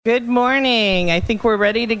Good morning. I think we're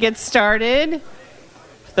ready to get started.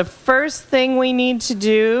 The first thing we need to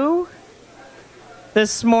do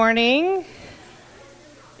this morning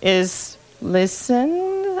is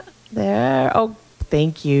listen. There. Oh,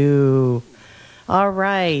 thank you. All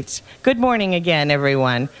right. Good morning again,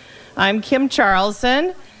 everyone. I'm Kim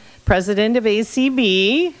Charlson, president of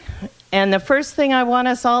ACB, and the first thing I want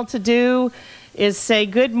us all to do is say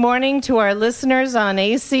good morning to our listeners on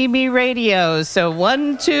ACB Radio. So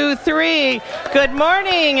 1, 2, 3. Good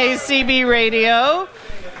morning, ACB Radio.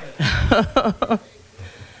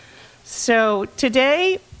 So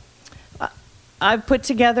today, I've put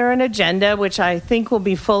together an agenda which I think will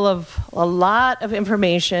be full of a lot of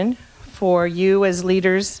information for you as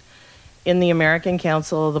leaders in the American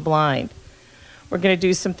Council of the Blind. We're going to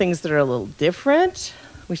do some things that are a little different.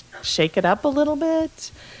 We shake it up a little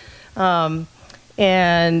bit.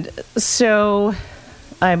 And so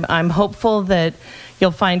I'm hopeful that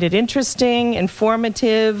you'll find it interesting,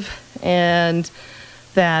 informative, and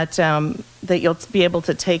that you'll be able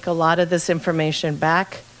to take a lot of this information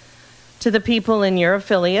back to the people in your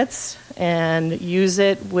affiliates and use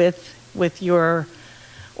it with your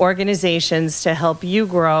organizations to help you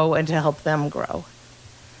grow and to help them grow.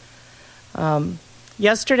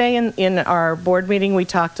 Yesterday in our board meeting, we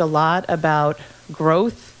talked a lot about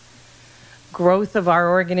growth of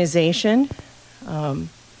our organization. A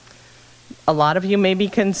lot of you may be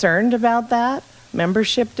concerned about that,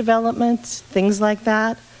 membership development, things like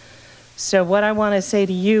that. So what I want to say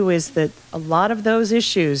to you is that a lot of those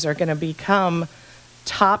issues are going to become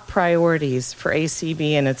top priorities for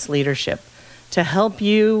ACB and its leadership to help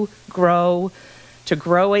you grow, to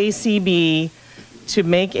grow ACB, to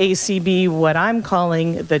make ACB what I'm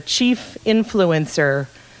calling the chief influencer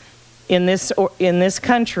in this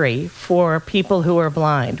country for people who are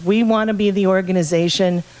blind. We want to be the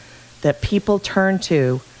organization that people turn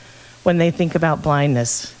to when they think about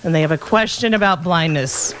blindness and they have a question about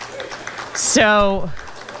blindness. So,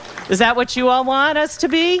 is that what you all want us to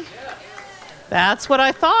be? That's what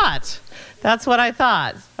I thought.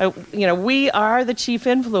 We are the chief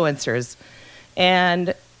influencers.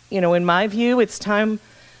 And, in my view, it's time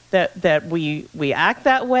that we act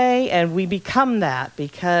that way and we become that,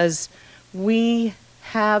 because we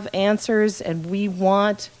have answers and we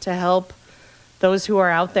want to help those who are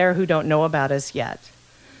out there who don't know about us yet.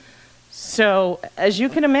 So as you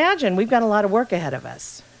can imagine, we've got a lot of work ahead of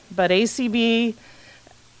us, but ACB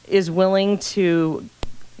is willing to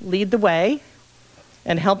lead the way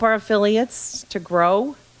and help our affiliates to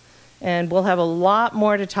grow, and we'll have a lot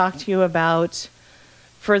more to talk to you about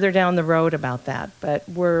further down the road about that. But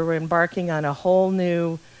we're embarking on a whole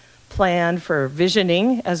new plan for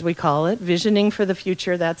visioning, as we call it, visioning for the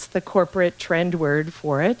future. That's the corporate trend word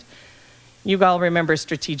for it. You all remember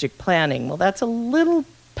strategic planning. Well, that's a little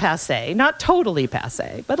passé, not totally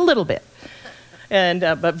passé, but a little bit. And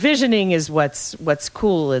but visioning is what's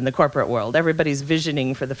cool in the corporate world. Everybody's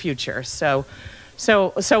visioning for the future. So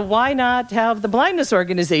why not have the blindness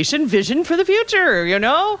organization vision for the future?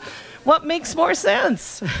 What makes more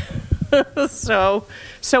sense? So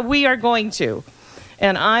we are going to.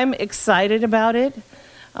 And I'm excited about it.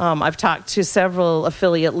 I've talked to several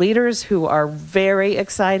affiliate leaders who are very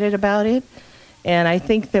excited about it. And I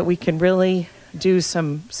think that we can really do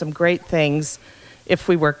some great things if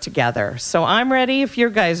we work together. So I'm ready if you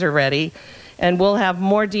guys are ready. And we'll have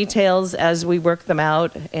more details as we work them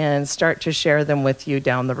out and start to share them with you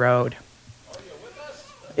down the road.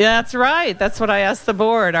 Yeah, that's right. That's what I asked the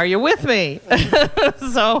board. Are you with me?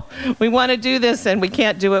 So we want to do this and we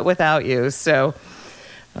can't do it without you. So,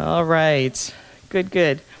 all right.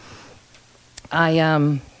 Good.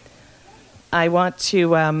 I want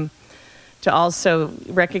to also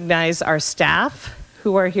recognize our staff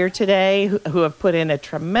who are here today, who have put in a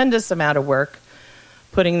tremendous amount of work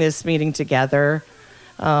putting this meeting together.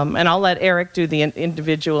 And I'll let Eric do the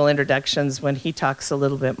individual introductions when he talks a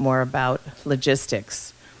little bit more about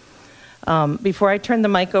logistics. Before I turn the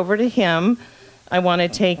mic over to him, I want to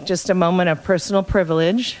take just a moment of personal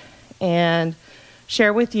privilege and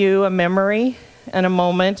share with you a memory and a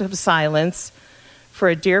moment of silence for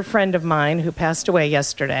a dear friend of mine who passed away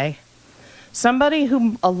yesterday. Somebody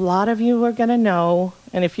whom a lot of you are going to know,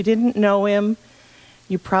 and if you didn't know him,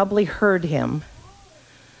 you probably heard him.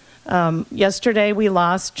 Yesterday we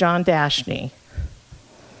lost John Dashney,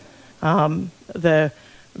 the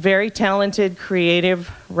very talented creative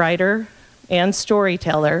writer and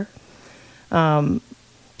storyteller,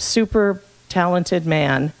 super talented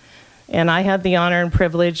man. And I had the honor and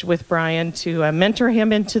privilege with Brian to mentor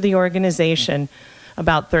him into the organization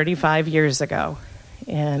about 35 years ago.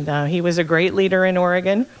 And he was a great leader in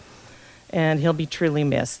Oregon. and he'll be truly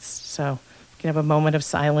missed. So we can have a moment of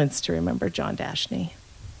silence to remember John Dashney.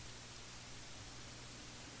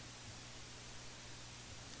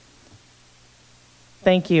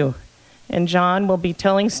 Thank you. And John will be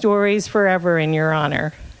telling stories forever in your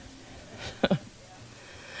honor.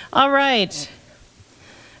 All right.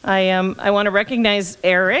 I want to recognize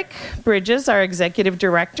Eric Bridges, our executive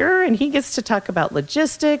director, and he gets to talk about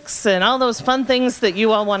logistics and all those fun things that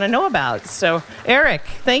you all want to know about. So, Eric,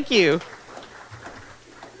 thank you.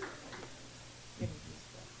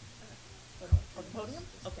 Podium?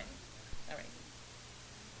 Okay. All right.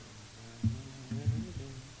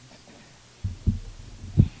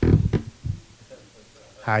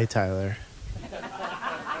 Hi, Tyler.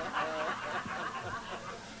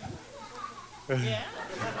 Yeah.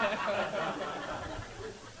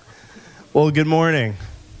 Well, good morning.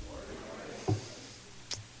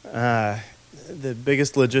 The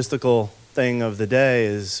biggest logistical thing of the day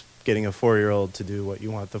is getting a 4-year-old to do what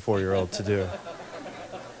you want the 4-year-old to do.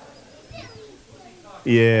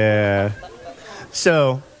 Yeah.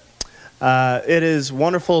 So, it is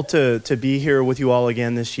wonderful to be here with you all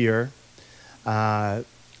again this year.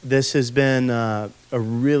 This has been a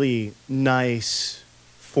really nice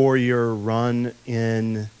 4-year run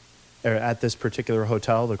at this particular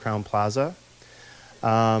hotel, the Crowne Plaza.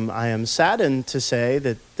 I am saddened to say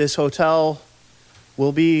that this hotel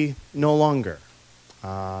will be no longer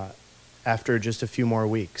after just a few more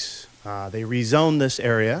weeks. They rezoned this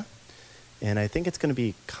area, and I think it's going to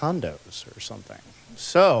be condos or something.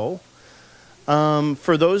 So,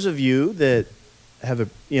 for those of you that have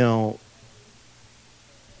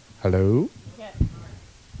hello? Yeah.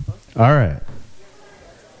 All right.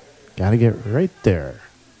 Got to get right there.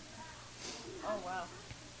 Oh, wow.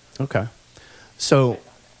 Okay. So,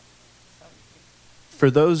 for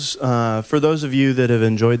those of you that have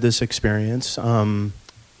enjoyed this experience,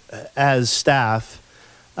 as staff,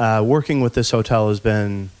 working with this hotel has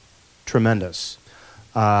been tremendous.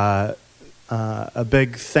 A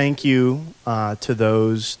big thank you to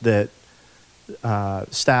those that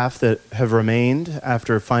staff that have remained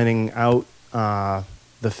after finding out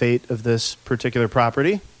the fate of this particular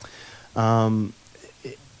property.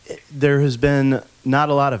 There has been not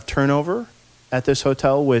a lot of turnover at this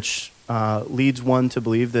hotel, which leads one to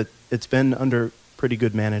believe that it's been under pretty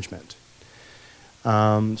good management.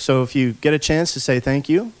 So if you get a chance to say thank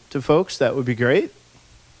you to folks, that would be great.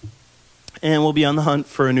 And we'll be on the hunt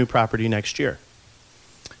for a new property next year,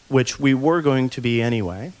 which we were going to be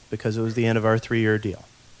anyway, because it was the end of our 3-year deal.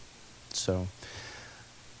 So,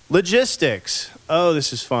 logistics. Oh,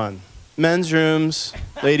 this is fun. Men's rooms,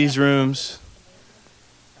 ladies' rooms.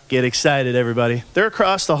 Get excited, everybody. They're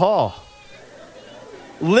across the hall.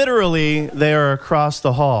 Literally, they are across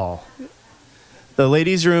the hall. The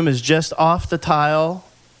ladies' room is just off the tile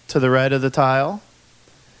to the right of the tile,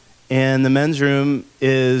 and the men's room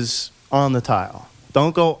is on the tile.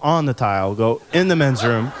 Don't go on the tile, go in the men's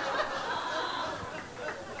room.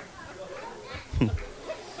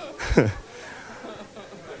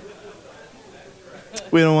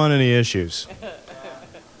 We don't want any issues.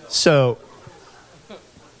 So,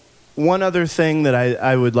 one other thing that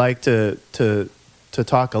I would like to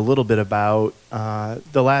talk a little bit about,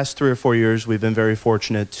 the last 3 or 4 years, we've been very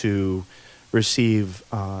fortunate to receive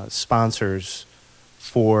sponsors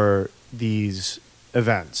for these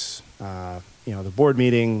events. The board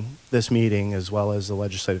meeting, this meeting, as well as the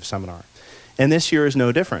legislative seminar. And this year is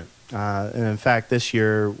no different. And in fact, this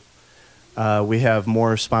year, we have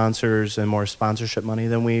more sponsors and more sponsorship money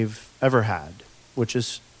than we've ever had, which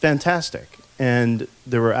is fantastic. And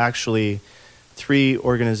there were actually 3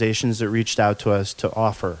 organizations that reached out to us to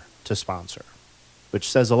offer to sponsor, which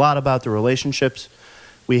says a lot about the relationships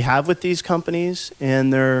we have with these companies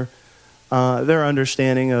and their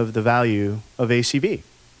understanding of the value of ACB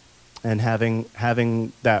and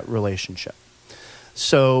having that relationship.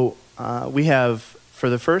 So we have, for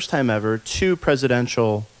the first time ever, 2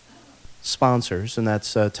 presidential sponsors, and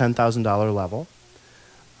that's a $10,000 level,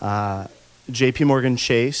 JP Morgan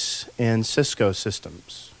Chase and Cisco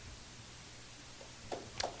Systems.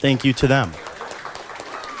 Thank you to them.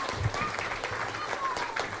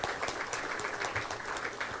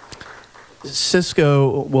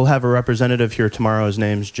 Cisco will have a representative here tomorrow. His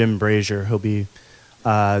name's Jim Brazier. He'll be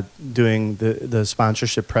doing the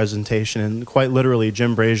sponsorship presentation. And quite literally,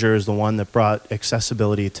 Jim Brazier is the one that brought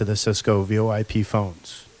accessibility to the Cisco VoIP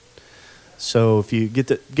phones. So if you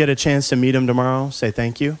get a chance to meet him tomorrow, say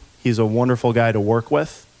thank you. He's a wonderful guy to work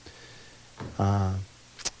with.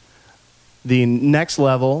 The next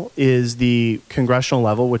level is the congressional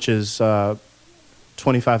level, which is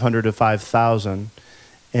 2,500 to 5,000.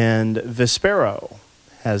 And Vispero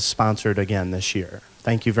has sponsored again this year.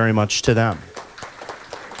 Thank you very much to them.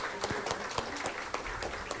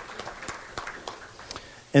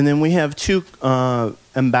 And then we have two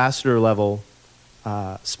ambassador level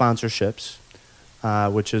sponsorships,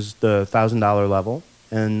 which is the $1,000 level,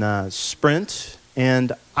 and Sprint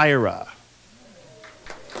and IRA.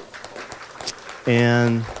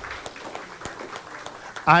 And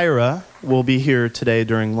IRA will be here today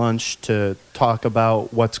during lunch to talk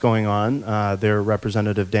about what's going on. Their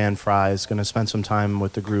representative, Dan Fry, is going to spend some time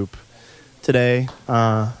with the group today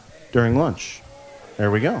during lunch. There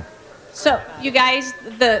we go. So, you guys,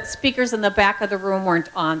 the speakers in the back of the room weren't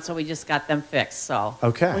on, so we just got them fixed. So,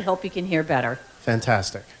 okay. We hope you can hear better.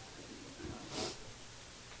 Fantastic.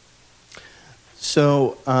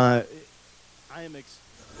 So, I am...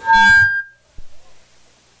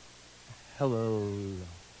 Hello.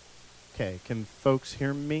 Okay, can folks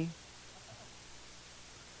hear me?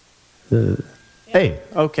 Hey,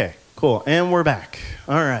 okay, cool. And we're back.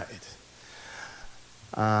 All right.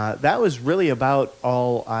 That was really about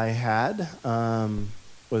all I had.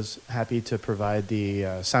 Was happy to provide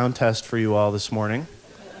the sound test for you all this morning.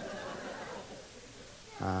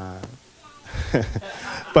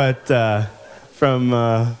 But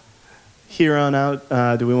from here on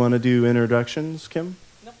out, do we want to do introductions, Kim?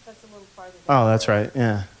 Nope, that's a little farther down. Oh, that's right.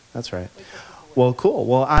 Yeah, that's right. Well, cool.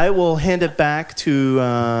 Well, I will hand it back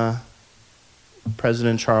to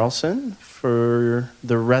President Charlson for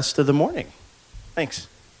the rest of the morning. Thanks.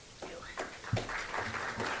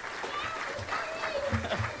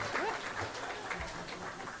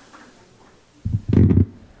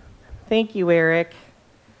 Thank you, Eric.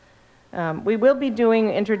 We will be doing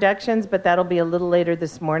introductions, but that'll be a little later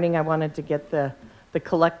this morning. I wanted to get the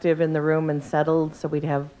collective in the room and settled so we'd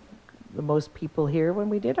have the most people here when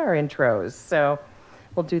we did our intros. So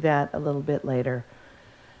we'll do that a little bit later.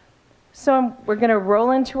 So we're going to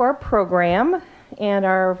roll into our program, and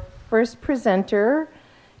our first presenter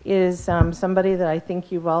is somebody that I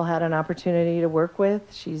think you've all had an opportunity to work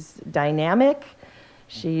with. She's dynamic.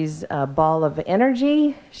 She's a ball of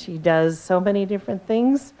energy. She does so many different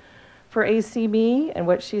things for ACB, and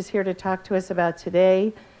what she's here to talk to us about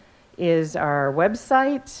today is our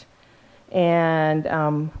website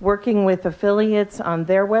and working with affiliates on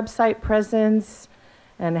their website presence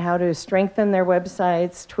and how to strengthen their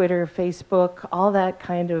websites, Twitter, Facebook, all that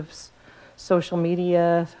kind of social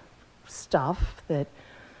media stuff that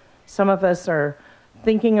some of us are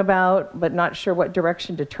thinking about but not sure what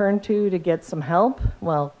direction to turn to get some help.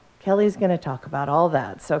 Well, Kelly's going to talk about all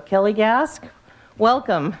that. So Kelly Gask,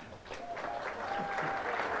 welcome.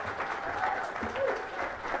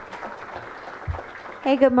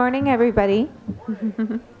 Hey, good morning, everybody.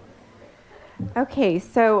 Okay,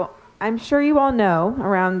 so I'm sure you all know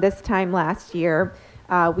around this time last year,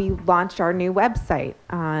 we launched our new website.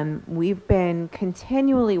 We've been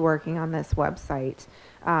continually working on this website.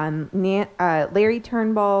 Larry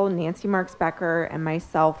Turnbull, Nancy Marks Becker, and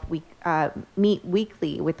myself, we meet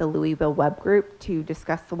weekly with the Louisville Web Group to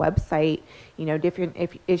discuss the website, different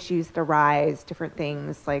issues that arise, different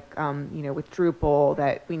things like, with Drupal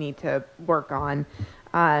that we need to work on.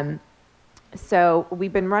 So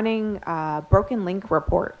we've been running broken link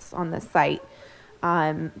reports on the site.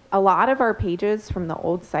 A lot of our pages from the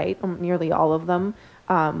old site, nearly all of them,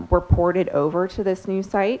 were ported over to this new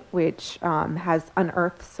site, which has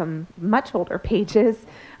unearthed some much older pages.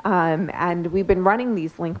 And we've been running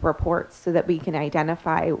these link reports so that we can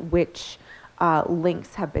identify which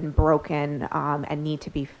links have been broken and need to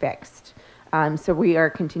be fixed. So we are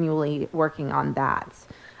continually working on that.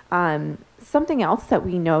 Something else that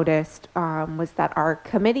we noticed was that our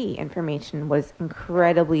committee information was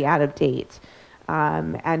incredibly out of date.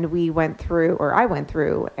 And I went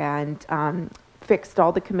through and fixed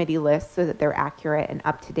all the committee lists so that they're accurate and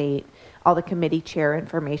up to date. All the committee chair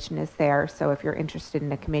information is there, so if you're interested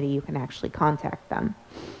in a committee, you can actually contact them.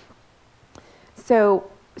 So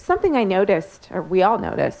something I noticed, or we all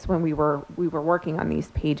noticed when we were working on these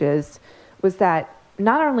pages, was that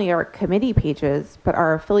not only our committee pages, but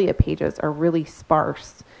our affiliate pages are really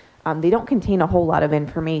sparse. They don't contain a whole lot of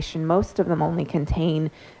information. Most of them only contain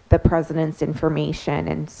the president's information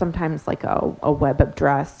and sometimes like a web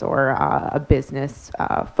address or a business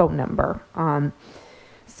phone number.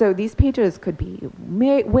 So these pages could be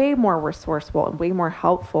way more resourceful and way more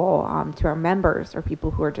helpful to our members or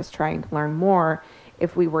people who are just trying to learn more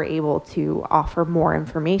if we were able to offer more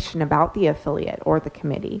information about the affiliate or the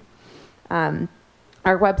committee.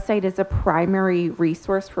 Our website is a primary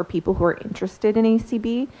resource for people who are interested in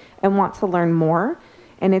ACB and want to learn more.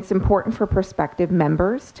 And it's important for prospective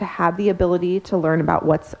members to have the ability to learn about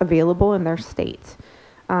what's available in their state.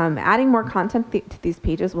 Adding more content to these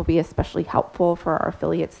pages will be especially helpful for our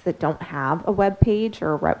affiliates that don't have a web page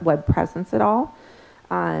or web presence at all.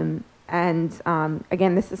 Again,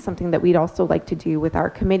 this is something that we'd also like to do with our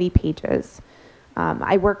committee pages.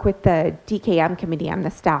 I work with the DKM committee. I'm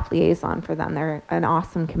the staff liaison for them. They're an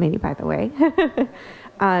awesome committee, by the way.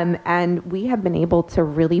 And we have been able to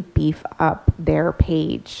really beef up their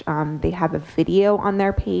page. They have a video on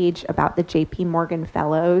their page about the JP Morgan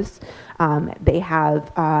Fellows. They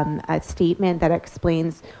have a statement that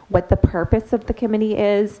explains what the purpose of the committee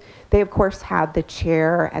is. They, of course, have the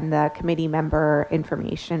chair and the committee member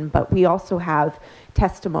information, but we also have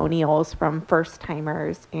testimonials from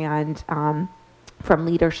first-timers and from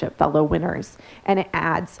leadership fellow winners. And it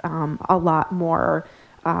adds a lot more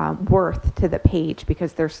worth to the page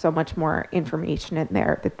because there's so much more information in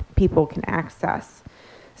there that people can access.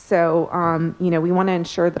 So, we want to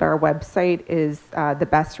ensure that our website is the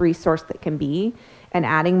best resource that can be, and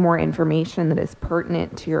adding more information that is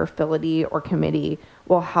pertinent to your affiliate or committee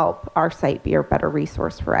will help our site be a better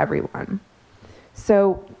resource for everyone.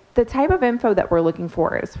 So the type of info that we're looking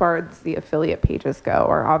for as far as the affiliate pages go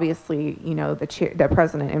are obviously, the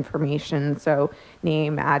president information, so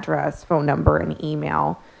name, address, phone number, and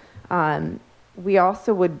email. We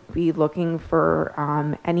also would be looking for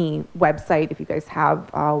any website, if you guys have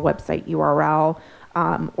a website URL,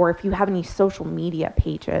 or if you have any social media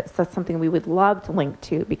pages. That's something we would love to link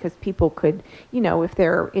to, because people could, if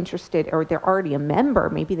they're interested or they're already a member,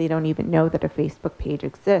 maybe they don't even know that a Facebook page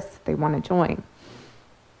exists, they want to join.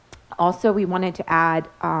 Also, we wanted to add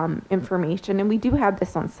information, and we do have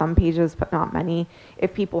this on some pages, but not many.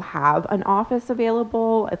 If people have an office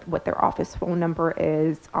available, what their office phone number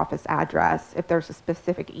is, office address, if there's a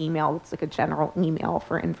specific email, it's like a general email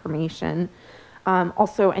for information.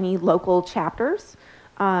 Also, any local chapters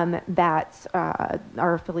that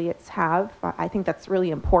our affiliates have. I think that's really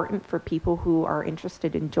important for people who are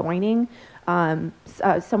interested in joining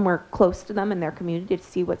somewhere close to them in their community to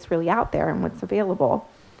see what's really out there and what's available.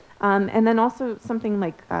 And then also something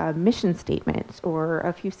like a mission statement or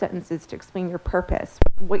a few sentences to explain your purpose,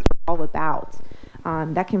 what you're all about.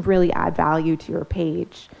 That can really add value to your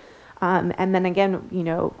page. And then again,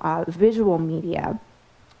 visual media,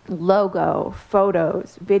 logo,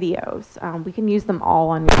 photos, videos. We can use them all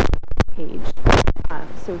on your page.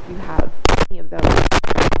 So if you have any of those,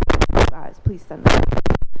 please send them.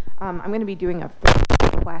 I'm going to be doing a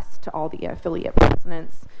request to all the affiliate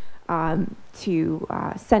presidents to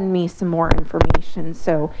send me some more information.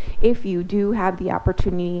 So if you do have the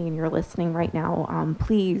opportunity and you're listening right now,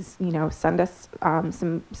 please, send us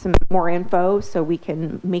some more info so we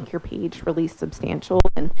can make your page really substantial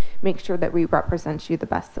and make sure that we represent you the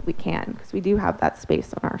best that we can, because we do have that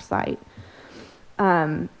space on our site.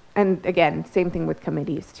 And again, same thing with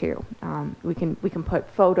committees too. We can put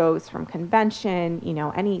photos from convention,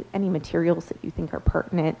 any materials that you think are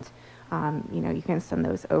pertinent. You can send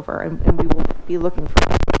those over, and we will be looking for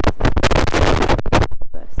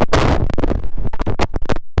this.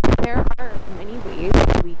 There are many ways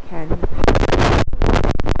that we can.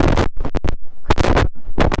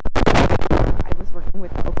 I was working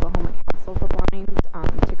with the Oklahoma Council of the Blind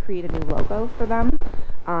to create a new logo for them.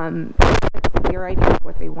 It's a clear idea of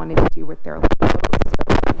what they wanted to do with their logo, so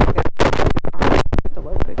put the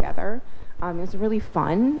logo together. It was really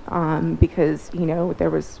fun because, there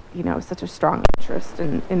was, such a strong interest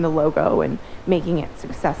in the logo and making it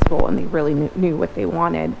successful, and they really knew what they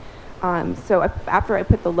wanted. So after I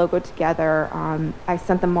put the logo together, I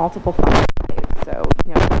sent them multiple file types. So,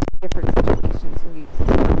 different situations, we use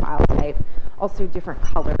different file type, also different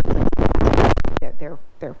colors,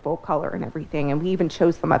 their full color and everything. And we even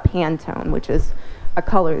chose them a Pantone, which is a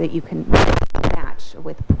color that you can match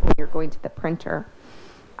with when you're going to the printer.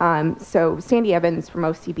 So Sandy Evans from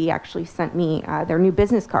OCB actually sent me their new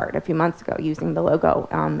business card a few months ago using the logo,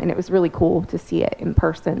 and it was really cool to see it in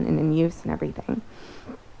person and in use and everything.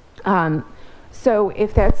 So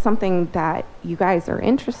if that's something that you guys are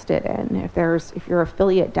interested in, if your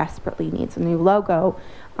affiliate desperately needs a new logo,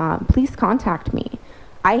 please contact me.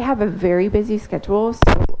 I have a very busy schedule,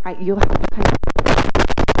 so you'll have to kind of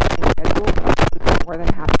schedule. I'd be more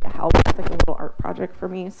than happy to help. It's like a little art project for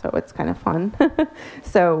me, so it's kind of fun.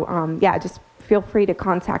 So just feel free to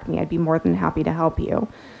contact me. I'd be more than happy to help you.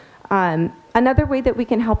 Another way that we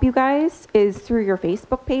can help you guys is through your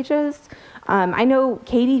Facebook pages. I know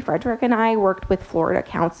Katie Frederick and I worked with Florida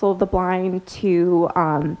Council of the Blind to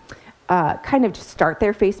kind of just start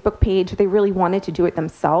their Facebook page. They really wanted to do it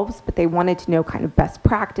themselves, but they wanted to know kind of best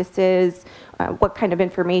practices, what kind of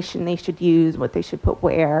information they should use, what they should put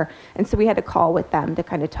where. And so we had a call with them to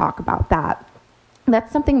kind of talk about that.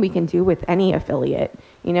 That's something we can do with any affiliate.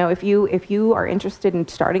 You know, if you are interested in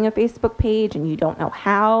starting a Facebook page and you don't know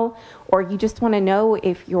how, or you just want to know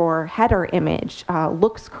if your header image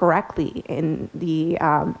looks correctly in the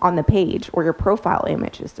on the page, or your profile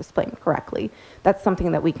image is displaying correctly, that's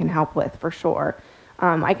something that we can help with for sure.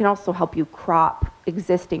 I can also help you crop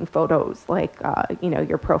existing photos, like you know,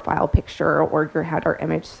 your profile picture or your header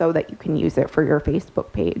image, so that you can use it for your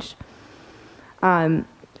Facebook page.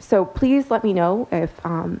 So please let me know if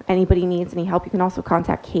anybody needs any help. You can also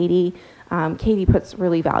contact Katie. Katie puts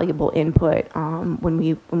really valuable input when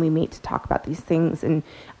we meet to talk about these things. And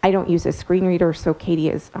I don't use a screen reader, so Katie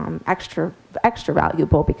is extra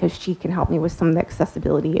valuable because she can help me with some of the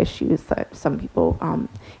accessibility issues that some people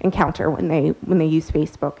encounter when they use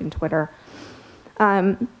Facebook and Twitter.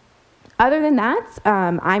 Other than that,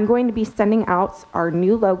 I'm going to be sending out our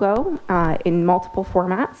new logo in multiple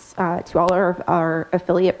formats to all our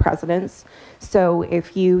affiliate presidents. So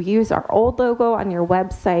if you use our old logo on your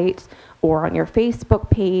website or on your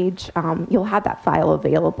Facebook page, you'll have that file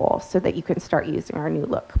available so that you can start using our new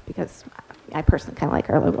look, because I personally kind of like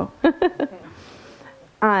our logo.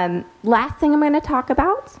 Last thing I'm going to talk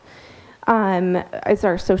about is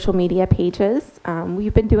our social media pages.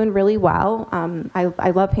 We've been doing really well.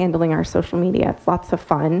 I love handling our social media. It's lots of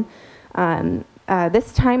fun.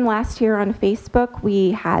 This time last year on Facebook,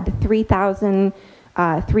 we had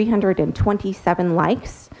 3,327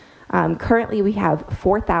 likes. Currently, we have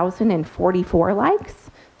 4,044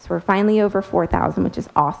 likes. So we're finally over 4,000, which is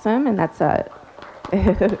awesome. And that's a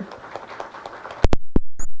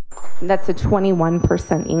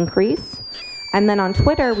 21% increase. And then on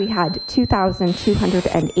Twitter, we had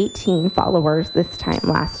 2,218 followers this time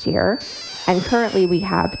last year. And currently we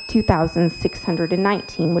have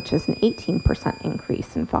 2,619, which is an 18%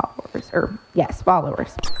 increase in followers.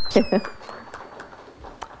 Followers.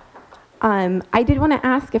 I did want to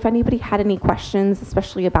ask if anybody had any questions,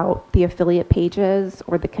 especially about the affiliate pages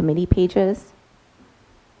or the committee pages.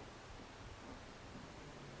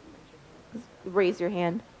 Raise your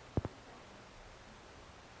hand.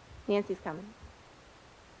 Nancy's coming.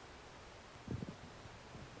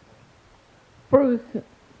 This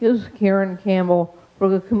is Karen Campbell. For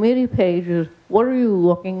the committee pages, what are you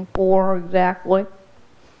looking for exactly?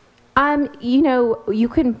 You know, you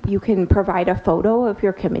can provide a photo of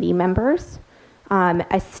your committee members,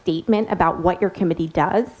 a statement about what your committee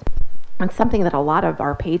does. It's something that a lot of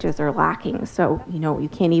our pages are lacking. So, you know, you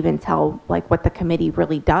can't even tell like what the committee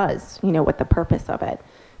really does, you know, what the purpose of it.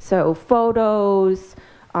 So photos,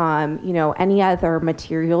 you know, any other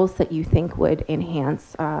materials that you think would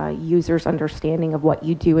enhance users' understanding of what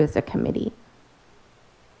you do as a committee.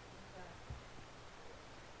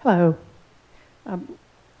 Hello,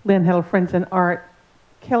 Lynn Hill, Friends in Art.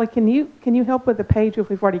 Kelly, can you help with the page if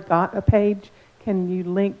we've already got a page? Can you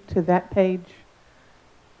link to that page?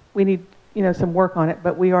 We need, you know, some work on it,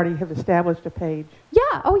 but we already have established a page.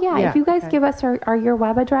 Yeah. Oh, yeah. If you guys give us your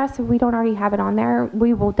web address, if we don't already have it on there,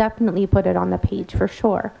 we will definitely put it on the page for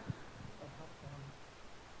sure.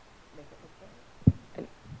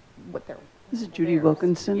 This is Judy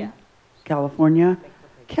Wilkinson, California.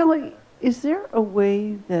 Kelly, is there a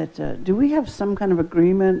way that, do we have some kind of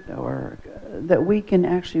agreement or that we can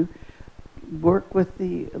actually work with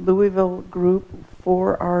the Louisville group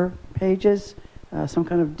for our pages? Some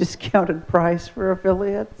kind of discounted price for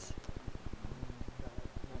affiliates?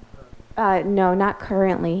 No, not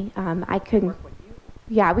currently. I couldn't.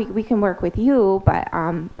 Yeah, we can work with you, but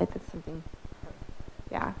if it's something,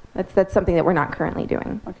 yeah, that's something that we're not currently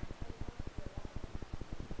doing. Okay.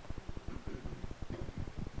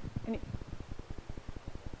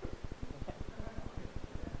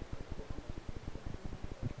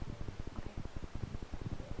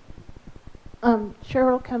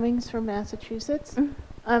 Cheryl Cummings from Massachusetts.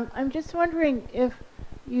 Mm-hmm. I'm just wondering if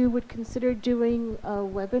you would consider doing a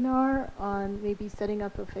webinar on maybe setting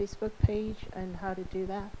up a Facebook page and how to do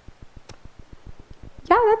that.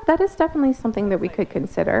 Yeah, that is definitely something that we could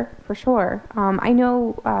consider for sure. I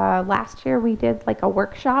know last year we did like a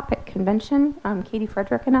workshop at convention, Katie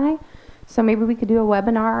Frederick and I. So maybe we could do a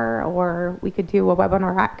webinar, or we could do a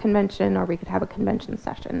webinar at convention, or we could have a convention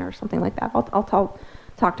session or something like that. I'll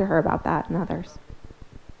talk to her about that and others.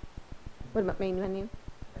 What about main menu?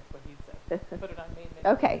 That's what he said. Put it on main menu.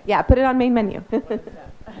 Okay, yeah, put it on main menu. All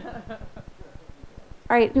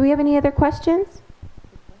right, do we have any other questions?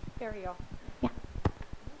 Ariel. Yeah.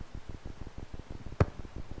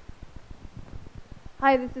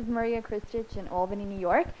 Hi, this is Maria Kristich in Albany, New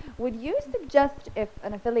York. Would you suggest, if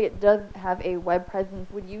an affiliate does have a web presence,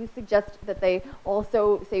 would you suggest that they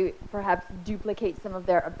also, say, perhaps duplicate some of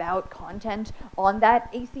their about content on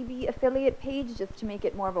that ACB affiliate page just to make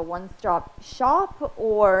it more of a one-stop shop?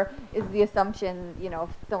 Or is the assumption, you know,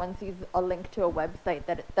 if someone sees a link to a website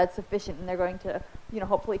that that's sufficient and they're going to, you know,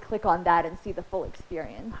 hopefully click on that and see the full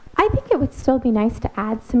experience? I think it would still be nice to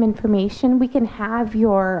add some information. We can have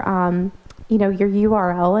your your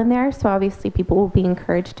URL in there, so obviously people will be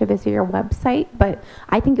encouraged to visit your website, but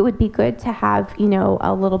I think it would be good to have,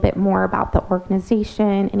 a little bit more about the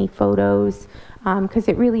organization, any photos, because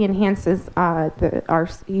it really enhances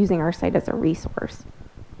using our site as a resource.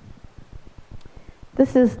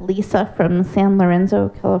 This is Lisa from San Lorenzo,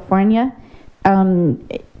 California.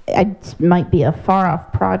 It might be a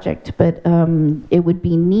far-off project, but it would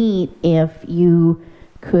be neat if you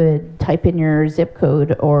could type in your zip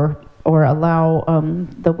code or allow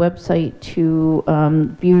the website to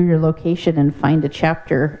view your location and find a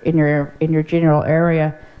chapter in your general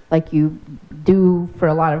area, like you do for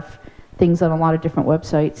a lot of things on a lot of different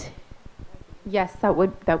websites. Yes, that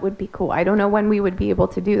would be cool. I don't know when we would be able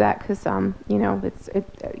to do that because you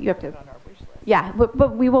have to. Yeah,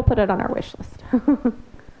 but we will put it on our wish list.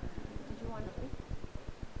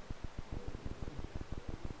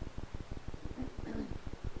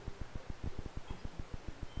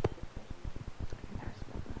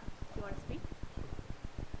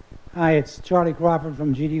 Hi, it's Charlie Crawford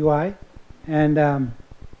from GDY, and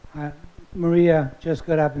Maria just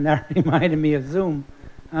got up and that reminded me of Zoom.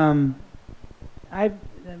 I've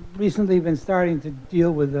recently been starting to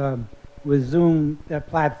deal with Zoom, that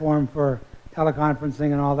platform for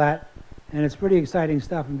teleconferencing and all that, and it's pretty exciting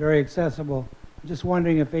stuff and very accessible. I'm just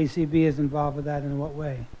wondering if ACB is involved with that and in what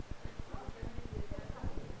way.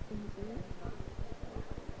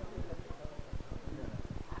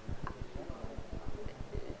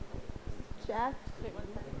 Jack?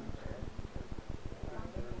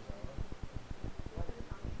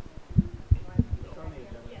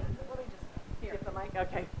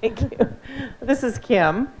 Okay, thank you. This is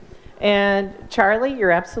Kim. And Charlie,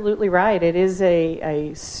 you're absolutely right. It is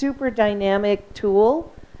a super dynamic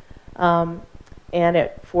tool. And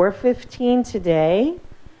at 4:15 today,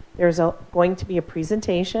 there's going to be a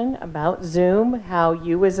presentation about Zoom, how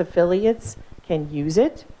you as affiliates can use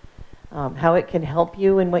it, how it can help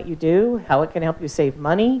you in what you do, how it can help you save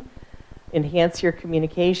money, enhance your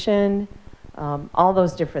communication, all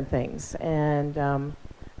those different things. And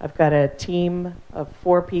I've got a team of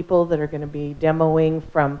 4 people that are going to be demoing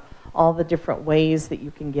from all the different ways that you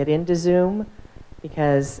can get into Zoom,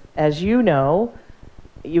 because as you know,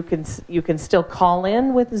 you can still call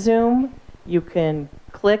in with Zoom. You can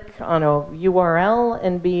click on a URL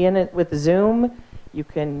and be in it with Zoom. You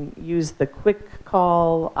can use the quick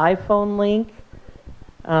call iPhone link.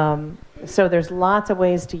 So there's lots of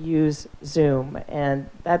ways to use Zoom, and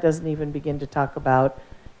that doesn't even begin to talk about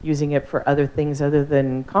using it for other things other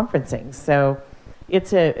than conferencing. So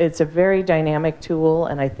it's a very dynamic tool,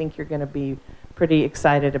 and I think you're going to be pretty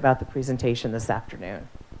excited about the presentation this afternoon.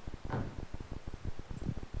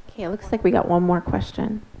 Okay, it looks like we got one more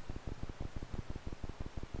question.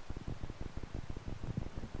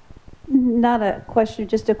 Not a question,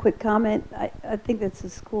 just a quick comment. I think this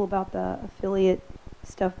is cool about the affiliate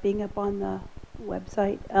stuff being up on the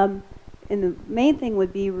website. And the main thing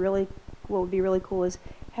would be what would be really cool is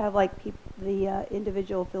have like the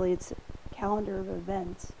individual affiliates calendar of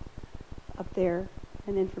events up there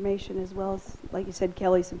and information, as well as, like you said,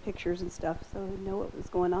 Kelly, some pictures and stuff, so we know what was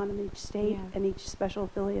going on in each state and each special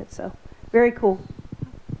affiliate. So very cool.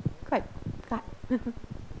 Good. Got it.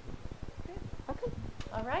 Okay.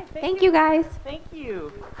 All right. Thank you, guys. Thank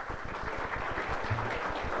you.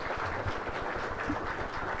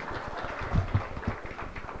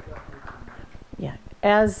 Yeah.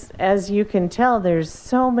 As you can tell, there's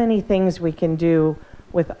so many things we can do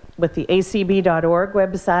with the acb.org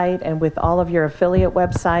website and with all of your affiliate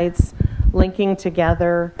websites, linking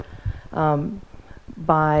together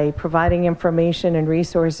by providing information and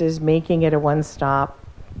resources, making it a one-stop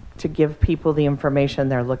to give people the information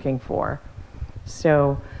they're looking for.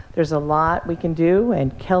 So there's a lot we can do,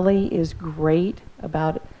 and Kelly is great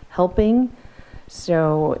about helping.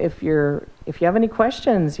 So if you have any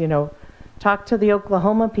questions, talk to the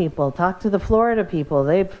Oklahoma people, talk to the Florida people.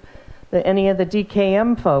 Any of the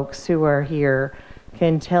DKM folks who are here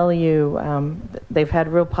can tell you they've had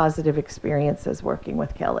real positive experiences working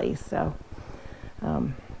with Kelly. So,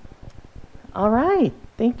 all right,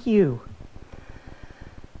 thank you.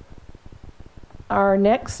 Our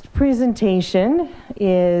next presentation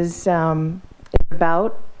is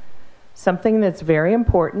about something that's very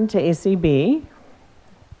important to ACB.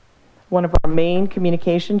 One of our main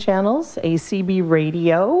communication channels, ACB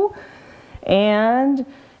Radio, and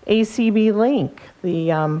ACB Link,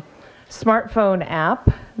 the smartphone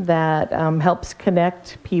app that helps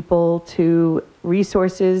connect people to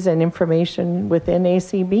resources and information within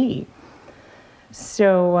ACB.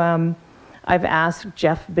 So I've asked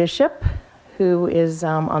Jeff Bishop, who is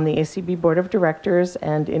on the ACB Board of Directors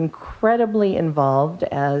and incredibly involved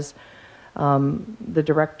as the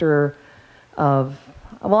director of,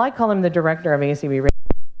 well, I call him the director of ACB Radio,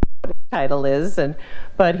 what his title is,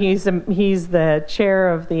 but he's the chair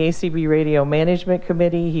of the ACB Radio Management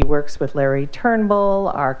Committee. He works with Larry Turnbull,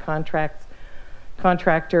 our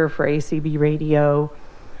contractor for ACB Radio,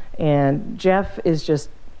 and Jeff is just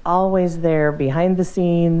always there behind the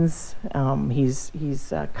scenes.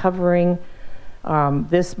 He's covering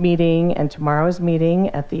this meeting and tomorrow's meeting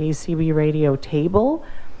at the ACB Radio table.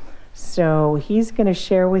 So he's going to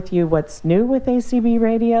share with you what's new with ACB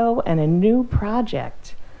Radio and a new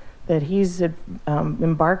project that he's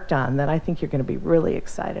embarked on that I think you're going to be really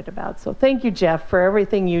excited about. So thank you, Jeff, for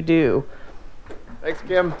everything you do. Thanks,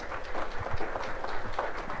 Kim.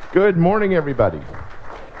 Good morning, everybody.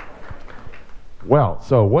 Well,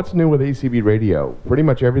 so what's new with ACB Radio? Pretty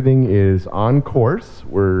much everything is on course.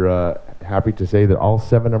 We're happy to say that all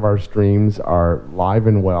 7 of our streams are live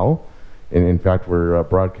and well. And in fact, we're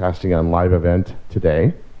broadcasting on live event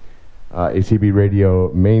today. ACB Radio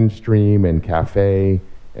Mainstream and Cafe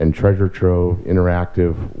and Treasure Trove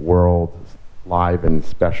Interactive World Live and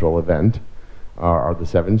Special Event are the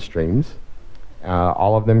 7 streams.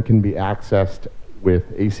 All of them can be accessed with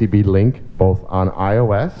ACB Link, both on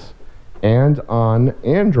iOS and on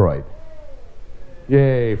Android.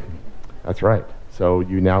 Yay! That's right. So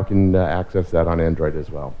you now can access that on Android as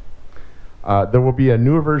well. There will be a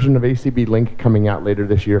newer version of ACB Link coming out later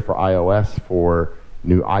this year for iOS for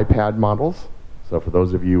new iPad models. So for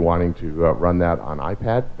those of you wanting to run that on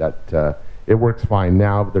iPad, that it works fine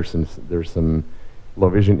now. But there's some low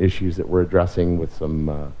vision issues that we're addressing with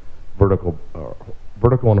some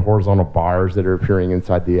vertical and horizontal bars that are appearing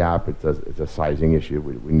inside the app. It's a sizing issue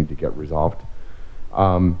we need to get resolved.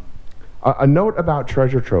 A note about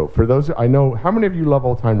Treasure Trove. For those, I know, how many of you love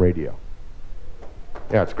old-time radio?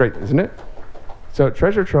 Yeah, it's great, isn't it? So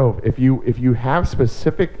Treasure Trove, if you have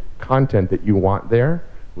specific content that you want there,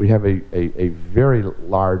 we have a very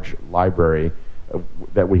large library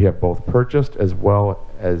that we have both purchased as well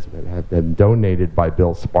as have been donated by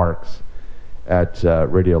Bill Sparks at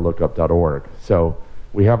radiolookup.org. So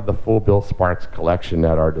we have the full Bill Sparks collection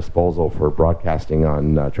at our disposal for broadcasting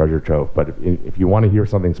on Treasure Trove. But if you want to hear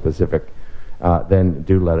something specific, then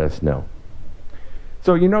do let us know.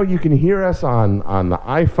 So you can hear us on the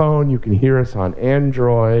iPhone, you can hear us on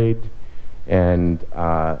Android, and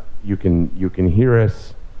you can hear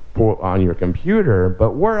us on your computer.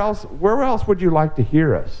 But where else would you like to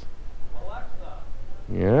hear us? Alexa.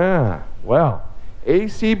 Yeah. Well,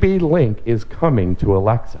 ACB Link is coming to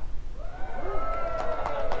Alexa.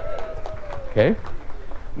 Okay.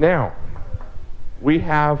 Now, we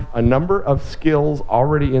have a number of skills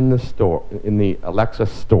already in the store, in the Alexa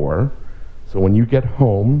store. So when you get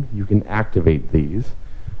home, you can activate these.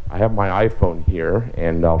 I have my iPhone here,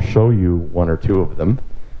 and I'll show you 1 or 2 of them.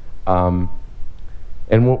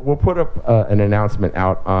 And we'll put up an announcement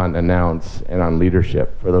out on Announce and on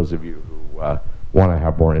Leadership for those of you who want to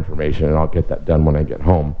have more information, and I'll get that done when I get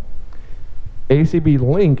home. ACB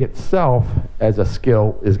Link itself, as a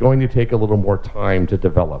skill, is going to take a little more time to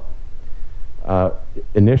develop.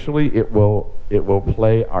 Initially, it will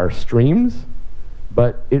play our streams,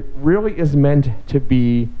 but it really is meant to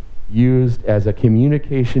be used as a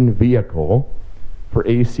communication vehicle for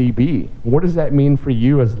ACB. What does that mean for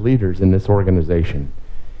you as leaders in this organization?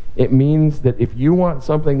 It means that if you want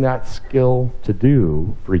something that skill to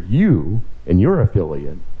do for you and your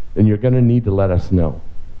affiliate, then you're going to need to let us know.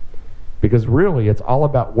 Because really, it's all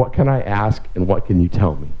about what can I ask and what can you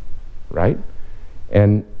tell me, right?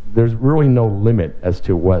 And there's really no limit as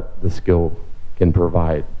to what the skill can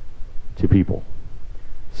provide to people.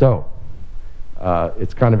 So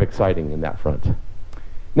it's kind of exciting in that front.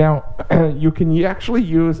 Now, you can actually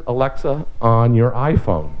use Alexa on your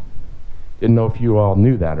iPhone. Didn't know if you all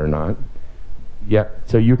knew that or not. Yeah,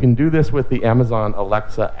 so you can do this with the Amazon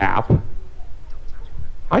Alexa app.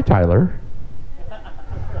 Hi, Tyler.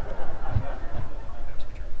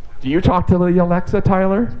 Do you talk to the Alexa,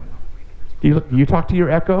 Tyler? Do you talk to your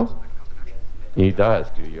Echo? He does,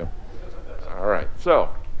 do you? All right, so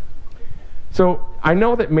I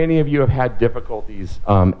know that many of you have had difficulties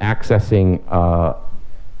accessing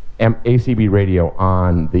ACB Radio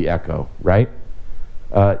on the Echo, right?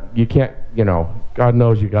 You can't, God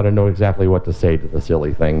knows you got to know exactly what to say to the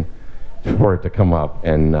silly thing for it to come up,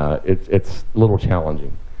 and it's a little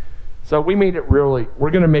challenging. So we made it we're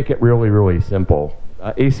going to make it really, really simple.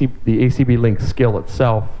 The ACB Link skill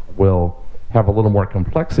itself will have a little more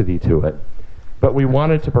complexity to it, but we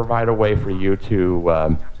wanted to provide a way for you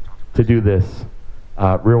to do this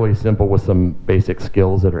really simple with some basic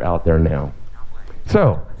skills that are out there now.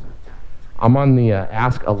 So I'm on the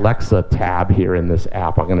Ask Alexa tab here in this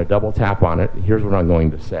app. I'm going to double tap on it. Here's what I'm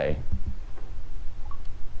going to say.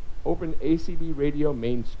 Open ACB Radio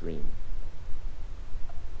Mainstream.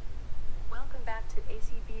 Welcome back to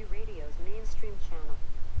ACB Radio's Mainstream channel.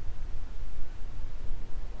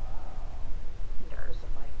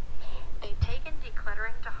 They've taken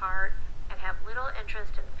decluttering to heart and have little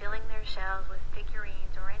interest in filling their shelves with figurines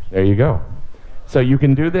or anything. There you go. So you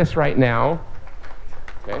can do this right now.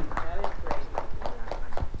 Okay.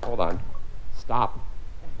 Hold on. Stop.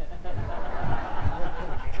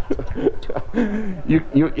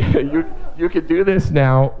 You could do this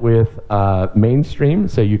now with Mainstream.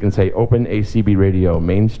 So you can say Open ACB Radio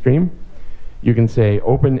Mainstream. You can say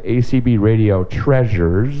Open ACB Radio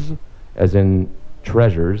Treasures, as in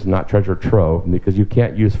treasures, not treasure trove, because you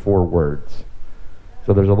can't use 4 words.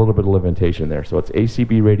 So there's a little bit of limitation there. So it's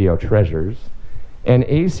ACB Radio Treasures and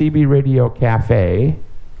ACB Radio Cafe,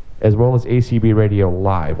 as well as ACB Radio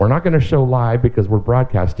Live. We're not going to show live because we're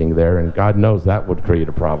broadcasting there, and God knows that would create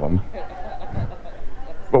a problem.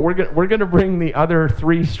 But we're going to bring the other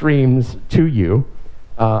 3 streams to you.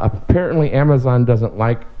 Apparently, Amazon doesn't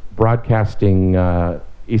like broadcasting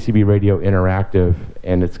ACB Radio Interactive,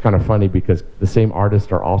 and it's kind of funny because the same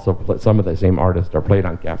artists are also some of the same artists are played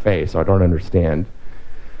on Cafe, so I don't understand.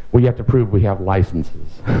 We have to prove we have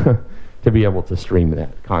licenses to be able to stream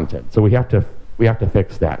that content. So we have to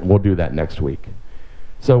fix that, and we'll do that next week.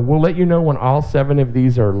 So we'll let you know when all 7 of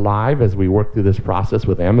these are live as we work through this process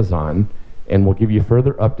with Amazon, and we'll give you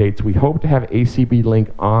further updates. We hope to have ACB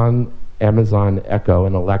Link on Amazon Echo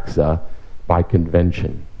and Alexa by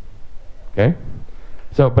convention. Okay?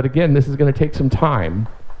 So, but again, this is going to take some time.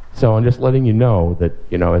 So I'm just letting you know that,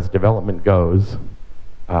 as development goes,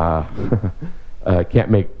 can't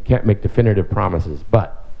make definitive promises,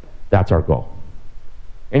 but that's our goal.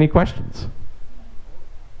 Any questions?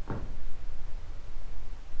 All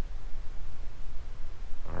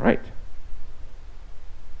right.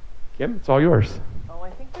 Kim, it's all yours. Oh, I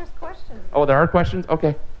think there's questions. Oh, there are questions?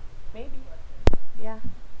 Okay. Maybe. Yeah.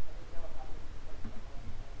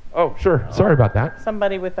 Oh, sure. Sorry about that.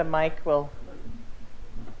 Somebody with a mic will.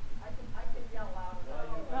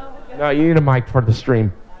 No, you need a mic for the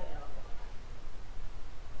stream.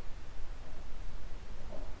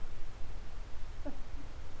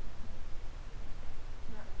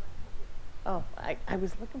 Oh, I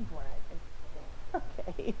was looking for it.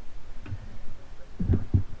 Okay.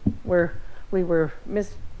 We were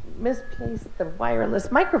misplaced the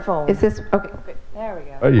wireless microphone. Is this okay? There we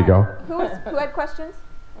go. There you go. Who had questions?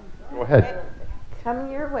 Go ahead. Come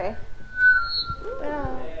your way.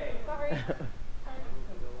 Sorry.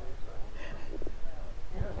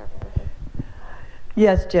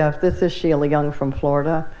 Yes, Jeff, this is Sheila Young from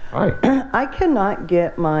Florida. Hi. I cannot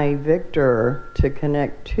get my Victor to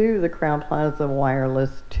connect to the Crown Plaza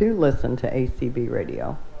Wireless to listen to ACB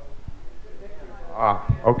radio.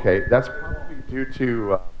 Okay. That's probably due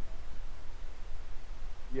to...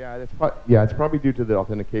 it's probably due to the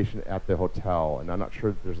authentication at the hotel, and I'm not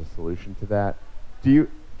sure that there's a solution to that. Do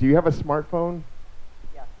you have a smartphone?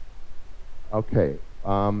 Yeah. Okay.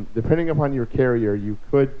 Depending upon your carrier, you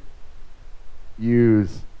could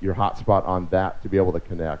use your hotspot on that to be able to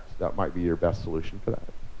connect. That might be your best solution for that.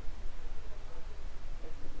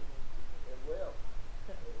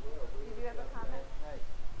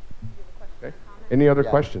 Okay. Any other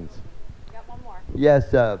questions?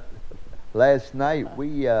 Yes, last night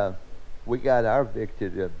we got our Victor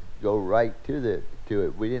to go right to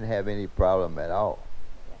it. We didn't have any problem at all.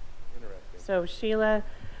 So Sheila,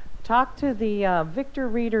 talk to the Victor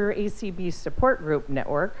Reader ACB Support Group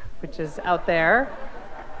Network, which is out there,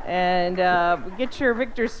 and get your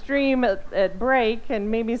Victor stream at break,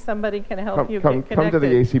 and maybe somebody can help you get connected. Come to the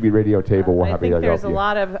ACB radio table. We'll have you help you. I think there's a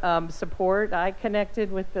lot of support. I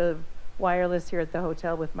connected with the wireless here at the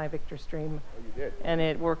hotel with my Victor stream, and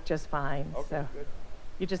it worked just fine. Okay, so good.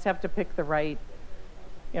 you just have to pick the right,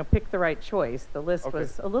 choice. The list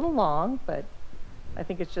was a little long, but I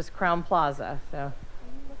think it's just Crown Plaza, so,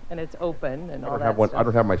 and it's open and all that stuff. I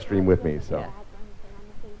don't have my stream with me, so.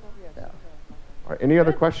 Yeah. All right, any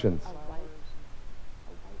other questions?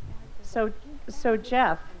 So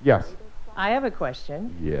Jeff. Yes. I have a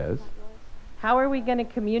question. Yes. how are we going to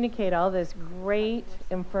communicate all this great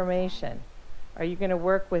information? Are you going to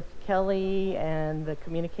work with Kelly and the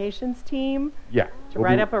communications team? Yeah. To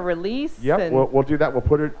write up a release? Yep, and we'll do that.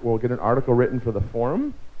 We'll get an article written for the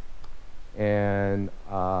forum, and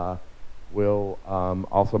we'll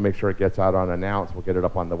also make sure it gets out on announce. We'll get it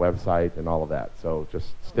up on the website and all of that. So just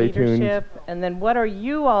stay leadership, tuned. and then what are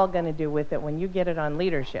you all going to do with it when you get it on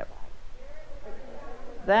leadership?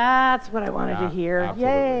 That's what I wanted to hear.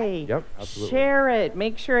 Absolutely. Yay! Yep, absolutely. Share it.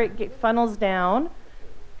 Make sure it funnels down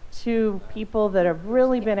to people that have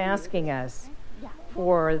really been asking us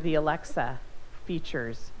for the Alexa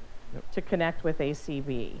features to connect with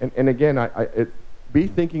ACB. And again, be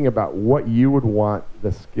thinking about what you would want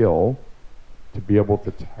the skill to be able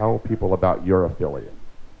to tell people about your affiliate.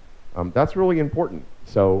 That's really important.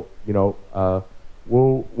 So, you know,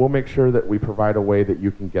 we'll make sure that we provide a way that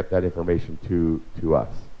you can get that information to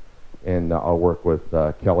us. And I'll work with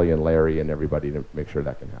Kelly and Larry and everybody to make sure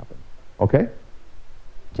that can happen. Okay?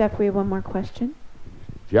 Jeff, we have one more question.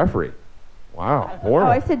 Jeffrey. Wow. Oh,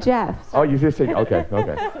 I said Jeff. Oh, you just said, okay,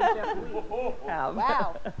 okay.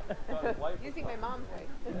 Wow. Using my mom's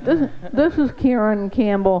voice. This is Karen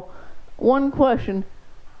Campbell. One question.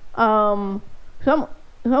 Some of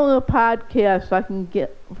the podcasts I can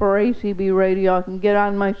get for ACB Radio, I can get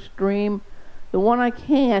on my stream. The one I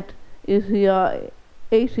can't is the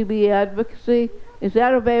ACB Advocacy. Is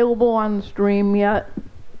that available on the stream yet?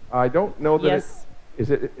 I don't know that Yes. Is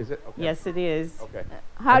it? Okay. Yes, it is. Okay.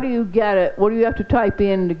 How do you get it? What do you have to type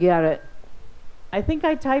in to get it? I think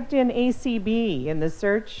I typed in ACB in the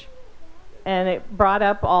search, and it brought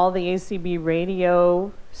up all the ACB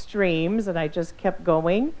radio streams, and I just kept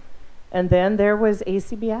going. And then there was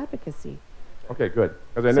ACB Advocacy. Okay, good.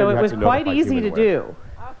 'Cause I know So you it have was to quite notify easy to Humanware. do.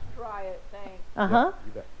 I'll try it, thanks. Uh-huh.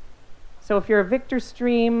 You bet. So if you're a Victor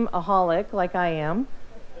Stream-aholic like I am,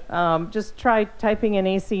 just try typing in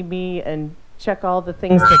ACB and check all the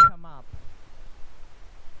things that come up.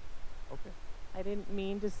 Okay. I didn't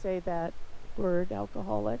mean to say that word,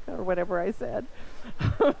 alcoholic, or whatever I said.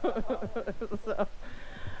 So,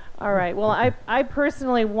 all right. Well, I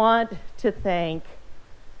personally want to thank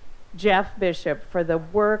Jeff Bishop for the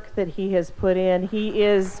work that he has put in. He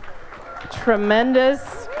is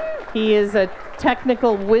tremendous. He is a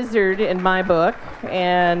technical wizard in my book,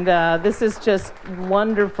 and this is just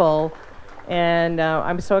wonderful. And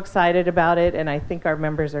I'm so excited about it, and I think our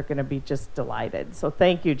members are going to be just delighted. So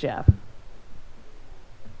thank you, Jeff.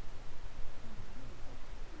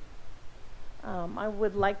 I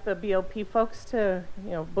would like the BOP folks to,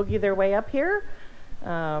 boogie their way up here.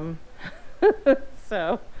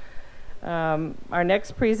 So our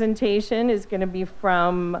next presentation is going to be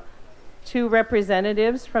from two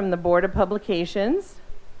representatives from the Board of Publications,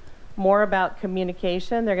 more about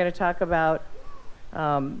communication. They're going to talk about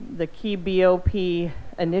the key BOP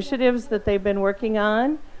initiatives that they've been working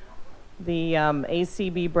on, the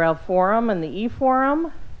ACB Braille Forum and the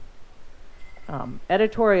E-Forum,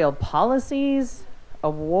 editorial policies,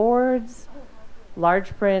 awards,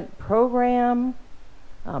 large print program,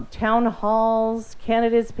 town halls,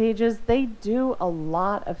 candidates pages. They do a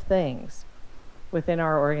lot of things within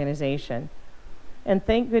our organization. And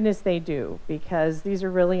thank goodness they do, because these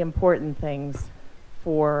are really important things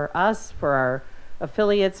for us, for our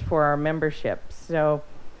affiliates, for our membership. So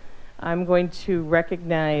I'm going to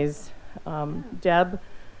recognize Deb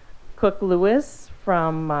Cook-Lewis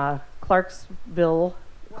from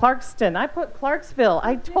Clarkston. I put Clarksville.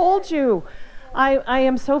 I told you. I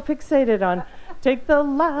am so fixated on take the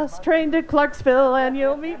last train to Clarksville and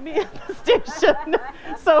you'll meet me at the station.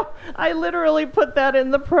 So I literally put that in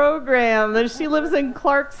the program that she lives in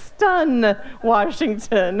Clarkston,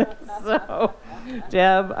 Washington. So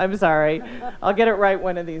Deb, I'm sorry. I'll get it right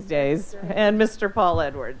one of these days. And Mr. Paul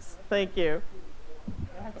Edwards. Thank you.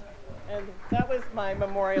 And that was my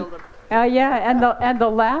memorial to Yeah, and the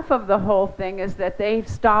laugh of the whole thing is that they've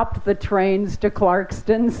stopped the trains to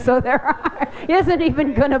Clarkston, so there isn't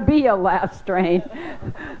even going to be a last train.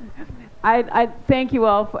 I thank you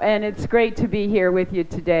all, and it's great to be here with you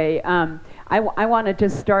today. I want to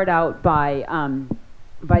just start out by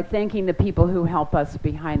thanking the people who help us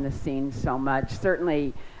behind the scenes so much.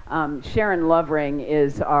 Certainly, Sharon Lovering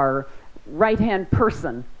is our right-hand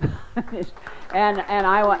person.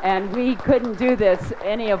 And we couldn't do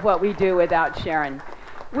any of what we do without Sharon.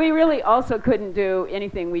 We really also couldn't do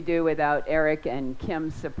anything we do without Eric and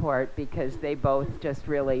Kim's support, because they both just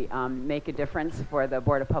really make a difference for the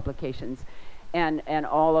Board of Publications and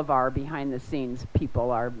all of our behind the scenes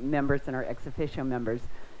people, our members and our ex officio members.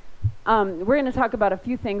 We're going to talk about a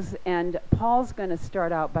few things, and Paul's going to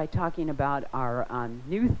start out by talking about our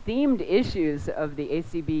new themed issues of the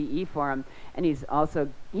ACB eForum, and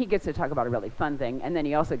he gets to talk about a really fun thing, and then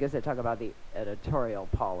he also gets to talk about the editorial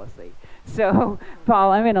policy. So,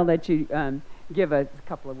 Paul, I'm going to let you give a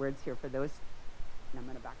couple of words here for those, and I'm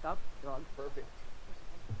going to back up. Perfect.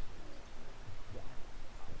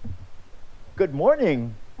 Good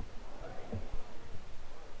morning.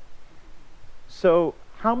 So,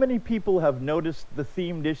 how many people have noticed the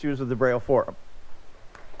themed issues of the Braille Forum?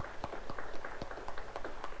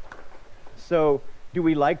 So, do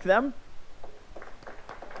we like them?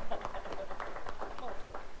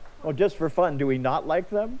 Well, just for fun, do we not like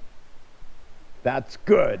them? That's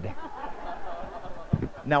good.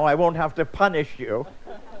 Now I won't have to punish you.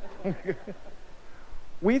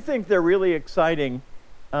 We think they're really exciting,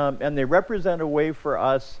 and they represent a way for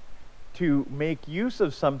us to make use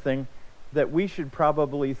of something that we should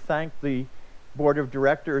probably thank the Board of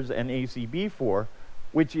Directors and ACB for,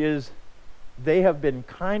 which is they have been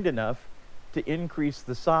kind enough to increase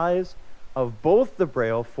the size of both the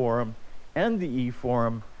Braille Forum and the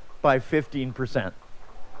eForum by 15%.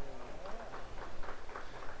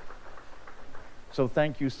 So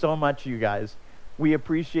thank you so much, you guys. We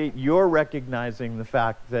appreciate your recognizing the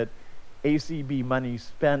fact that ACB money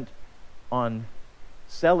spent on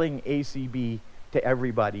selling ACB to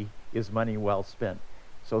everybody is money well spent.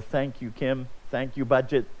 So thank you, Kim. Thank you,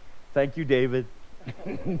 Budget. Thank you, David.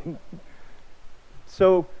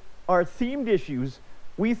 So our themed issues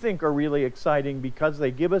we think are really exciting because they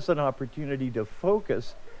give us an opportunity to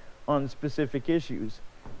focus on specific issues.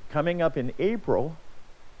 Coming up in April,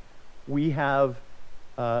 we have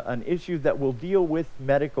an issue that will deal with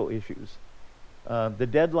medical issues. The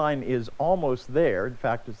deadline is almost there. In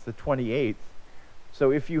fact, it's the 28th. So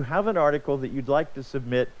if you have an article that you'd like to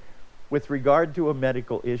submit with regard to a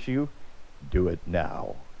medical issue, do it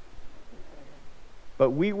now. But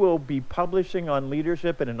we will be publishing on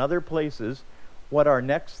Leadership and in other places what our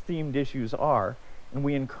next themed issues are, and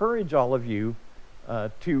we encourage all of you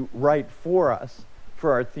to write for us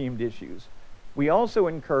for our themed issues. We also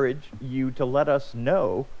encourage you to let us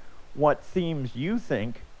know what themes you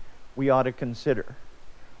think we ought to consider.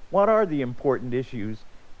 What are the important issues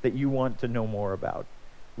that you want to know more about?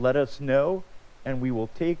 Let us know, and we will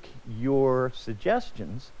take your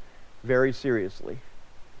suggestions very seriously.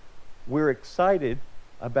 We're excited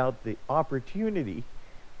about the opportunity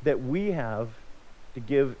that we have to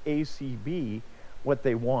give ACB what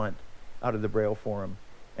they want out of the Braille Forum.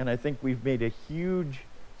 And I think we've made a huge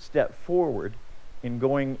step forward in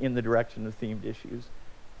going in the direction of themed issues.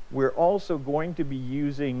 We're also going to be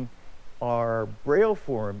using our Braille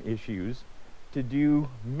Forum issues to do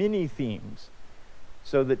mini themes,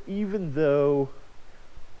 so that even though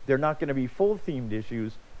they're not going to be full themed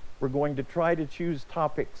issues, we're going to try to choose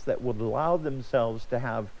topics that would allow themselves to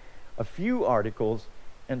have a few articles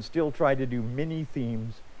and still try to do mini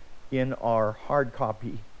themes in our hard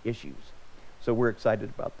copy issues. So we're excited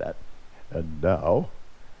about that. And now,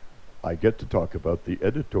 I get to talk about the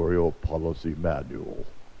editorial policy manual.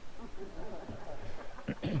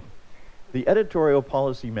 The editorial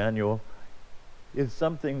policy manual is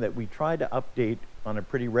something that we try to update on a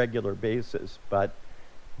pretty regular basis, but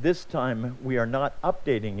this time we are not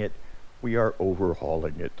updating it, we are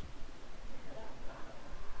overhauling it.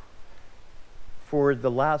 For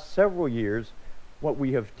the last several years, what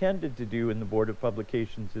we have tended to do in the Board of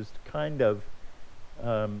Publications is to kind of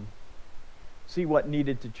see what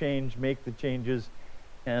needed to change, make the changes,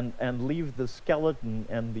 and leave the skeleton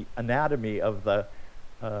and the anatomy of the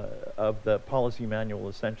policy manual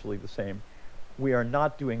essentially the same. We are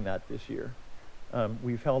not doing that this year.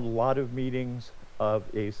 We've held a lot of meetings of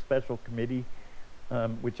a special committee,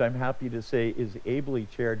 which I'm happy to say is ably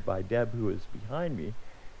chaired by Deb, who is behind me.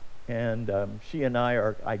 And she and I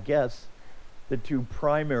are, I guess, the two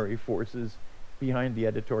primary forces behind the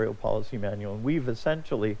editorial policy manual. And we've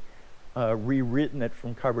essentially rewritten it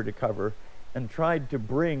from cover to cover and tried to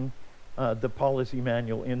bring the policy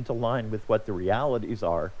manual into line with what the realities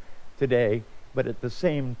are today, but at the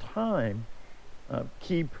same time,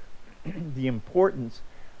 keep the importance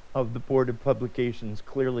of the Board of Publications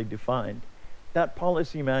clearly defined. That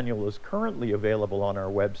policy manual is currently available on our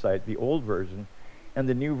website, the old version, and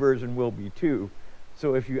the new version will be too.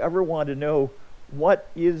 So if you ever want to know what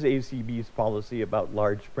is ACB's policy about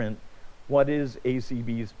large print, what is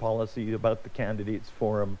ACB's policy about the candidates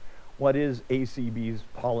forum, what is ACB's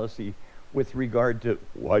policy with regard to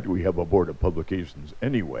why do we have a Board of Publications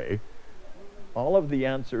anyway? All of the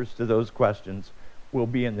answers to those questions will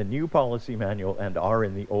be in the new policy manual and are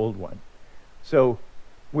in the old one. So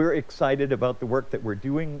we're excited about the work that we're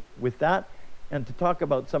doing with that. And to talk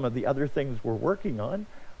about some of the other things we're working on,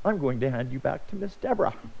 I'm going to hand you back to Miss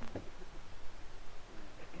Deborah.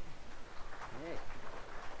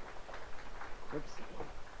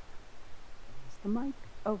 The mic.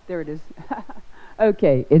 Oh, there it is.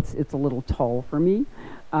 Okay, it's a little tall for me.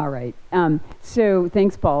 All right. So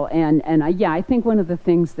thanks, Paul. And I think one of the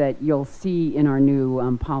things that you'll see in our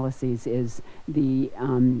new policies is the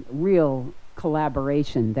real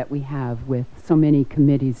collaboration that we have with so many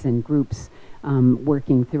committees and groups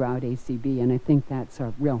working throughout ACB. And I think that's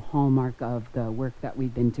a real hallmark of the work that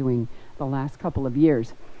we've been doing the last couple of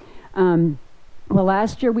years. Well,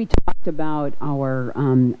 last year we talked about our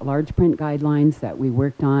large print guidelines that we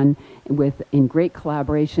worked on in great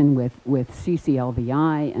collaboration with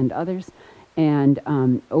CCLVI and others. And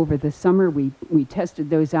over the summer we tested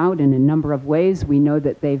those out in a number of ways. We know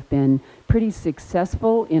that they've been pretty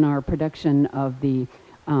successful in our production of the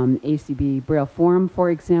ACB Braille Forum,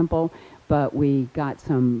 for example, but we got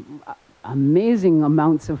some amazing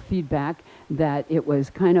amounts of feedback that it was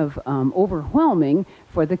kind of overwhelming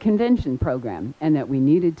for the convention program and that we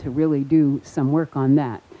needed to really do some work on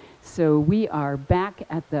that. So we are back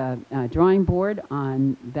at the drawing board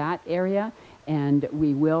on that area, and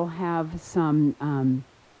we will have some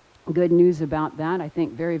good news about that, I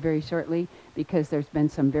think, very, very shortly, because there's been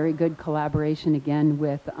some very good collaboration again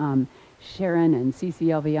with Sharon and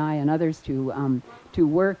CCLVI and others to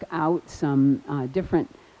work out some different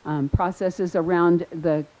processes around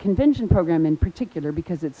the convention program in particular,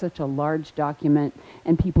 because it's such a large document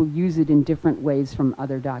and people use it in different ways from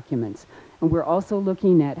other documents. And we're also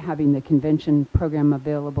looking at having the convention program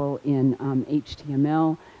available in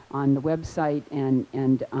HTML on the website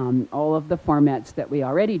and all of the formats that we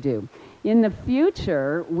already do. In the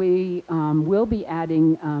future, we will be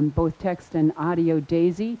adding both text and audio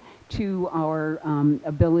DAISY to our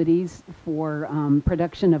abilities for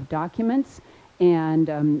production of documents. And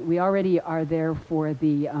we already are there for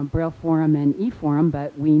the Braille Forum and eForum,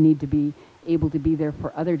 but we need to be able to be there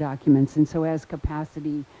for other documents. And so as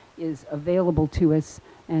capacity is available to us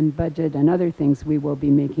and budget and other things, we will be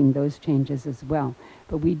making those changes as well.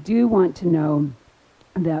 But we do want to know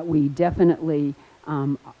that we definitely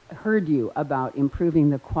heard you about improving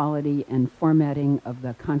the quality and formatting of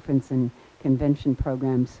the conference and convention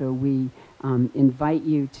program. So we invite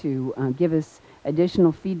you to give us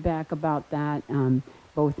additional feedback about that,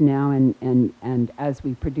 both now and as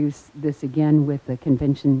we produce this again with the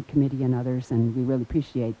convention committee and others, and we really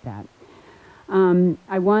appreciate that.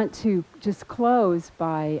 I want to just close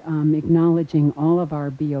by acknowledging all of our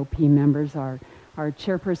BOP members. Our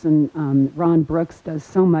chairperson, Ron Brooks, does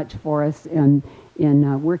so much for us in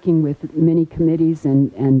working with many committees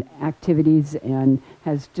and activities, and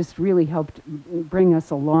has just really helped bring us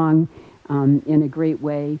along in a great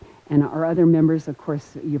way. And our other members, of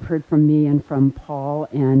course, you've heard from me and from Paul,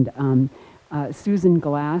 and Susan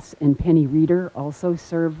Glass and Penny Reeder also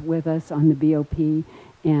serve with us on the BOP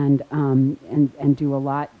and do a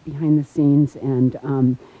lot behind the scenes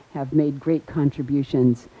and have made great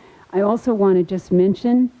contributions. I also want to just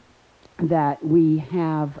mention that we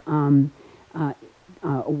have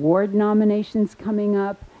award nominations coming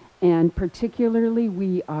up, and particularly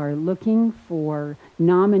we are looking for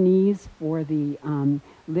nominees for the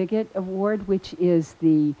Liggett Award, which is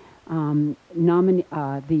the award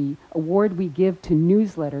we give to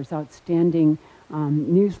newsletters, outstanding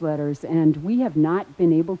newsletters. And we have not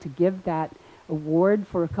been able to give that award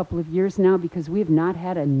for a couple of years now because we have not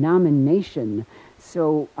had a nomination.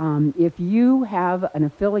 So if you have an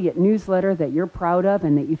affiliate newsletter that you're proud of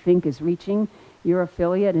and that you think is reaching your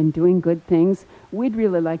affiliate and doing good things, we'd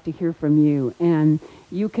really like to hear from you. And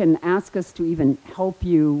you can ask us to even help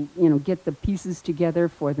you, get the pieces together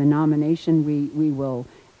for the nomination. We will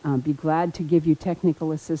be glad to give you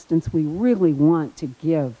technical assistance. We really want to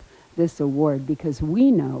give this award because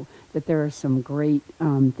we know that there are some great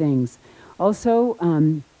things. Also,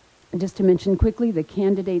 just to mention quickly, the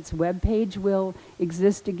candidates webpage will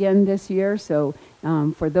exist again this year. So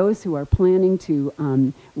for those who are planning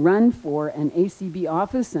to run for an ACB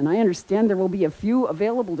office, and I understand there will be a few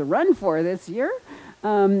available to run for this year,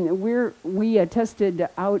 we tested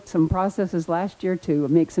out some processes last year to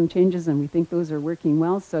make some changes, and we think those are working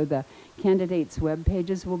well. So the candidates web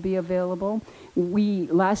pages will be available. We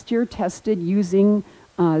last year tested using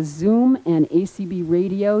Zoom and ACB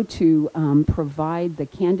Radio to provide the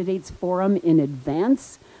candidates forum in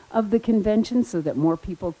advance of the convention so that more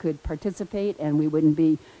people could participate and we wouldn't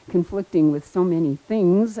be conflicting with so many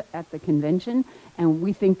things at the convention. And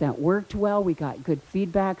we think that worked well. We got good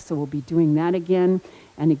feedback, so we'll be doing that again.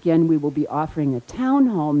 And again, we will be offering a town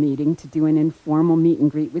hall meeting to do an informal meet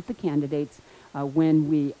and greet with the candidates when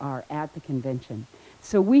we are at the convention.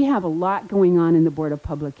 So we have a lot going on in the Board of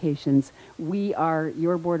Publications. We are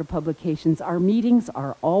your Board of Publications. Our meetings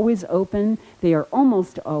are always open. They are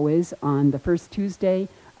almost always on the first Tuesday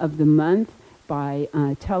of the month by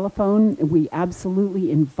telephone. We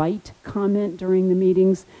absolutely invite comment during the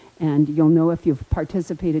meetings, and you'll know if you've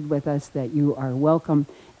participated with us that you are welcome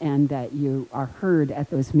and that you are heard at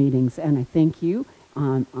those meetings. And I thank you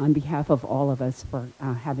on behalf of all of us for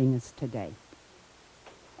having us today.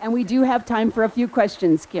 And we do have time for a few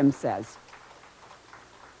questions, Kim says.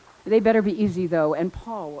 They better be easy, though, and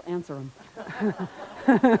Paul will answer them.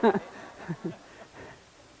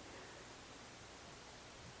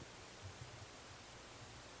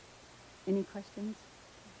 Any questions?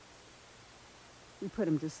 We put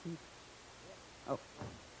them to sleep. Oh.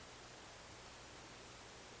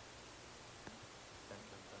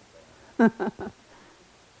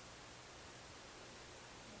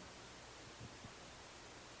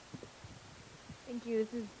 Thank you.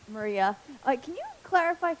 This is Maria. Can you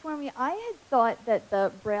clarify for me? I had thought that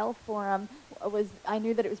the Braille Forum was, I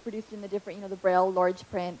knew that it was produced in the different, the Braille large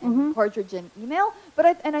print and cartridge and email, but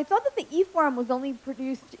I thought that the e-forum was only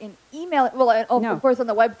produced in email, of course on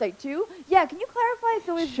the website too. Yeah, can you clarify if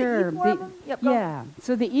it was the e-forum? Yeah,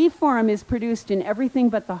 so the e-forum is produced in everything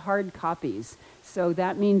but the hard copies. So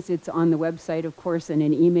that means it's on the website, of course, and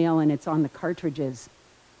in email, and it's on the cartridges.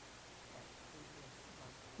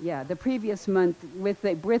 Yeah, the previous month with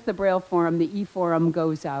the Braille Forum, the e-forum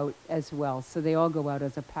goes out as well. So they all go out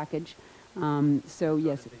as a package. So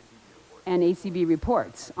yes, and ACB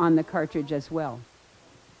reports on the cartridge as well.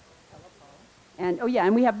 And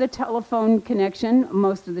and we have the telephone connection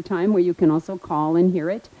most of the time where you can also call and hear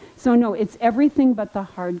it. So no, it's everything but the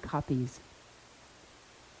hard copies.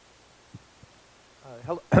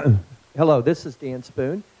 Hello, this is Dan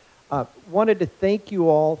Spoon. Wanted to thank you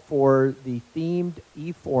all for the themed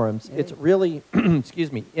e-forums. Yay. It's really,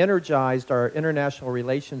 energized our International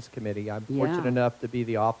Relations Committee. I'm fortunate enough to be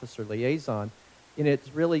the officer liaison, and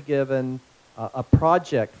it's really given a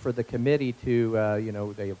project for the committee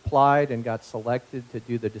to, they applied and got selected to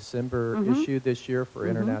do the December issue this year for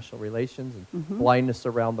international relations and blindness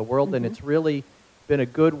around the world, and it's really been a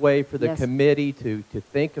good way for the committee to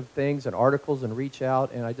think of things and articles and reach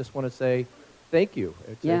out, and I just want to say, thank you.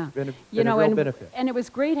 It's been a real benefit. And it was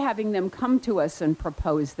great having them come to us and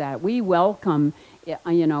propose that. We welcome,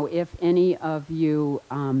 if any of you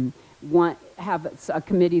have a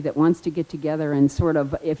committee that wants to get together and sort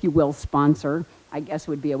of, if you will, sponsor, I guess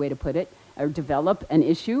would be a way to put it, or develop an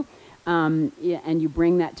issue, and you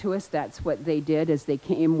bring that to us. That's what they did, is they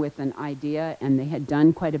came with an idea, and they had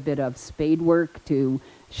done quite a bit of spade work to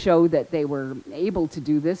show that they were able to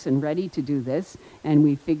do this and ready to do this, and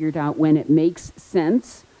we figured out when it makes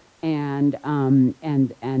sense, and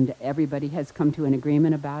everybody has come to an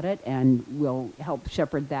agreement about it, and we'll help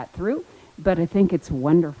shepherd that through. But I think it's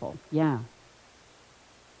wonderful. Yeah.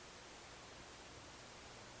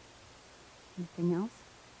 Anything else?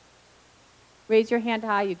 Raise your hand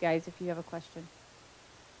high, you guys, if you have a question.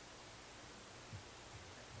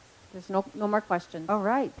 There's no more questions. All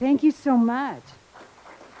right. Thank you so much.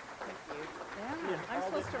 I'm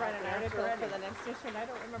supposed to write an article for the next issue, and I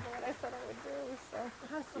don't remember what I said I would do. So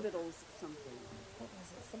hospitals something. What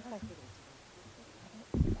was it? Some hospitals.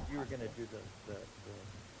 You were going to do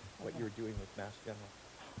what you were doing with Mass General.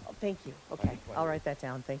 Oh, thank you. Okay, I'll write that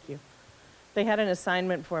down. Thank you. They had an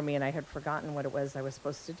assignment for me, and I had forgotten what it was I was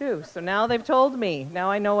supposed to do. So now they've told me.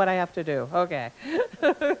 Now I know what I have to do. Okay.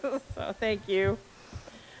 So thank you.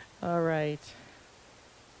 All right.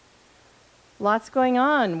 Lots going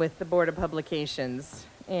on with the Board of Publications.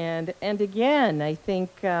 And again, I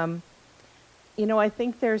think, I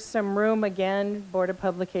think there's some room, again, Board of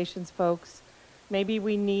Publications folks. Maybe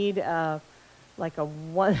we need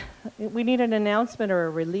we need an announcement or a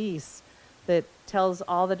release that tells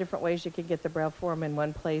all the different ways you could get the Braille Forum in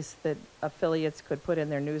one place that affiliates could put in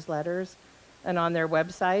their newsletters and on their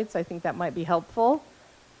websites. I think that might be helpful,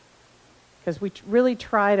 because we really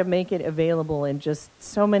try to make it available in just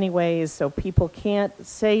so many ways so people can't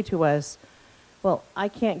say to us, well, I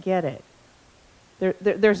can't get it.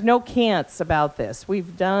 There's no can'ts about this.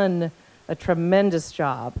 We've done a tremendous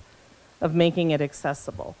job of making it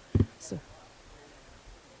accessible. So,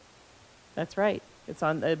 that's right. It's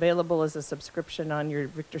available as a subscription on your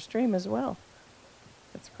Victor Stream as well.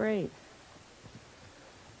 That's great.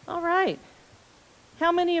 All right.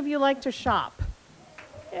 How many of you like to shop?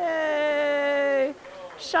 Yay!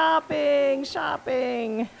 Shopping,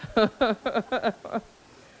 shopping.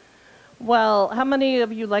 Well, how many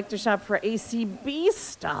of you like to shop for ACB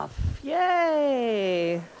stuff?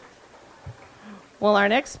 Yay! Well, our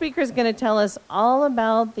next speaker is going to tell us all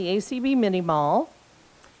about the ACB Mini Mall.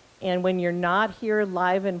 And when you're not here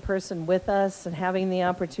live in person with us and having the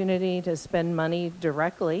opportunity to spend money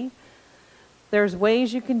directly, there's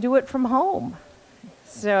ways you can do it from home.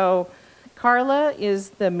 So Carla is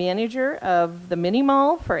the manager of the Mini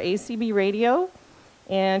Mall for ACB Radio,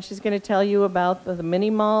 and she's going to tell you about the Mini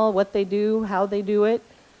Mall, what they do, how they do it.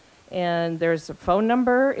 And there's a phone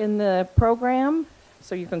number in the program,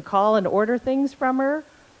 so you can call and order things from her.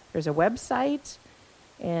 There's a website.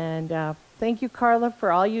 And thank you, Carla,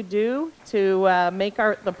 for all you do to make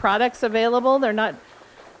the products available.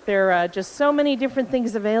 There are just so many different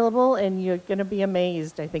things available, and you're going to be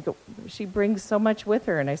amazed. I think she brings so much with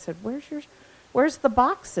her. And I said, where's the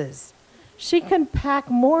boxes? She can pack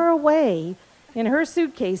more away in her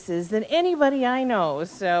suitcases than anybody I know.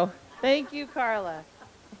 So thank you, Carla.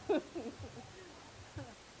 All right,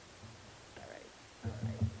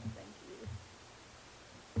 thank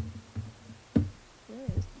you. Where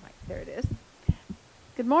is the mic? There it is.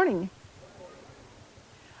 Good morning.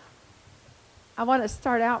 I want to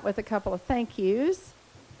start out with a couple of thank yous.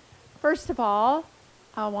 First of all,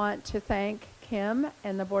 I want to thank Kim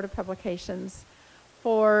and the Board of Publications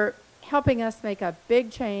for helping us make a big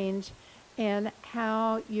change in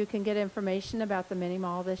how you can get information about the Mini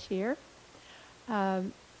Mall this year.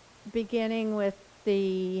 Beginning with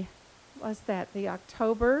the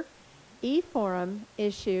October e-forum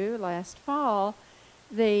issue last fall,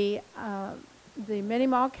 the Mini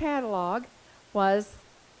Mall catalog was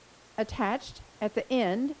attached at the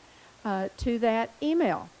end to that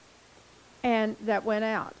email, and that went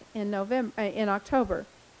out in October.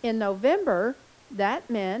 In November, that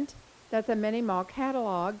meant that the Mini Mall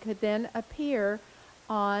catalog could then appear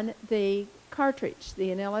on the cartridge, the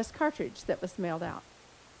NLS cartridge that was mailed out.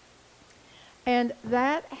 And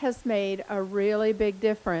that has made a really big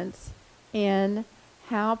difference in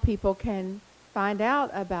how people can find out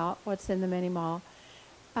about what's in the Mini Mall.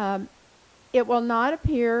 It will not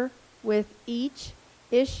appear with each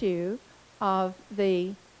issue of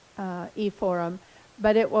the e-forum,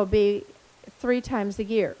 but it will be 3 times a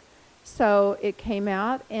year. So it came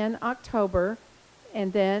out in October,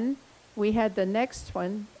 and then we had the next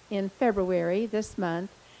one in February this month,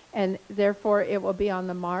 and therefore it will be on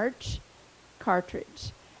the March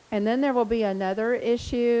cartridge. And then there will be another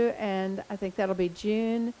issue, and I think that'll be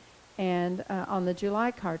June, and on the July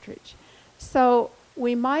cartridge. So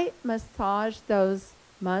we might massage those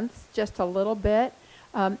months just a little bit.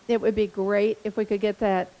 It would be great if we could get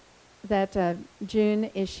that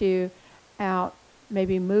June issue out,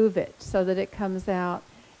 maybe move it so that it comes out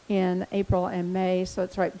in April and May, so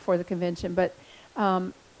it's right before the convention. But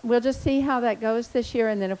we'll just see how that goes this year,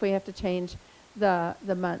 and then if we have to change the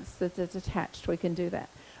months that it's attached, we can do that.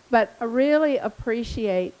 But I really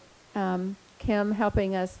appreciate Kim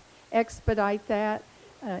helping us expedite that.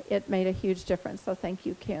 It made a huge difference, so thank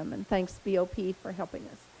you, Kim, and thanks BOP for helping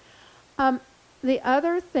us. The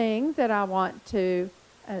other thing that I want to,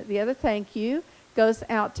 the other thank you goes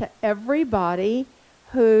out to everybody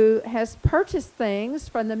who has purchased things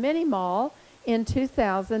from the Mini Mall in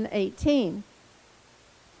 2018.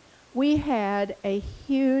 We had a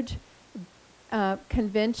huge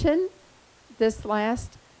convention this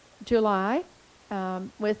last July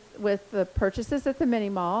with the purchases at the Mini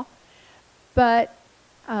Mall, but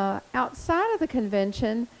outside of the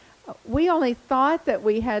convention, we only thought that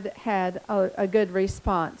we had a good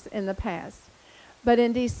response in the past. But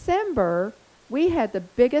in December, we had the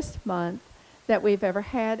biggest month that we've ever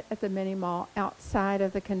had at the Mini Mall outside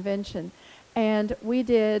of the convention. And we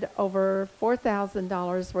did over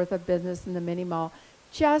 $4,000 worth of business in the Mini Mall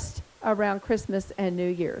just around Christmas and New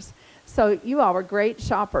Year's. So you all were great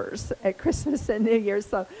shoppers at Christmas and New Year's.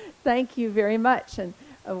 So thank you very much. And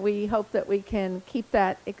we hope that we can keep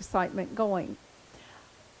that excitement going.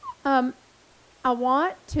 I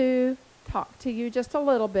want to talk to you just a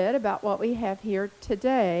little bit about what we have here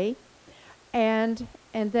today, and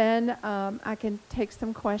then I can take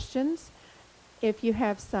some questions if you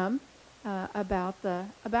have some about the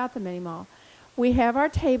Mini Mall. We have our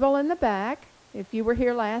table in the back. If you were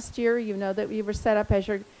here last year, you know that we were set up as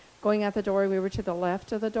you're going out the door. We were to the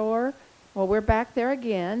left of the door. Well, we're back there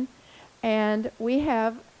again, and we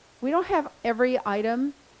don't have every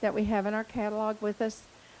item that we have in our catalog with us.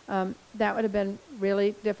 That would have been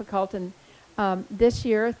really difficult. And this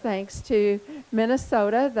year, thanks to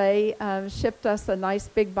Minnesota, they shipped us a nice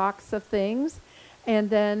big box of things. And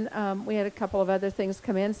then we had a couple of other things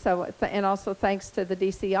come in. So, and also thanks to the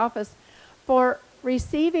DC office for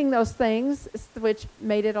receiving those things, which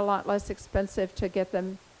made it a lot less expensive to get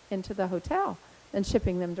them into the hotel than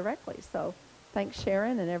shipping them directly. So thanks,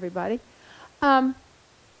 Sharon and everybody.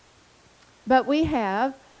 But we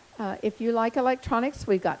have, if you like electronics,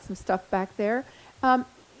 we've got some stuff back there.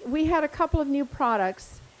 We had a couple of new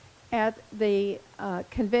products at the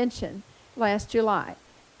convention last July.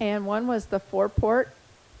 And one was the 4-port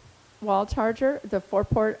wall charger, the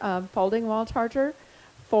 4-port folding wall charger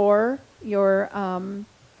for your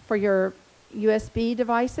USB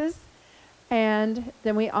devices. And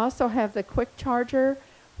then we also have the quick charger,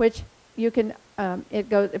 which you can,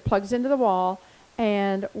 it plugs into the wall,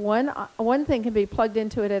 and one thing can be plugged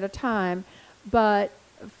into it at a time, but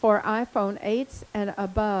for iPhone 8s and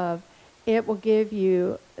above, it will give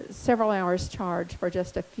you several hours charge for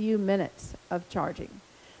just a few minutes of charging.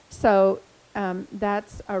 So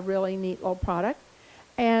that's a really neat little product.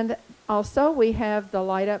 And also we have the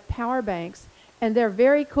light up power banks, and they're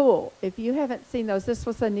very cool. If you haven't seen those, this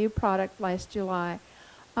was a new product last July.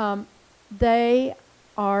 They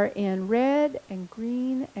are in red and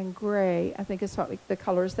green and gray, I think is what the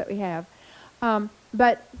colors that we have.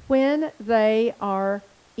 But when they are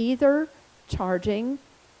either charging,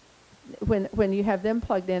 when you have them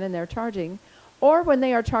plugged in and they're charging, or when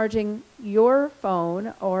they are charging your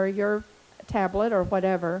phone or your tablet or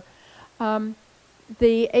whatever,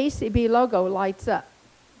 the ACB logo lights up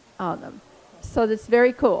on them. So that's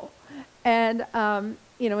very cool. And,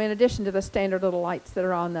 you know, in addition to the standard little lights that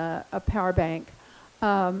are on a power bank,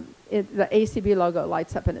 the ACB logo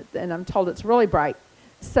lights up in it, and I'm told it's really bright.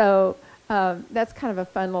 So that's kind of a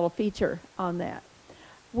fun little feature on that.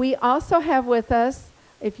 We also have with us,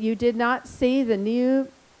 if you did not see the new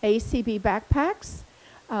ACB backpacks,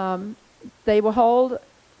 they will hold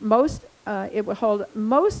most, it will hold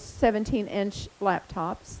most 17-inch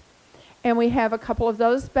laptops. And we have a couple of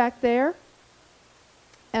those back there.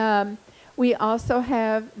 We also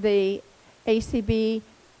have the ACB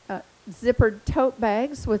zippered tote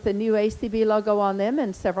bags with the new ACB logo on them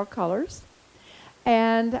in several colors.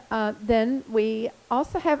 And then we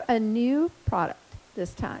also have a new product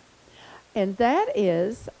this time. And that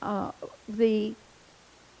is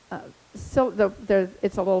it's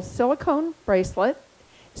a little silicone bracelet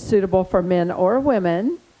suitable for men or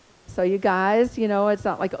women. So you guys, you know, it's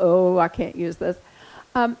not like, oh, I can't use this.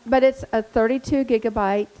 But it's a 32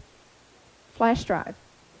 gigabyte flash drive.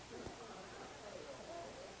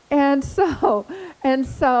 And so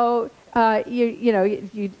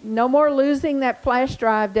you no more losing that flash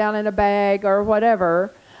drive down in a bag or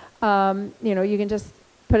whatever. You know, you can just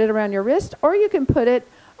put it around your wrist, or you can put it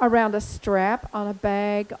around a strap on a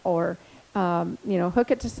bag, or you know,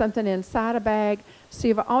 hook it to something inside a bag. So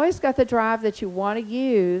you've always got the drive that you want to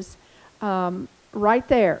use right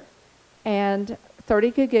there. And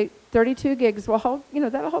 32 gigs will hold, you know,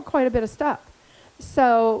 that'll hold quite a bit of stuff.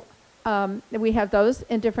 So we have those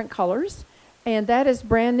in different colors, and that is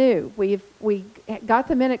brand new. We got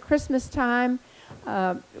them in at Christmas time.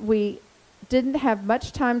 We didn't have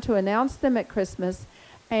much time to announce them at Christmas,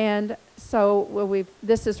 and so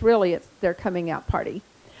this is really their coming out party.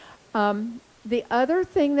 The other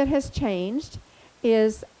thing that has changed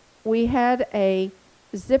is we had a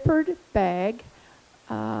zippered bag,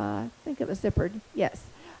 I think it was zippered, yes,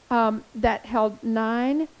 that held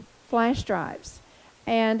 9 flash drives.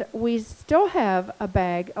 And we still have a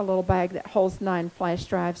little bag that holds 9 flash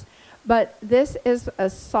drives, but this is a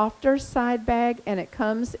softer side bag, and it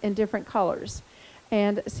comes in different colors.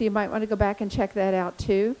 And so you might want to go back and check that out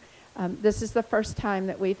too. This is the first time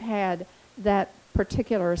that we've had that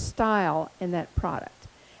particular style in that product.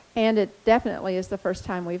 And it definitely is the first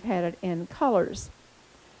time we've had it in colors.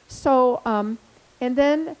 So, and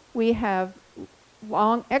then we have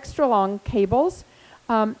extra long cables.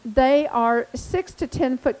 They are 6 to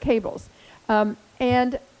 10 foot cables.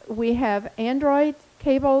 And we have Android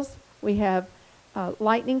cables, we have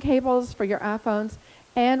lightning cables for your iPhones,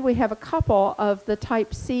 and we have a couple of the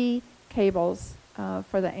Type-C cables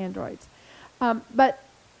for the Androids. But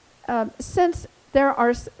since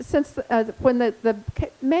when the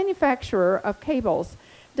manufacturer of cables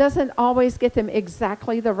doesn't always get them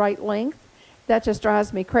exactly the right length, that just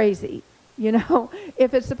drives me crazy. You know,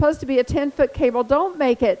 if it's supposed to be a 10-foot cable, don't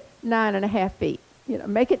make it 9.5 feet. You know,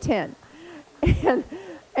 make it 10.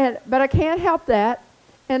 But I can't help that.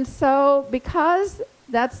 And so because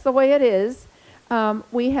that's the way it is,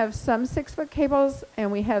 we have some 6-foot cables,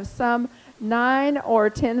 and we have some 9 or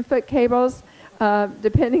 10-foot cables,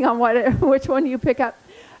 depending on which one you pick up.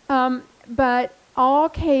 But all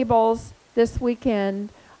cables this weekend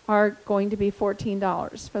are going to be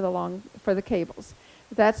 $14 for the cables.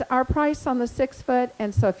 That's our price on the 6 foot,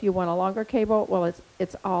 and so if you want a longer cable, well,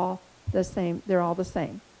 it's all the same. They're all the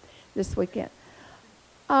same this weekend.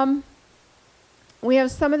 We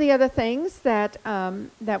have some of the other things that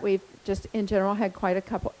that we've just in general had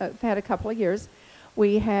had a couple of years.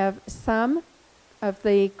 We have some of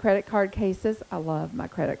the credit card cases. I love my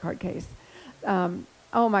credit card case.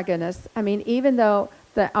 Oh my goodness! I mean, even though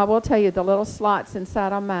I will tell you the little slots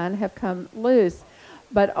inside on mine have come loose,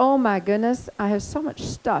 but oh my goodness, I have so much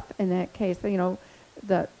stuff in that case. You know,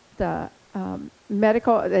 the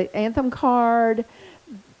medical, the Anthem card,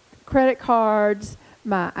 credit cards,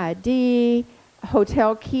 my ID,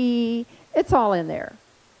 hotel key. It's all in there,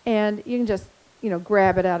 and you can just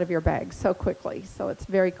grab it out of your bag so quickly. So it's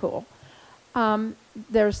very cool.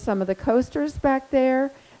 There's some of the coasters back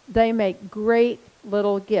there. They make great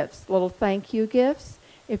little gifts, little thank you gifts.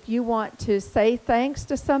 If you want to say thanks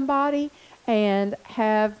to somebody and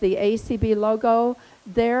have the ACB logo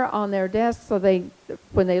there on their desk, so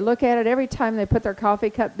when they look at it, every time they put their coffee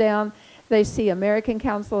cup down, they see American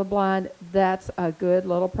Council of the Blind. That's a good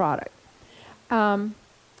little product. And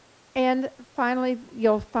finally,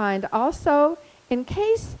 you'll find also, in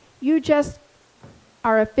case you just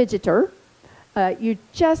are a fidgeter, it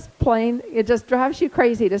just drives you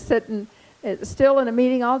crazy to sit still in a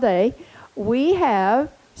meeting all day, we have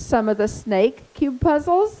some of the snake cube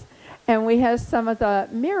puzzles, and we have some of the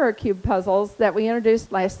mirror cube puzzles that we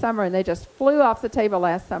introduced last summer, and they just flew off the table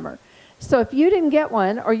last summer. So if you didn't get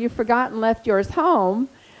one, or you forgot and left yours home,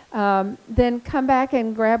 then come back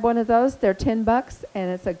and grab one of those. They're $10,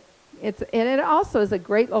 and it also is a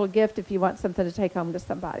great little gift if you want something to take home to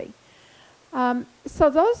somebody. So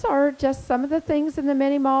those are just some of the things in the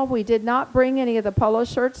mini mall. We did not bring any of the polo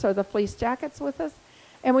shirts or the fleece jackets with us,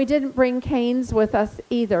 and we didn't bring canes with us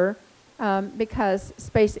either, because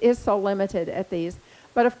space is so limited at these.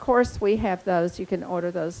 But of course, we have those. You can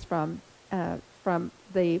order those from the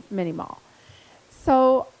mini mall.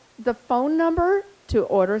 So the phone number to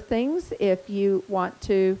order things, if you want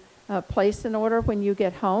to place an order when you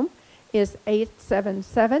get home, is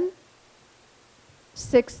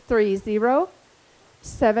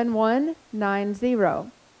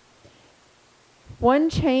 877-630-7190. One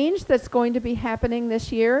change that's going to be happening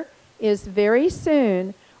this year is very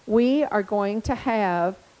soon we are going to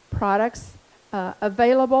have products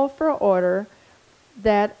available for order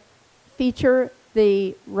that feature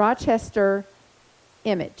the Rochester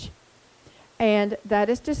image. And that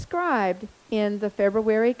is described in the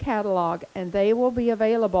February catalog, and they will be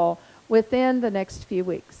available within the next few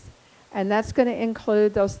weeks. And that's going to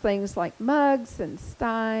include those things like mugs and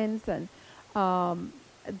steins, and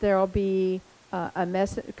there will be a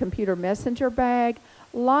computer messenger bag,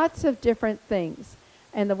 lots of different things.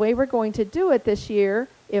 And the way we're going to do it this year,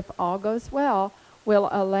 if all goes well, will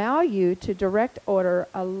allow you to direct order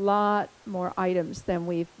a lot more items than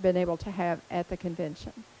we've been able to have at the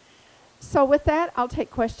convention. So with that, I'll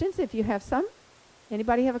take questions if you have some.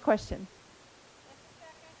 Anybody have a question?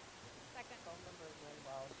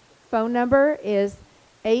 Phone number is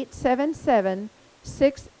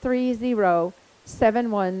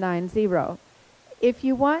 877-630-7190. If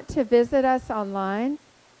you want to visit us online,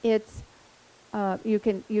 it's you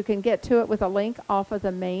can get to it with a link off of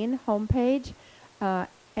the main homepage at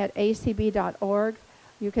acb.org.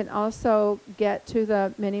 You can also get to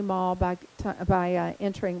the mini mall by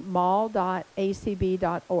entering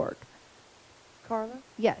mall.acb.org. Carla?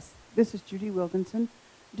 Yes. This is Judy Wilkinson.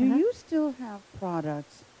 Do you still have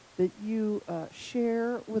products that you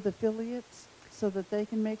share with affiliates so that they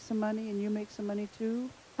can make some money and you make some money too?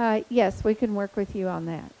 Yes, we can work with you on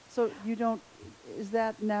that. So you don't, is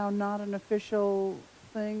that now not an official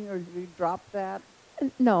thing, or did you drop that?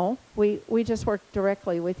 No, we just work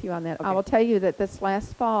directly with you on that. Okay. I will tell you that this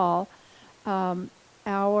last fall, the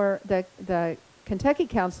Kentucky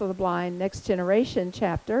Council of the Blind Next Generation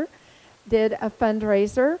chapter did a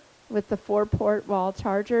fundraiser with the 4 Port Wall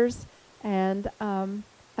Chargers, and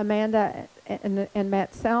Amanda and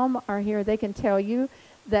Matt Selm are here. They can tell you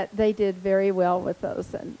that they did very well with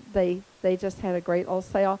those, and they just had a great old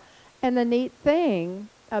sale. And the neat thing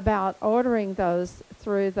about ordering those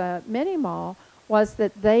through the mini mall was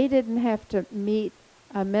that they didn't have to meet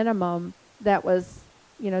a minimum that was,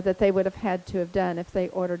 that they would have had to have done if they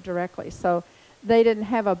ordered directly. So they didn't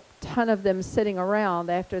have a ton of them sitting around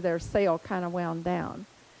after their sale kind of wound down.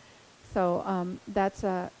 So that's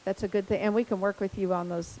a good thing, and we can work with you on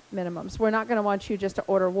those minimums. We're not going to want you just to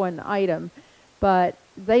order one item, but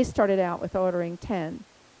they started out with ordering 10,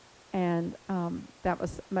 and that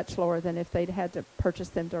was much lower than if they'd had to purchase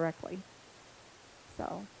them directly.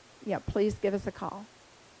 So, yeah, please give us a call.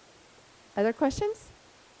 Other questions?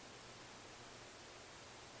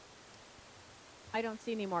 I don't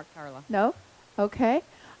see any more, Carla. No? Okay.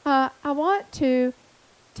 I want to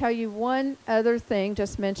tell you one other thing,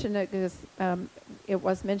 just mention it because it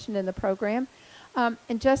was mentioned in the program.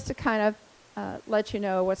 And just to kind of let you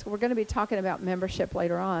know, we're going to be talking about membership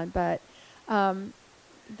later on, but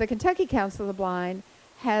the Kentucky Council of the Blind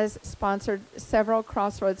has sponsored several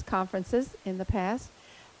Crossroads conferences in the past,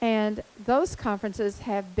 and those conferences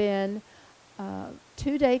have been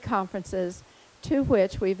 2-day conferences to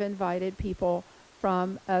which we've invited people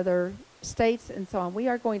from other states and so on. We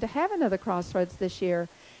are going to have another Crossroads this year.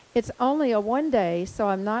 It's only a 1-day, so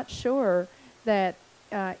I'm not sure that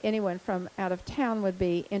anyone from out of town would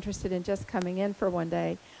be interested in just coming in for 1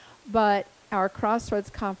 day. But our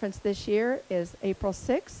Crossroads conference this year is April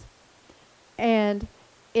 6th, and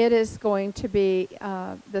it is going to be,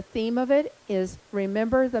 the theme of it is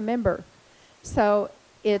Remember the Member. So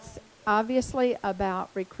it's obviously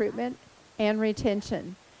about recruitment and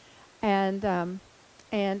retention. And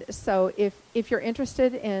so if you're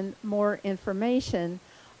interested in more information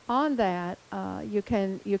on that, you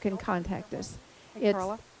can contact us. Hey,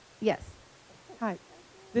 Carla? Yes. Hi,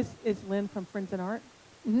 this is Lynn from Friends in Art.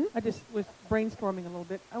 Mm-hmm. I just was brainstorming a little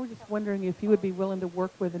bit. I was just wondering if you would be willing to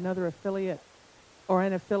work with another affiliate or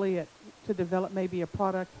an affiliate to develop maybe a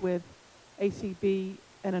product with ACB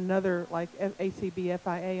and another like ACB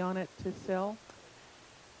FIA on it to sell.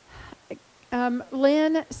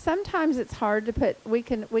 Lynn, sometimes it's hard to put. We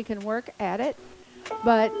can work at it,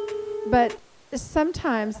 but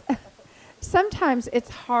sometimes it's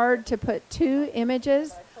hard to put 2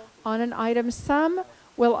 images on an item. Some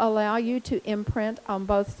will allow you to imprint on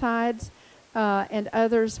both sides, and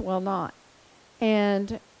others will not.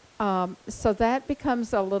 And so that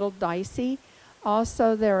becomes a little dicey.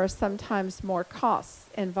 Also, there are sometimes more costs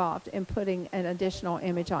involved in putting an additional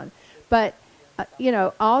image on. But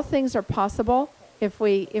all things are possible if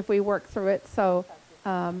we work through it. So,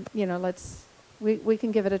 we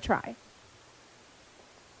can give it a try.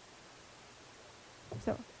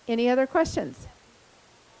 So, any other questions?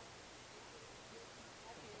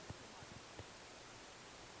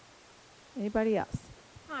 Anybody else?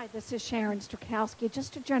 Hi, this is Sharon Strakowski.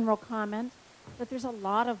 Just a general comment that there's a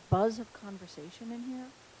lot of buzz of conversation in here,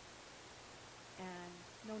 and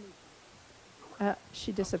no need.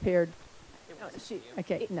 She disappeared.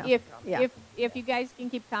 Okay, no. If you guys can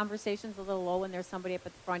keep conversations a little low when there's somebody up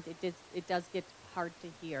at the front, it does get hard to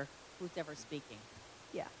hear who's ever speaking.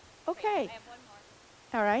 Yeah. Okay. I have one more.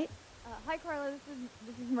 All right. Hi, Carla.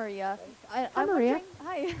 This is Maria. Hi, Maria.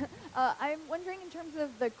 Hi. I'm wondering, in terms of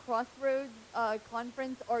the Crossroads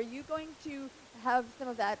conference, are you going to have some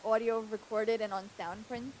of that audio recorded and on sound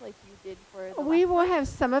prints like you did for the We last will one? have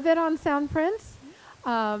some of it on sound prints.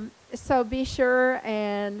 So be sure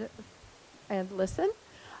and listen.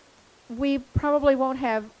 We probably won't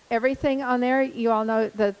have everything on there. You all know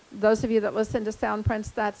that those of you that listen to sound prints,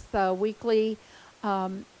 that's the weekly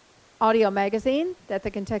audio magazine that the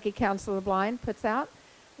Kentucky Council of the Blind puts out.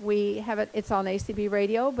 We have it, it's on ACB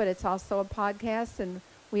Radio, but it's also a podcast, and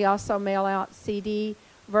we also mail out CD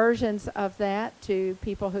versions of that to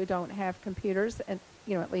people who don't have computers, and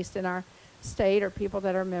at least in our state, or people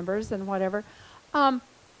that are members and whatever.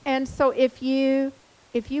 And so if you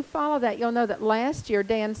follow that, you'll know that last year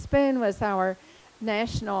Dan Spoon was our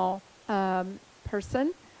national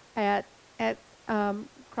person at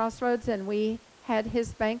Crossroads, and we had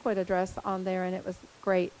his banquet address on there, and it was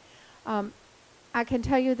great. I can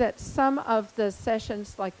tell you that some of the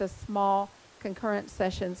sessions, like the small concurrent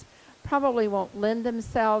sessions, probably won't lend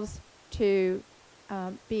themselves to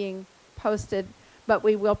being posted, but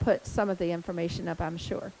we will put some of the information up, I'm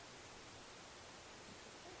sure.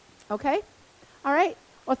 Okay? All right.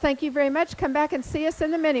 Well, thank you very much. Come back and see us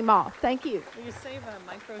in the mini mall. Thank you. Will you save a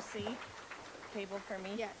micro C cable for me?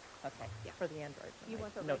 Yes. Okay. Yeah. For the Android. You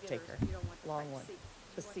want the note regular, taker. you don't want the long type one. C.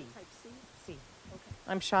 The You C. want type C? C. Okay.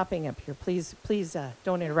 I'm shopping up here. Please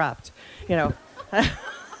don't interrupt. So,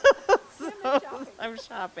 I'm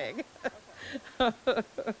shopping.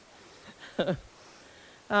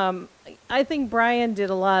 I think Brian did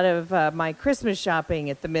a lot of my Christmas shopping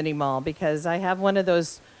at the mini mall because I have one of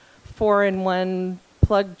those 4-in-1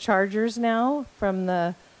 plug chargers now from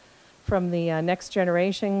the Next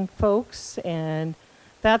Generation folks, and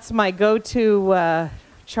that's my go-to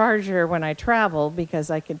charger when I travel because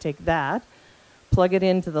I can take that, plug it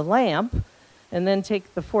into the lamp, and then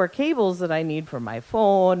take the 4 cables that I need for my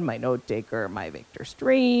phone, my note taker, my Victor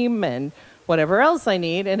Stream, and whatever else I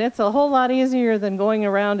need. And it's a whole lot easier than going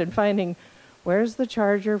around and finding, where's the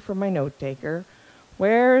charger for my note taker?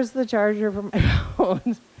 Where's the charger for my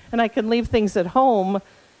phone? And I can leave things at home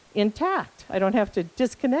intact. I don't have to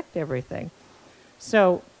disconnect everything.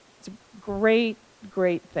 So it's a great,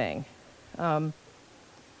 great thing. I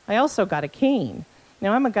also got a cane.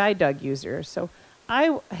 Now, I'm a guide dog user, so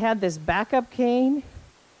I had this backup cane.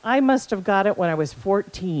 I must have got it when I was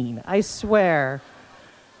 14, I swear.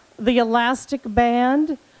 The elastic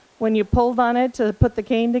band, when you pulled on it to put the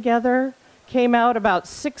cane together, came out about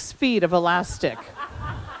 6 feet of elastic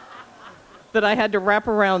that I had to wrap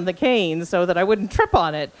around the cane so that I wouldn't trip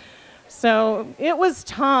on it. So it was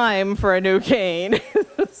time for a new cane.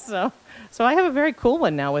 so I have a very cool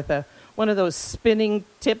one now with one of those spinning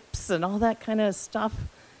tips and all that kind of stuff.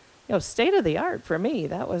 You know, state of the art for me.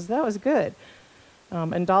 That was good.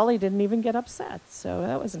 And Dolly didn't even get upset, so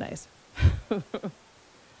that was nice.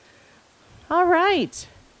 All right.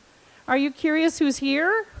 Are you curious who's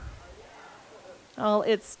here? Well,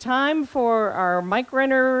 it's time for our mic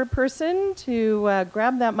runner person to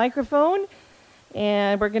grab that microphone,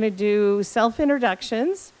 and we're going to do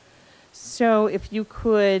self-introductions. So if you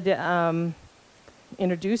could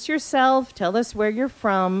introduce yourself, tell us where you're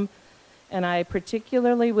from, and I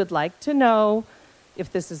particularly would like to know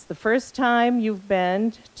if this is the first time you've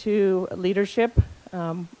been to leadership,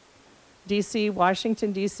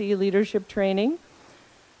 Washington, D.C. leadership training.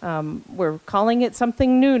 We're calling it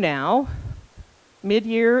something new now.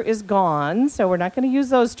 Mid-year is gone, so we're not going to use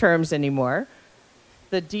those terms anymore.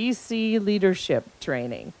 The D.C. leadership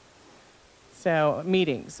training. So,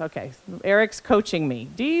 meetings. Okay, Eric's coaching me.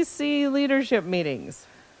 D.C. leadership meetings.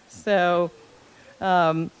 So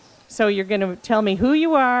you're going to tell me who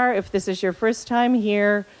you are, if this is your first time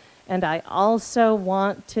here, and I also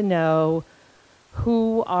want to know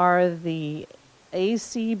who are the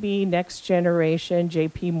ACB Next Generation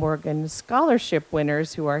JP Morgan Scholarship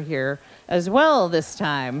winners who are here as well this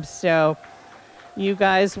time. So you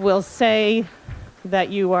guys will say that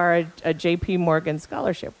you are a JP Morgan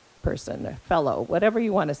Scholarship person, a fellow, whatever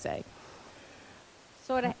you want to say.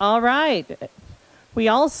 All right. We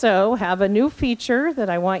also have a new feature that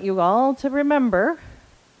I want you all to remember,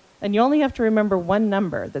 and you only have to remember one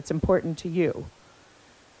number that's important to you.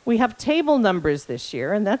 We have table numbers this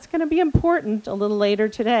year, and that's going to be important a little later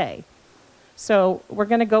today. So we're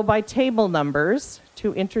going to go by table numbers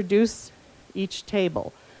to introduce each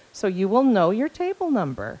table. So you will know your table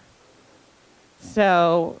number.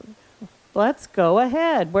 So let's go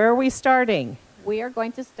ahead. Where are we starting? We are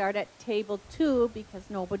going to start at table 2 because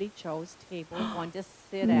nobody chose table 1 to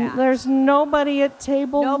sit at. There's nobody at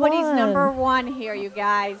table 1. Nobody's number 1 here, you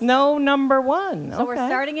guys. No number 1. So we're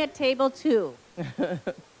starting at table 2.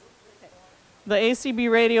 The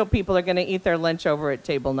ACB radio people are going to eat their lunch over at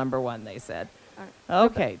table number 1, they said. Right.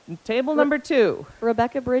 Okay, table number 2.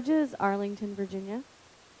 Rebecca Bridges, Arlington, Virginia.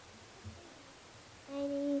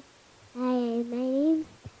 My name's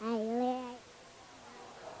Tyler.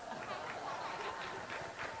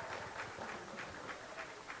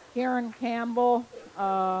 Karen Campbell,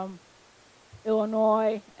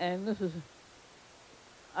 Illinois, and this is,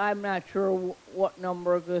 I'm not sure what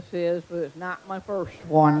number this is, but it's not my first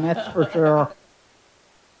one, that's for sure.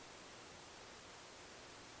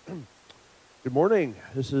 Good morning.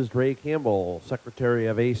 This is Ray Campbell, Secretary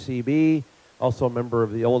of ACB, also a member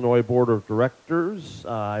of the Illinois Board of Directors.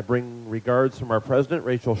 I bring regards from our president,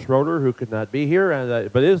 Rachel Schroeder, who could not be here,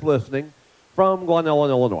 but is listening, from Glen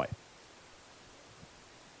Ellen, Illinois.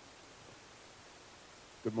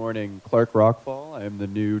 Good morning, Clark Rockfall. I am the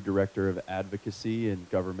new Director of Advocacy and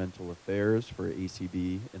Governmental Affairs for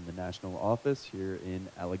ACB in the National Office here in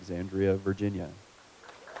Alexandria, Virginia.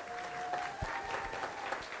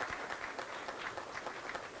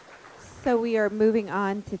 So we are moving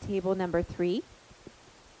on to table number 3.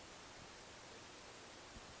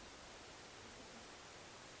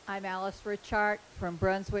 I'm Alice Richart from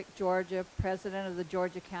Brunswick, Georgia, President of the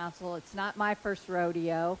Georgia Council. It's not my first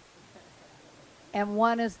rodeo. And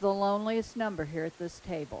 1 is the loneliest number here at this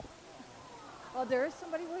table. Oh, there is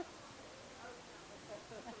somebody with?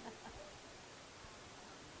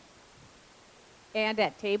 And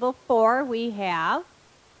at table 4, we have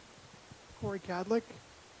Corey Cadlick.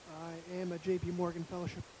 I am a JP Morgan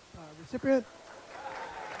Fellowship recipient.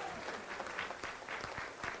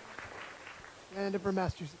 And I'm from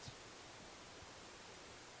Massachusetts.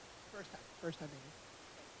 First time being here.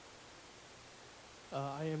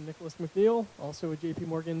 I am Nicholas McNeil, also a JP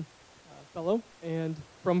Morgan fellow, and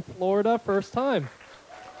from Florida, first time.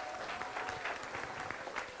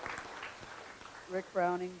 Rick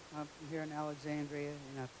Browning, I'm from here in Alexandria,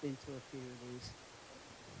 and I've been to a few of these.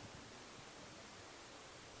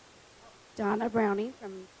 Donna Browning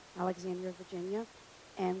from Alexandria, Virginia,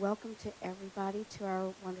 and welcome to everybody to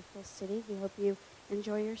our wonderful city. We hope you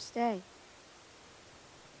enjoy your stay.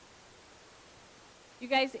 You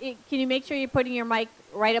guys, can you make sure you're putting your mic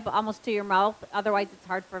right up almost to your mouth? Otherwise, it's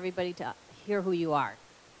hard for everybody to hear who you are.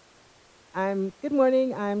 Good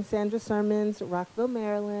morning. I'm Sandra Sermons, Rockville,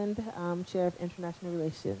 Maryland, Chair of International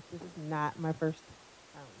Relations. This is not my first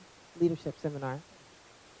leadership seminar.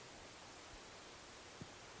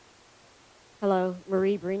 Hello,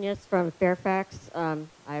 Marie Brenes from Fairfax.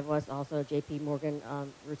 I was also a JP Morgan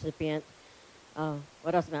recipient.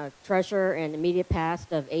 What else now? Treasurer and immediate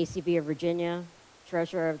past of ACB of Virginia,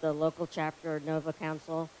 treasurer of the local chapter of Nova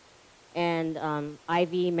Council, and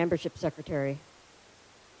IV membership secretary.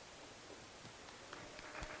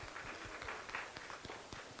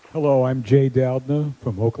 Hello, I'm Jay Dowdna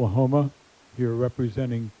from Oklahoma, here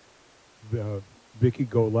representing Vicki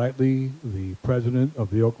Golightly, the president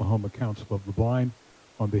of the Oklahoma Council of the Blind.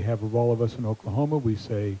 On behalf of all of us in Oklahoma, we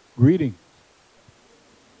say greetings.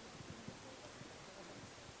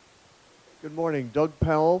 Good morning. Doug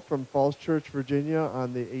Powell from Falls Church, Virginia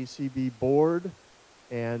on the ACB board.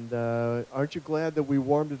 And aren't you glad that we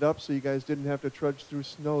warmed it up so you guys didn't have to trudge through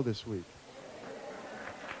snow this week?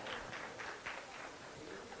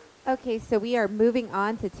 Okay, so we are moving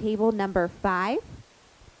on to table number 5.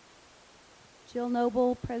 Jill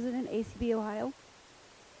Noble, President, ACB Ohio.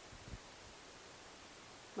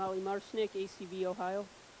 Molly Marshnick, ACB Ohio.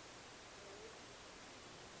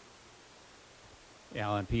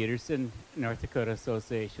 Alan Peterson, North Dakota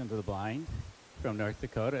Association of the Blind from North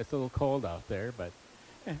Dakota. It's a little cold out there, but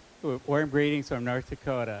warm greetings from North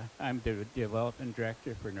Dakota. I'm the Development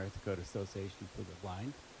Director for North Dakota Association for the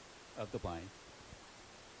Blind, of the Blind.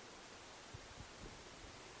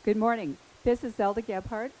 Good morning. This is Zelda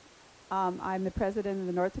Gebhardt. I'm the president of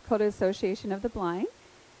the North Dakota Association of the Blind,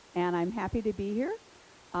 and I'm happy to be here.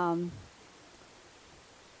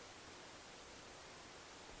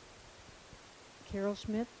 Carol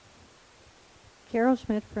Schmidt. Carol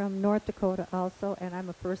Schmidt from North Dakota also, and I'm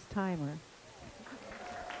a first-timer.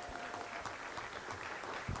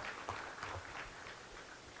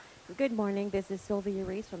 Good morning. This is Sylvia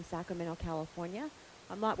Reese from Sacramento, California.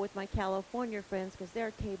 I'm not with my California friends because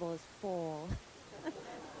their table is full.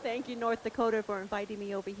 Thank you, North Dakota, for inviting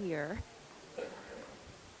me over here.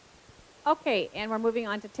 Okay, and we're moving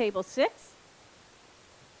on to table 6.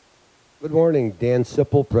 Good morning. Dan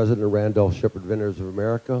Sipple, President of Randolph Shepherd Vendors of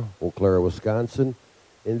America, Eau Claire, Wisconsin.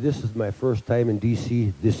 And this is my first time in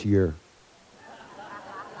D.C. this year.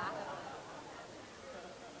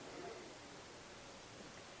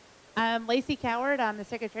 I'm Lacey Coward. I'm the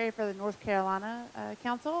Secretary for the North Carolina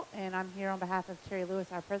Council, and I'm here on behalf of Terry Lewis,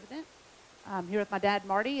 our President. I'm here with my dad,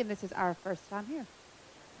 Marty, and this is our first time here.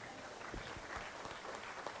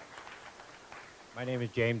 My name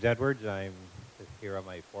is James Edwards. I'm here on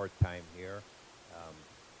my 4th time here.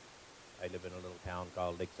 I live in a little town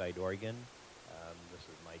called Lakeside, Oregon. This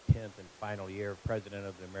is my 10th and final year President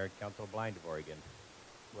of the American Council of Blind of Oregon.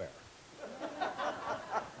 Where?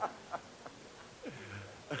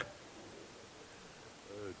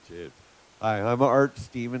 Hi, I'm Art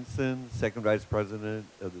Stevenson, Second Vice President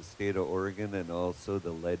of the state of Oregon and also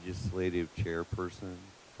the legislative chairperson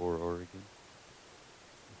for Oregon.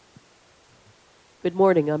 Good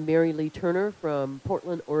morning. I'm Mary Lee Turner from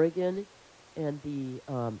Portland, Oregon, and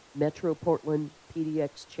the Metro Portland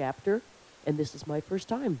PDX chapter, and this is my first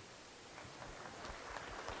time.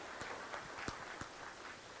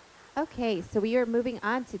 Okay, so we are moving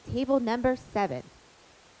on to table number 7.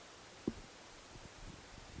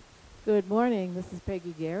 Good morning. This is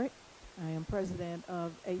Peggy Garrett. I am president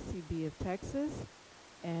of ACB of Texas,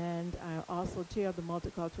 and I also chair the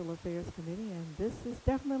Multicultural Affairs Committee, and this is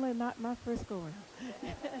definitely not my first go-around.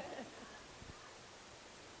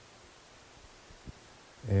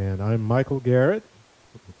 And I'm Michael Garrett,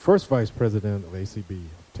 first vice president of ACB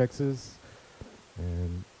of Texas,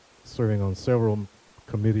 and serving on several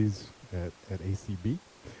committees at ACB,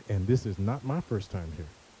 and this is not my first time here.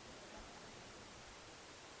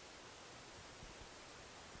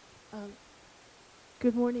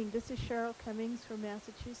 Good morning. This is Cheryl Cummings from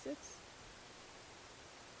Massachusetts.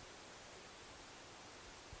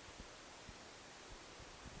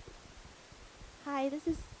 Hi, this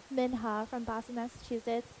is Min Ha from Boston,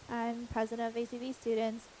 Massachusetts. I'm president of ACB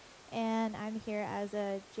Students, and I'm here as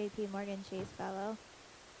a JP Morgan Chase Fellow.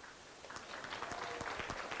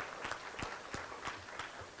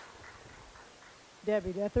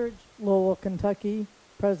 Debbie Dethridge, Louisville, Kentucky,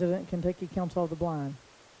 President, Kentucky Council of the Blind.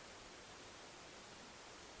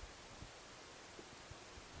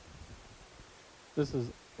 This is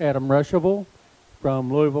Adam Ruschival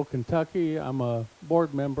from Louisville, Kentucky. I'm a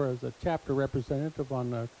board member as a chapter representative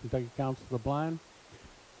on the Kentucky Council of the Blind.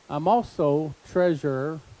 I'm also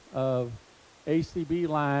treasurer of ACB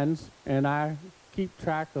Lines, and I keep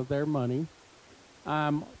track of their money.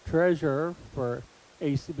 I'm treasurer for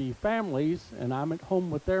ACB Families, and I'm at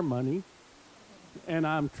home with their money. And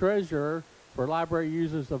I'm treasurer for Library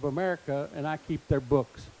Users of America, and I keep their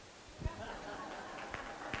books.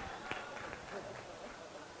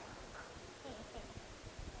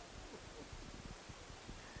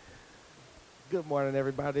 Good morning,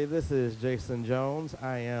 everybody. This is Jason Jones.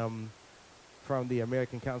 I am from the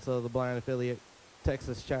American Council of the Blind Affiliate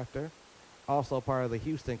Texas chapter, also part of the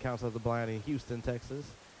Houston Council of the Blind in Houston, Texas,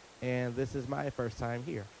 and this is my first time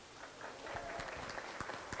here.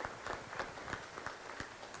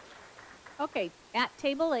 Okay, at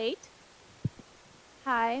table 8.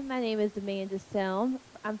 Hi, my name is Amanda Selm.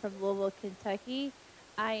 I'm from Louisville, Kentucky.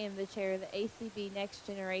 I am the chair of the ACB Next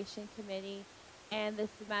Generation Committee, and this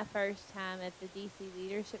is my first time at the DC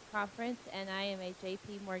Leadership Conference, and I am a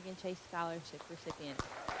J.P. Morgan Chase Scholarship recipient.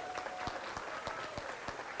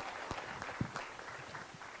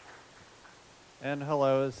 And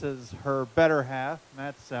hello, this is her better half,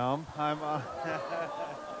 Matt Selm. I'm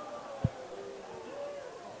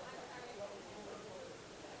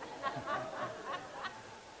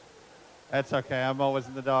That's okay, I'm always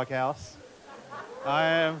in the doghouse.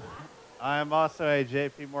 I am also a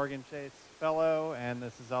J.P. Morgan Chase Fellow, and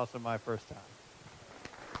this is also my first time.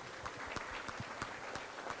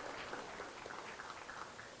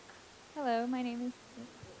 Hello, my name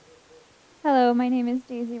is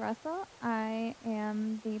Daisy Russell. I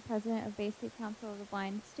am the president of Bay State Council of the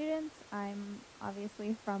Blind Students. I'm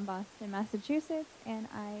obviously from Boston, Massachusetts, and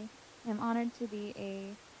I am honored to be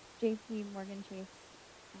a J.P. Morgan Chase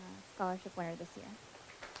scholarship winner this year.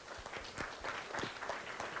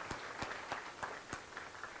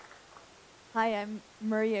 Hi, I'm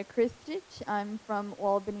Maria Kristich. I'm from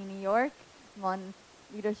Albany, New York. I'm on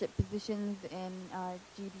leadership positions in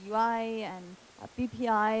GBUI and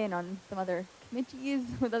BPI and on some other committees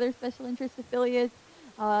with other special interest affiliates.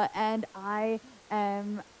 And I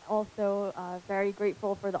am also very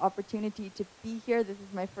grateful for the opportunity to be here. This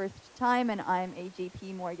is my first time, and I'm a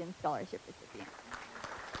J.P. Morgan Scholarship recipient.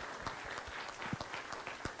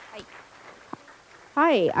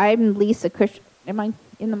 Hi, I'm Lisa Cush. Am I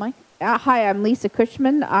in the mic? Hi, I'm Lisa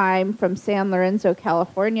Cushman. I'm from San Lorenzo,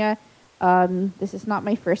 California. This is not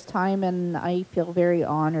my first time, and I feel very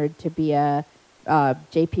honored to be a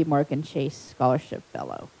J.P. Morgan Chase Scholarship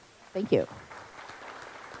Fellow. Thank you.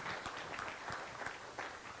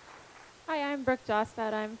 Hi, I'm Brooke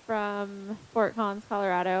Jostad. I'm from Fort Collins,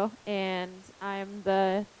 Colorado, and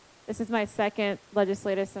this is my second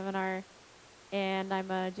legislative seminar, and I'm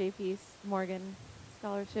a J.P. Morgan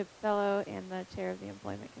Scholarship Fellow and the chair of the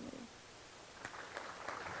Employment Committee.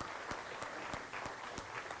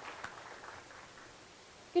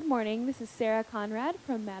 Good morning. This is Sarah Conrad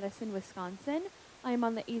from Madison, Wisconsin. I am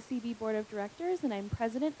on the ACB Board of Directors, and I'm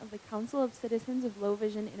president of the Council of Citizens of Low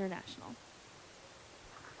Vision International.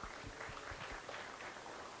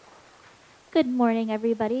 Good morning,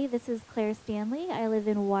 everybody. This is Claire Stanley. I live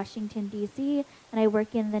in Washington, D.C., and I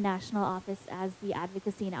work in the national office as the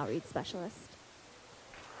Advocacy and Outreach Specialist.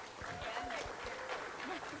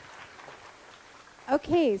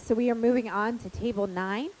 Okay, so we are moving on to table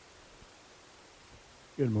 9.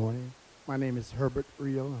 Good morning. My name is Herbert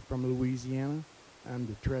Rio. I'm from Louisiana. I'm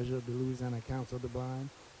the treasurer of the Louisiana Council of the Blind,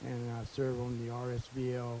 and I serve on the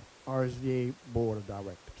RSVA Board of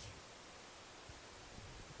Directors.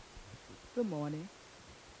 Good morning.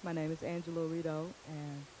 My name is Angela Rito,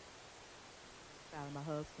 and I'm my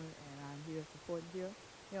husband, and I'm here supporting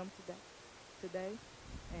him today,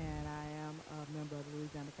 and I am a member of the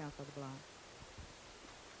Louisiana Council of the Blind.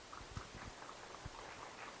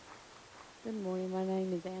 Good morning. My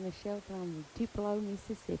name is Anna Shelton. I'm from Tupelo,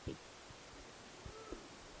 Mississippi.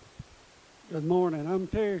 Good morning. I'm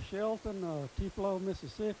Terry Shelton, Tupelo,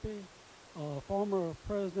 Mississippi, former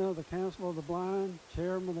president of the Council of the Blind,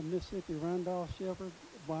 chairman of the Mississippi Randolph Shepherd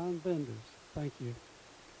Blind Vendors. Thank you.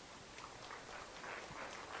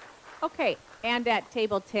 Okay, and at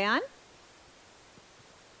table 10.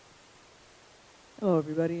 Hello,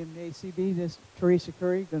 everybody. I'm the ACB. This is Teresa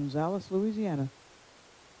Curry, Gonzales, Louisiana.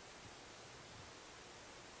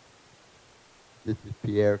 This is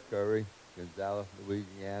Pierre Curry, Gonzales,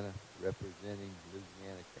 Louisiana, representing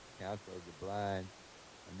Louisiana Council of the Blind,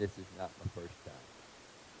 and this is not my first time.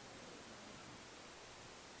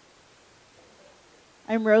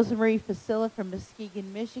 I'm Rosemary Facilla from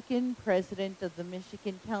Muskegon, Michigan, president of the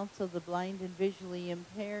Michigan Council of the Blind and Visually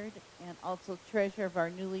Impaired, and also treasurer of our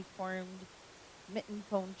newly formed Mitten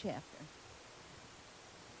Cone chapter.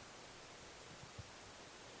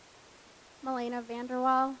 Melena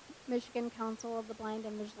Vanderwall, Michigan Council of the Blind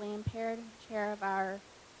and Visually Impaired, chair of our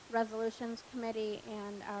Resolutions Committee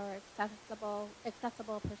and our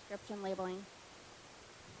accessible prescription labeling.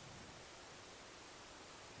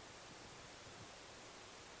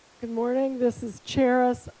 Good morning. This is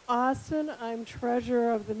Charis Austin. I'm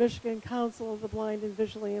treasurer of the Michigan Council of the Blind and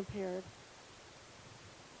Visually Impaired.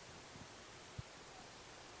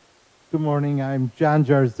 Good morning. I'm John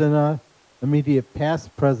Jarzina, immediate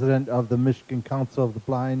past president of the Michigan Council of the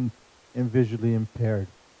Blind and Visually Impaired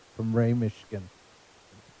from Ray, Michigan.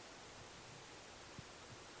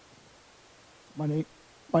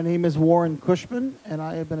 My name is Warren Cushman, and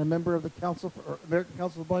I have been a member of the American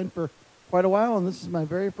Council of the Blind for quite a while, and this is my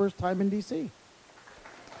very first time in D.C.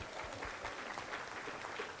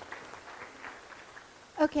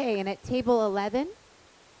 Okay, and at table 11.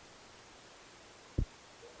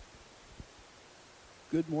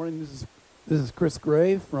 Good morning. This is Chris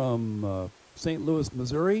Gray from St. Louis,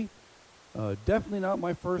 Missouri. Definitely not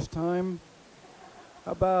my first time.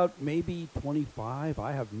 About maybe 25.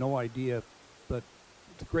 I have no idea, but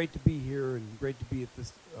it's great to be here and great to be at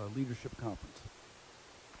this leadership conference.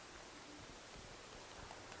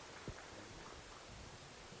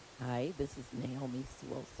 Hi, this is Naomi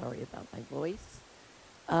Sewell. Sorry about my voice.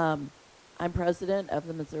 I'm president of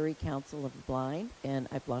the Missouri Council of the Blind, and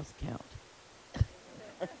I've lost count.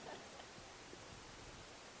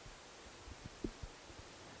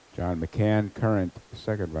 John McCann, current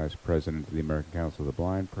second vice president of the American Council of the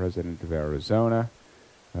Blind, president of Arizona,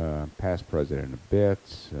 past president of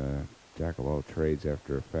BITS, jack of all trades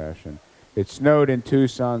after a fashion. It snowed in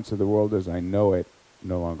Tucson, so the world as I know it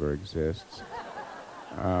no longer exists.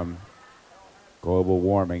 Global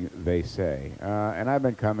warming, they say. And I've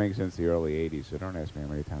been coming since the early 80s, so don't ask me how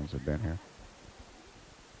many times I've been here.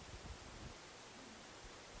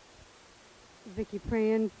 Vicki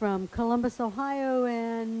Pran from Columbus, Ohio,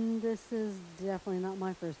 and this is definitely not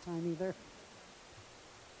my first time either.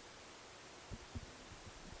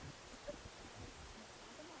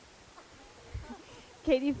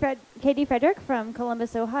 Katie Frederick from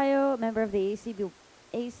Columbus, Ohio, member of the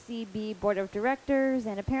ACB Board of Directors,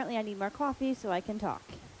 and apparently I need more coffee so I can talk.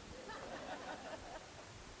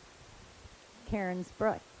 Karen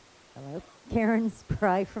Spry. Hello. Karen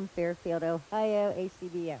Spry from Fairfield, Ohio,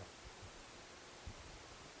 ACBO.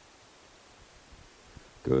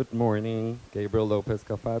 Good morning, Gabriel Lopez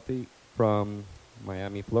Cafati from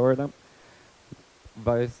Miami, Florida.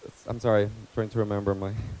 I'm trying to remember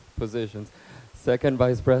my positions. Second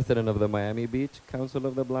Vice President of the Miami Beach Council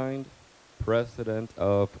of the Blind, President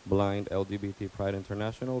of Blind LGBT Pride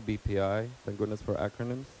International, BPI, thank goodness for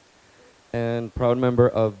acronyms, and proud member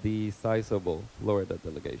of the sizable Florida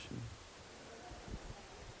delegation.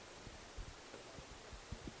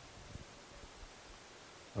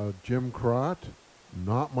 Jim Crott,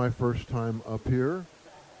 not my first time up here.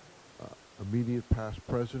 Immediate past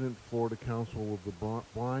president, Florida Council of the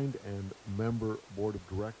Blind, and member board of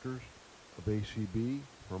directors of ACB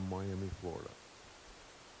from Miami, Florida.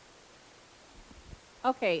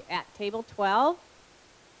 Okay, at table 12.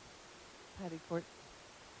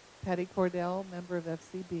 Patty Cordell, member of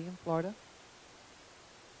FCB in Florida.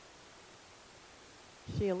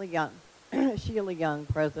 Sheila Young. Sheila Young,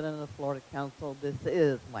 president of the Florida Council. This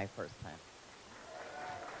is my first time.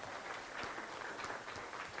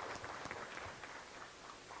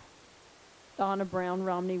 Donna Brown,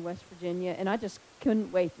 Romney, West Virginia, and I just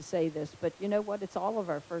couldn't wait to say this, but you know what? It's all of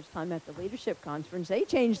our first time at the leadership conference. They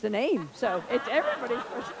changed the name, so it's everybody's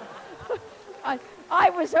first.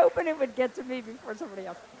 I was hoping it would get to me before somebody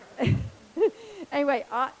else. Anyway,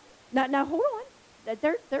 now hold on.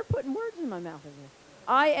 They're putting words in my mouth over here.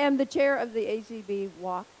 I am the chair of the ACB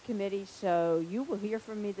Walk Committee, so you will hear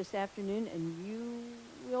from me this afternoon, and you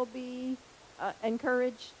will be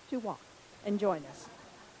encouraged to walk and join us.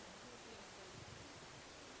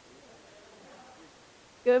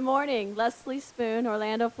 Good morning, Leslie Spoon,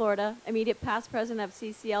 Orlando, Florida, immediate past president of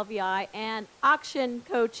CCLVI and auction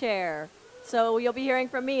co-chair. So you'll be hearing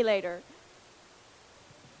from me later.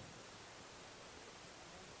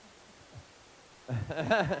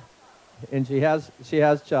 And she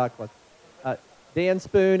has chocolate. Dan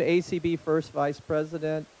Spoon, ACB first vice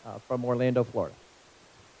president from Orlando, Florida.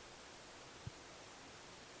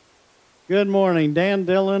 Good morning, Dan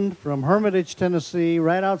Dillon from Hermitage, Tennessee,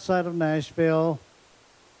 right outside of Nashville.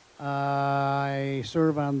 I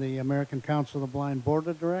serve on the American Council of the Blind Board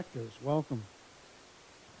of Directors. Welcome.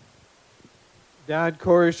 Don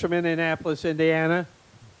Korish from Indianapolis, Indiana.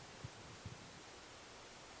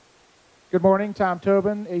 Good morning, Tom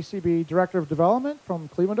Tobin, ACB Director of Development from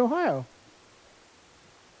Cleveland, Ohio.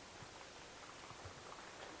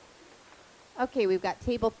 Okay, we've got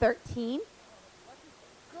table 13.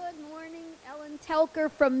 Good morning, Ellen Ellen Telker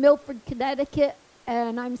from Milford, Connecticut,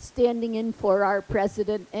 and I'm standing in for our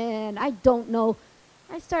president. And I don't know,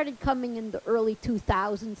 I started coming in the early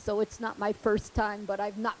 2000s, so it's not my first time, but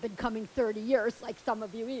I've not been coming 30 years like some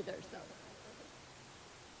of you either. So.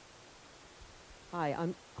 Hi,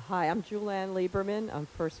 I'm Julianne Lieberman. I'm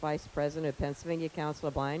first vice president of Pennsylvania Council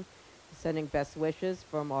of Blind. Sending best wishes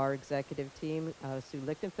from our executive team. Sue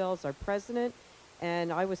Lichtenfeld is our president,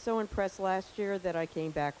 and I was so impressed last year that I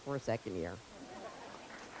came back for a second year.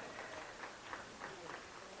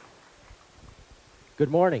 Good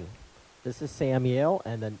morning. This is Sam Yale,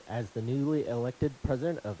 and then as the newly elected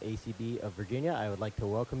president of ACB of Virginia, I would like to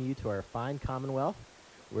welcome you to our fine Commonwealth.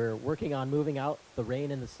 We're working on moving out the rain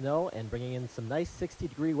and the snow and bringing in some nice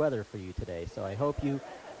 60-degree weather for you today. So I hope you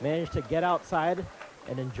manage to get outside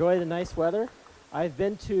and enjoy the nice weather. I've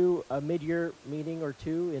been to a mid-year meeting or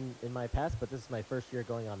two in my past, but this is my first year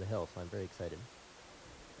going on the Hill, so I'm very excited.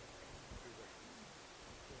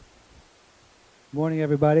 Morning,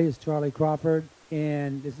 everybody. It's Charlie Crawford,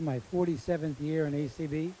 and this is my 47th year in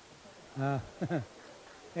ACB.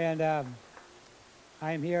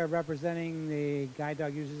 I'm here representing the Guide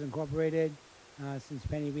Dog Users Incorporated. Since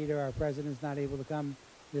Penny Reeder, our president, is not able to come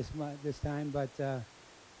this time, but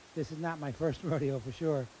this is not my first rodeo for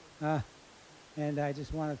sure. And I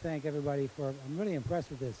just want to thank everybody for, I'm really impressed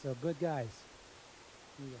with this, so good guys.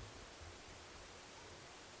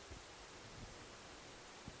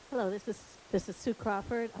 Hello, this is Sue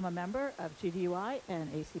Crawford. I'm a member of GDUI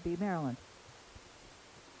and ACB Maryland.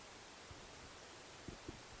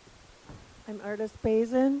 I'm Artis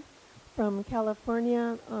Bazin from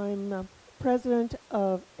California. I'm president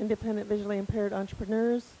of Independent Visually Impaired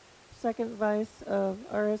Entrepreneurs, second vice of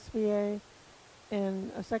RSVA,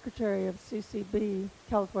 and a secretary of CCB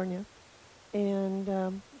California,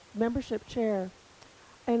 and membership chair.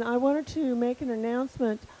 And I wanted to make an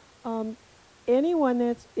announcement. Anyone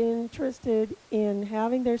that's interested in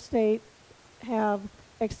having their state have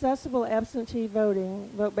accessible absentee voting,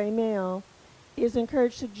 vote by mail, is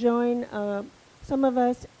encouraged to join some of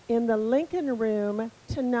us in the Lincoln Room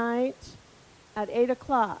tonight at 8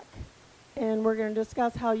 o'clock. And we're going to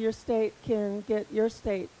discuss how your state can get your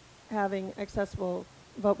state having accessible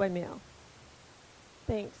vote by mail.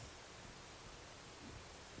 Thanks.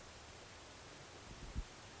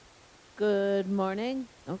 Good morning.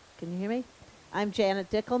 Oh, can you hear me? I'm Janet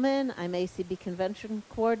Dickelman. I'm ACB Convention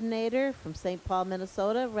Coordinator from St. Paul,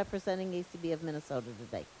 Minnesota, representing ACB of Minnesota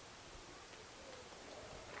today.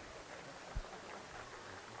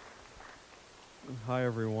 Hi,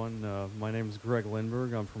 everyone. My name is Greg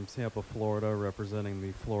Lindberg. I'm from Tampa, Florida, representing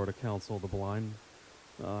the Florida Council of the Blind.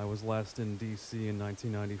 I was last in D.C. in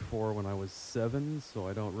 1994 when I was 7, so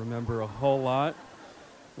I don't remember a whole lot.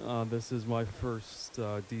 This is my first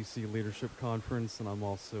D.C. Leadership Conference, and I'm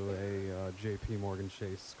also a J.P. Morgan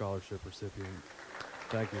Chase Scholarship recipient.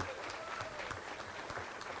 Thank you.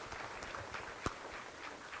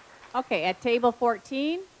 Okay, at table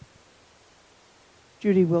 14.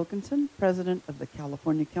 Judy Wilkinson, President of the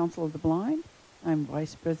California Council of the Blind. I'm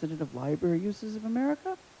Vice President of Library Users of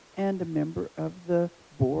America and a member of the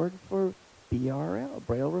board for BRL,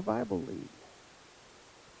 Braille Revival League.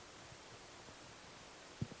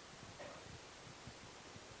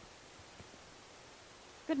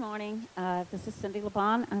 Good morning. This is Cindy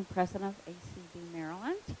LeBon. I'm president of ACB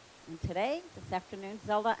Maryland. And today, this afternoon,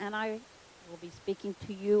 Zelda and I will be speaking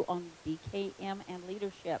to you on DKM and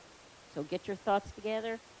leadership. So get your thoughts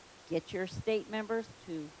together. Get your state members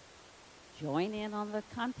to join in on the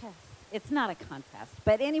contest. It's not a contest.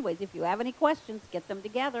 But anyways, if you have any questions, get them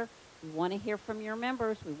together. We want to hear from your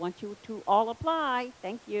members. We want you to all apply.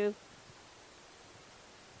 Thank you.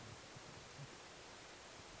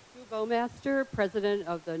 Sue Bowmaster, president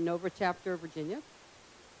of the NOVA chapter of Virginia.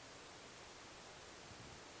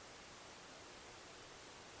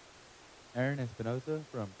 Aaron Espinosa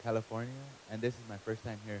from California, and this is my first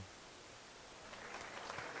time here.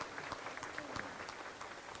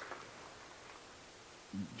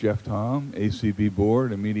 Jeff Tom, ACB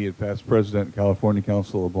Board, immediate past president, California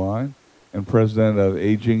Council of Blind, and president of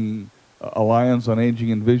Alliance on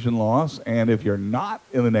Aging and Vision Loss. And if you're not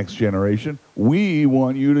in the next generation, we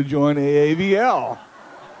want you to join AAVL.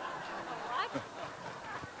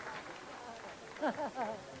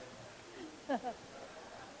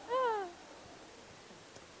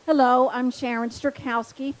 Hello, I'm Sharon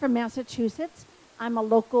Sterkowski from Massachusetts. I'm a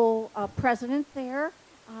local president there.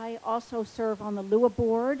 I also serve on the LUA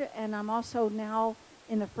board, and I'm also now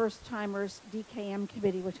in the First Timers DKM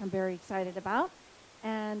committee, which I'm very excited about.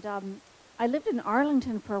 And I lived in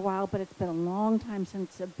Arlington for a while, but it's been a long time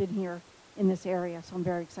since I've been here in this area, so I'm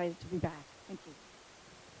very excited to be back. Thank you.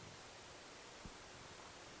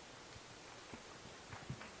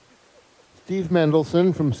 Steve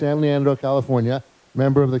Mendelson from San Leandro, California,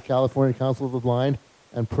 member of the California Council of the Blind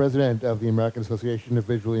and president of the American Association of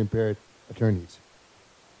Visually Impaired Attorneys.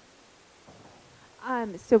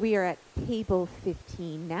 So we are at table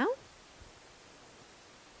 15 now.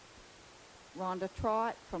 Rhonda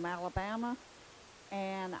Trott from Alabama,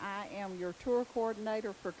 and I am your tour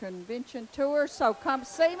coordinator for convention tours, so come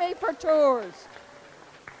see me for tours.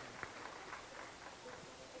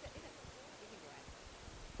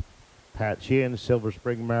 Pat Sheehan, Silver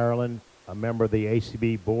Spring, Maryland, a member of the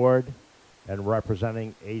ACB board and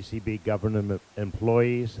representing ACB government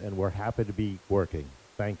employees, and we're happy to be working.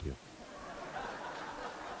 Thank you.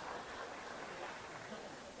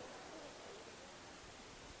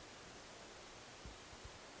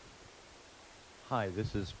 Hi,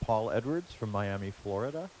 this is Paul Edwards from Miami,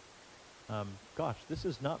 Florida. Gosh, this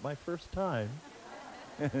is not my first time.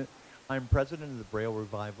 I'm president of the Braille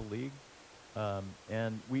Revival League,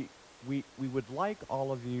 and we would like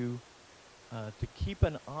all of you to keep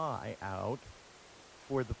an eye out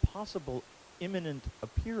for the possible imminent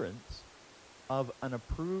appearance of an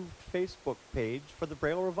approved Facebook page for the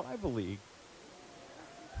Braille Revival League.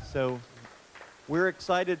 So we're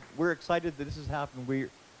excited that this has happened.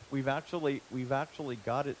 We've actually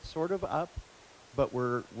got it sort of up, but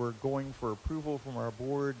we're going for approval from our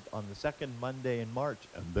board on the second Monday in March,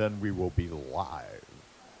 and then we will be live.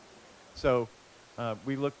 So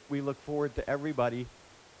we look forward to everybody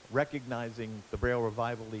recognizing the Braille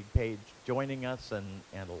Revival League page, joining us and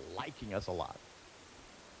liking us a lot.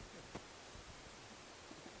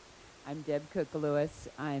 I'm Deb Cook-Lewis.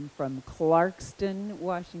 I'm from Clarkston,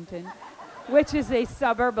 Washington, which is a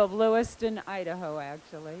suburb of Lewiston, Idaho,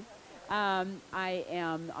 actually. I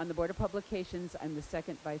am on the Board of Publications. I'm the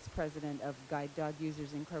second vice president of Guide Dog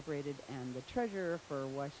Users Incorporated and the treasurer for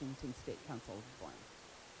Washington State Council of the Blind.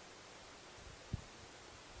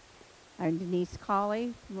 I'm Denise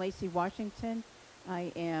Colley from Lacey, Washington.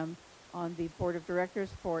 I am on the board of directors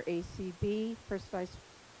for ACB, first vice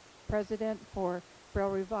president for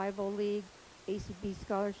Braille Revival League, ACB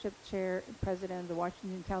Scholarship Chair, and President of the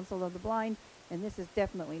Washington Council of the Blind, and this is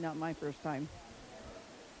definitely not my first time.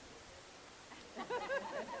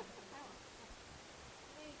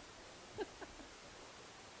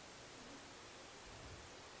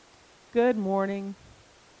 Good morning.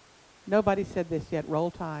 Nobody said this yet.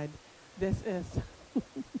 Roll Tide. This is,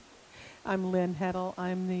 I'm Lynn Heddle.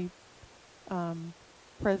 I'm the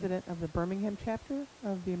president of the Birmingham chapter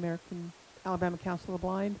of the Alabama Council of the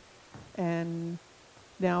Blind, and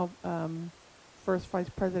now first vice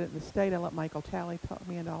president of the state. I let Michael Talley talk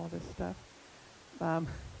me into all of this stuff.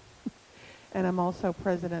 And I'm also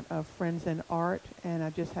president of Friends in Art, and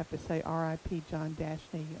I just have to say R.I.P. John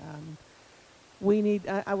Dashney.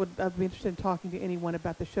 I'd be interested in talking to anyone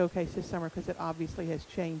about the showcase this summer because it obviously has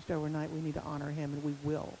changed overnight. We need to honor him, and we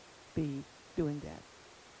will be doing that.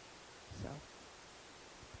 So.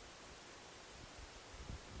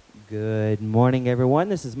 Good morning, everyone.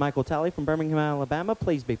 This is Michael Talley from Birmingham, Alabama.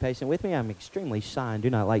 Please be patient with me. I'm extremely shy and do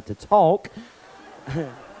not like to talk.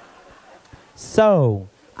 So,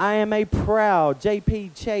 I am a proud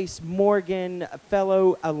J.P. Chase Morgan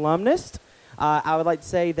Fellow alumnus. I would like to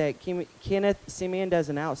say that Kenneth Simeon does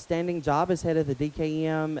an outstanding job as head of the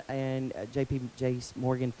DKM and J.P. Chase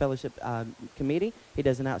Morgan Fellowship Committee. He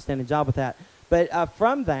does an outstanding job with that. But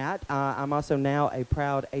from that, I'm also now a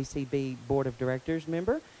proud ACB Board of Directors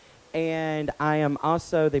member. And I am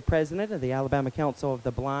also the president of the Alabama Council of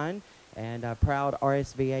the Blind and a proud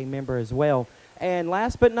RSVA member as well. And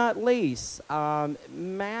last but not least,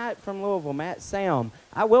 Matt from Louisville, Matt Sam.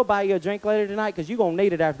 I will buy you a drink later tonight because you're going to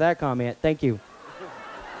need it after that comment. Thank you.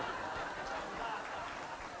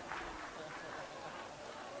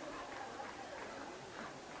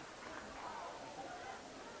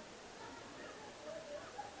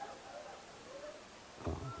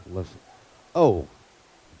 Listen. Oh,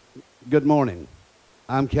 good morning.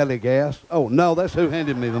 I'm Kelly Gass. Oh, no, that's who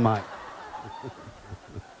handed me the mic.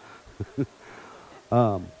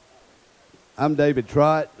 I'm David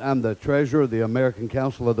Trott. I'm the treasurer of the American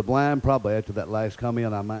Council of the Blind. Probably after that last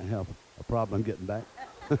comment, I might have a problem getting back.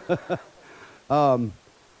 I'm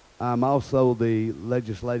also the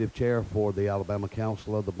legislative chair for the Alabama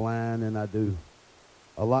Council of the Blind, and I do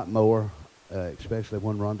a lot more, especially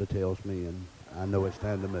when Rhonda tells me, and I know it's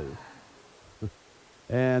time to move.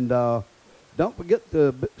 And don't forget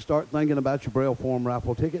to start thinking about your Braille Forum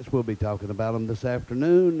raffle tickets. We'll be talking about them this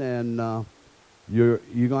afternoon, and you're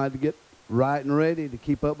going to have to get right and ready to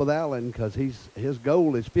keep up with Alan because his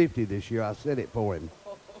goal is 50 this year. I set it for him.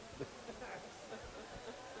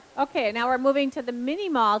 Okay, now we're moving to the mini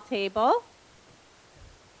mall table.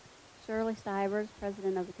 Shirley Stivers,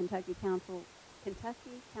 President of the Kentucky Council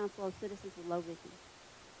of Citizens with Low Vision.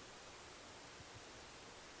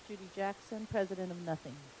 Judy Jackson, President of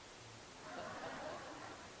Nothing.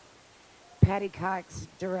 Patty Cox,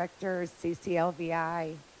 Director,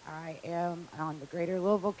 CCLVI. I am on the Greater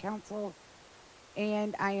Louisville Council,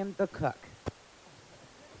 and I am the cook.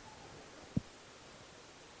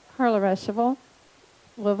 Carla Rescheval,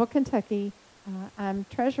 Louisville, Kentucky. I'm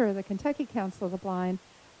treasurer of the Kentucky Council of the Blind,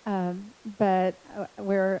 but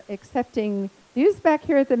we're accepting dues back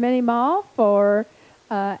here at the Mini Mall for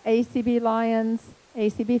ACB Lions,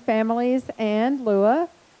 ACB families, and LUA.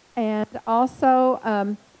 And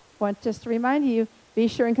also, want just to remind you, be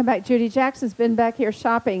sure and come back. Judy Jackson's been back here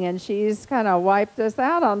shopping, and she's kind of wiped us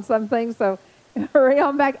out on some things, so hurry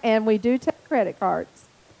on back. And we do take credit cards.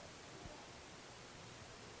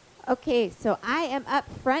 Okay, so I am up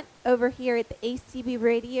front over here at the ACB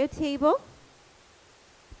radio table.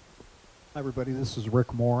 Hi, everybody. This is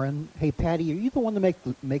Rick Morin. Hey, Patty, are you the one that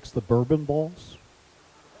makes the bourbon balls?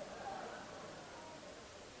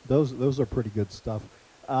 Those are pretty good stuff.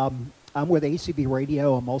 I'm with ACB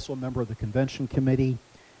Radio. I'm also a member of the convention committee,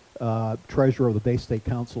 treasurer of the Bay State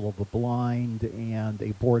Council of the Blind, and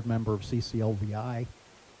a board member of CCLVI.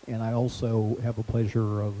 And I also have the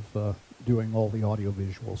pleasure of doing all the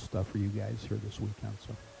audiovisual stuff for you guys here this weekend.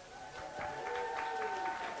 So.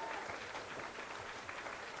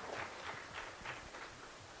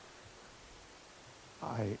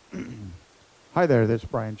 Hi there, this is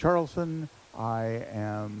Brian Charlson. I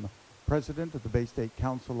am president of the Bay State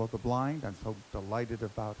Council of the Blind. I'm so delighted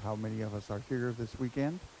about how many of us are here this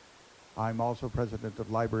weekend. I'm also president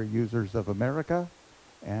of Library Users of America,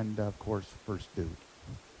 and of course, First Dude.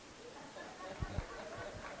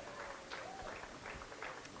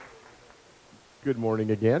 Good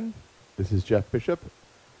morning again. This is Jeff Bishop,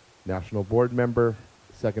 National Board Member,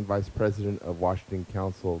 Second Vice President of Washington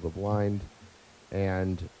Council of the Blind,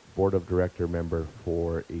 and Board of Director member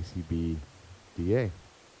for ACB DA,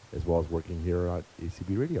 as well as working here at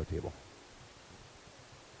ACB Radio Table.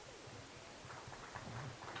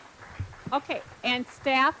 Okay, and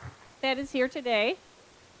staff that is here today.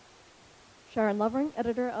 Sharon Lovering,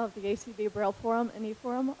 editor of the ACB Braille Forum and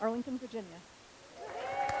eForum, Arlington, Virginia.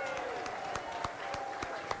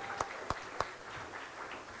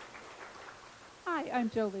 Hi, I'm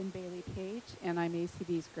Jolynn Bailey Page, and I'm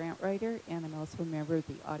ACB's grant writer, and I'm also a member of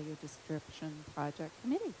the Audio Description Project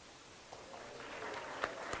Committee.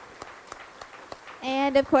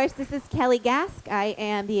 And of course, this is Kelly Gask. I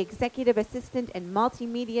am the executive assistant and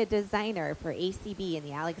multimedia designer for ACB in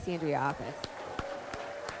the Alexandria office.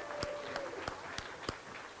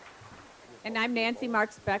 And I'm Nancy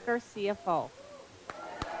Marks Becker, CFO.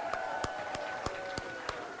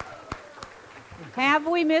 Have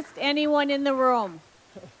we missed anyone in the room?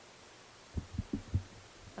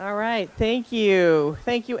 All right, thank you.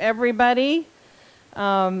 Thank you, everybody.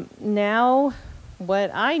 Now,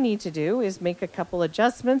 what I need to do is make a couple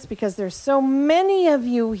adjustments because there's so many of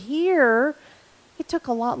you here. It took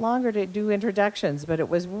a lot longer to do introductions, but it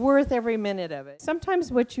was worth every minute of it.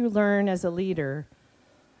 Sometimes what you learn as a leader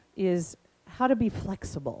is how to be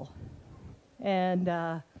flexible and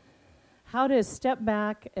how to step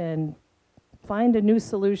back and find a new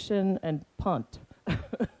solution and punt.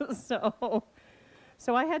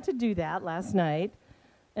 So I had to do that last night,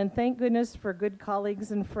 and thank goodness for good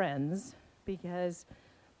colleagues and friends, because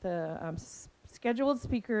the scheduled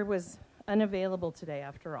speaker was unavailable today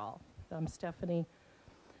after all. Stephanie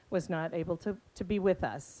was not able to be with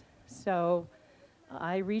us. So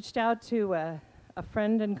I reached out to a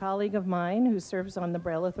friend and colleague of mine who serves on the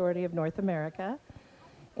Braille Authority of North America,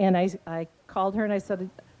 and I called her and I said,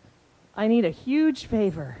 I need a huge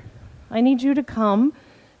favor. I need you to come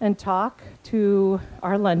and talk to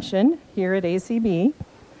our luncheon here at ACB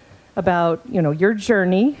about, your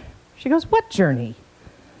journey. She goes, what journey?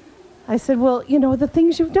 I said, well, the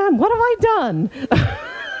things you've done. What have I done?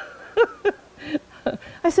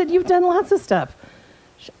 I said, you've done lots of stuff.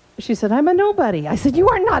 She said, I'm a nobody. I said, you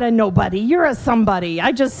are not a nobody. You're a somebody.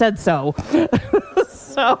 I just said so.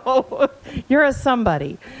 So you're a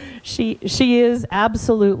somebody. She is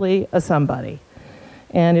absolutely a somebody.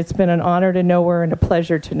 And it's been an honor to know her and a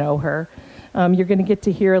pleasure to know her. You're going to get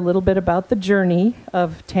to hear a little bit about the journey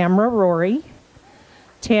of Tamra Rory.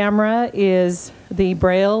 Tamra is the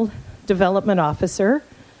Braille Development Officer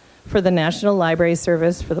for the National Library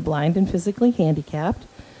Service for the Blind and Physically Handicapped.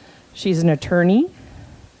 She's an attorney.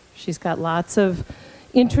 She's got lots of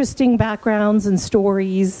interesting backgrounds and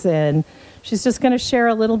stories, and she's just going to share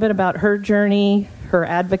a little bit about her journey, her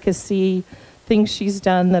advocacy, things she's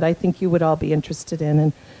done that I think you would all be interested in.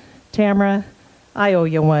 And Tamra, I owe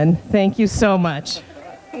you one. Thank you so much.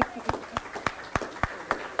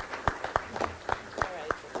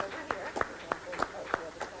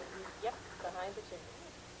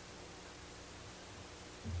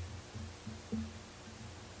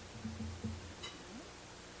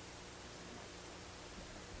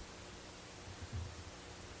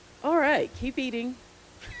 All right, keep eating.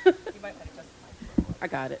 I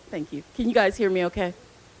got it. Thank you. Can you guys hear me okay?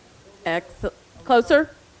 Excellent. Closer?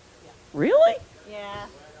 Really? Yeah.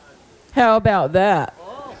 How about that?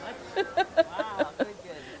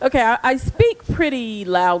 Okay, I speak pretty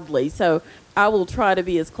loudly, so I will try to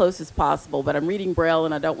be as close as possible, but I'm reading Braille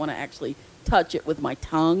and I don't want to actually touch it with my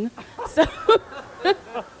tongue. So,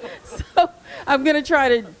 so I'm going to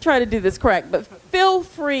try to do this correct, but feel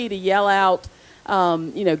free to yell out,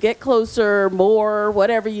 get closer, more,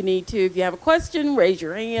 whatever you need to. If you have a question, raise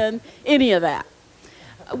your hand, any of that.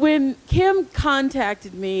 When Kim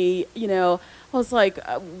contacted me, I was like,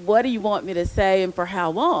 what do you want me to say and for how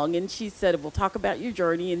long? And she said, we'll talk about your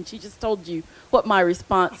journey. And she just told you what my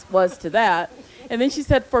response was to that. And then she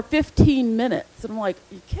said, for 15 minutes. And I'm like,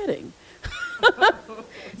 you're kidding.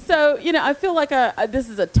 So, I feel like this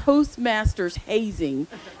is a Toastmasters hazing.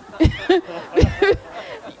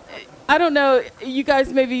 I don't know, you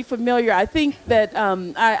guys may be familiar. I think that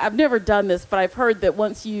I've never done this, but I've heard that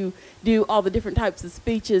once you do all the different types of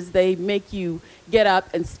speeches, they make you get up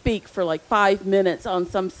and speak for like 5 minutes on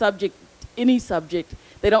some subject, any subject.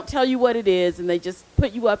 They don't tell you what it is, and they just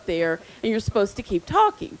put you up there, and you're supposed to keep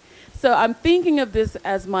talking. So I'm thinking of this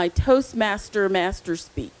as my Toastmaster master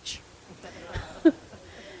speech.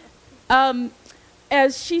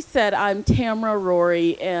 As she said, I'm Tamara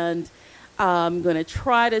Rory, and I'm going to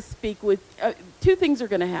try to speak with, two things are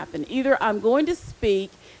going to happen. Either I'm going to speak,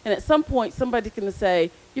 and at some point somebody's going to say,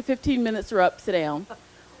 your 15 minutes are up, sit down.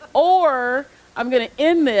 Or I'm going to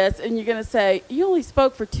end this, and you're going to say, you only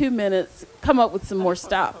spoke for 2 minutes, come up with some more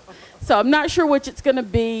stuff. So I'm not sure which it's going to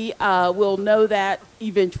be. We'll know that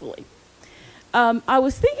eventually. I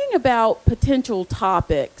was thinking about potential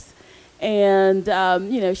topics, and,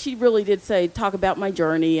 she really did say, talk about my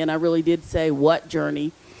journey, and I really did say, what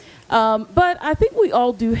journey? But I think we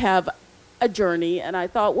all do have a journey, and I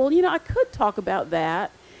thought, well, I could talk about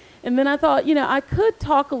that. And then I thought, I could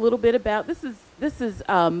talk a little bit about, this is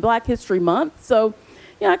Black History Month, so,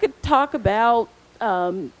 I could talk about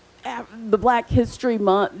the Black History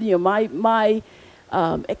Month, my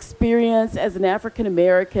experience as an African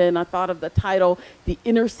American. I thought of the title, The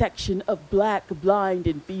Intersection of Black, Blind,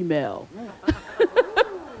 and Female.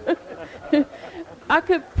 I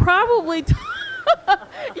could probably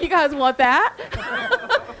you guys want that?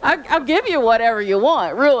 I'll give you whatever you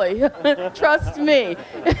want, really. Trust me.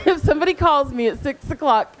 If somebody calls me at 6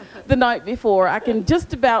 o'clock the night before, I can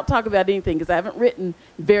just about talk about anything because I haven't written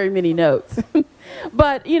very many notes.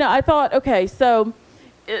 But, I thought, okay, so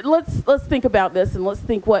let's think about this and let's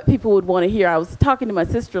think what people would want to hear. I was talking to my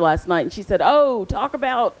sister last night, and she said, oh, talk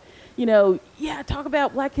about talk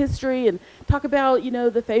about Black history and talk about,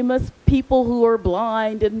 the famous people who are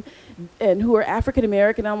blind and who are African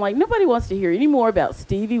American. I'm like, nobody wants to hear any more about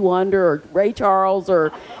Stevie Wonder or Ray Charles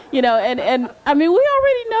or, and I mean, we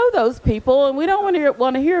already know those people, and we don't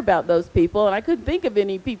want to hear about those people. And I couldn't think of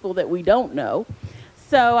any people that we don't know.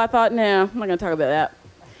 So I thought, no, I'm not going to talk about that.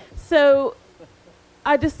 So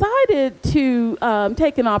I decided to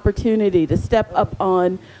take an opportunity to step up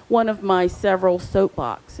on one of my several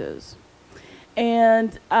soapboxes.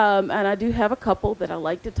 And I do have a couple that I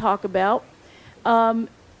like to talk about.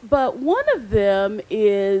 But one of them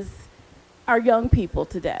is our young people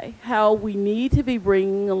today, how we need to be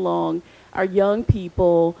bringing along our young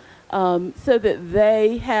people so that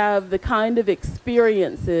they have the kind of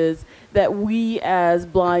experiences that we as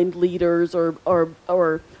blind leaders or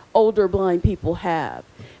older blind people have.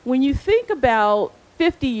 When you think about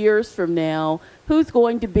 50 years from now, who's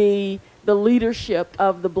going to be the leadership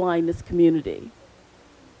of the blindness community?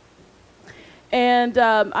 And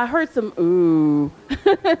I heard some ooh.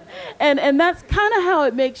 and that's kind of how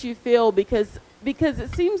it makes you feel because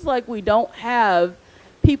it seems like we don't have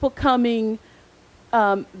people coming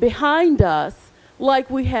behind us like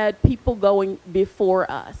we had people going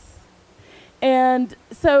before us. And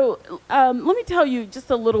so let me tell you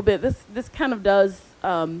just a little bit. This kind of does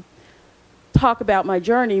talk about my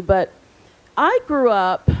journey, but I grew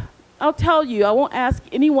up, I'll tell you, I won't ask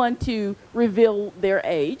anyone to reveal their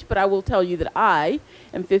age, but I will tell you that I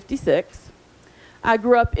am 56. I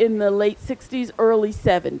grew up in the late 60s, early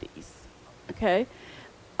 70s, okay?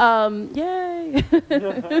 Yay.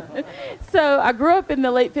 So I grew up in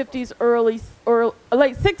the late 50s,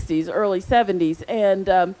 late 60s, early 70s, and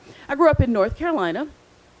I grew up in North Carolina.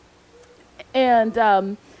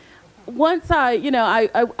 And once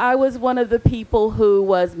I was one of the people who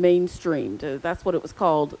was mainstreamed. That's what it was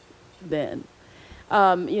called then.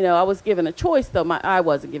 I was given a choice, though. I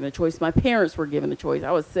wasn't given a choice. My parents were given a choice.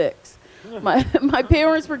 I was 6. My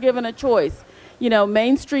parents were given a choice,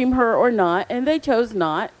 mainstream her or not, and they chose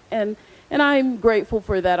not. And I'm grateful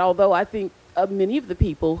for that, although I think many of the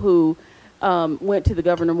people who went to the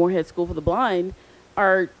Governor Moorhead School for the Blind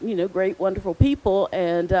are, great, wonderful people.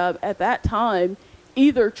 And at that time,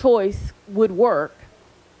 either choice would work.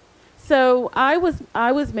 So I was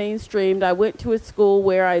mainstreamed. I went to a school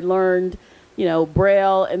where I learned,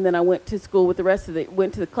 Braille, and then I went to school with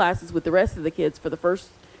went to the classes with the rest of the kids for the 1st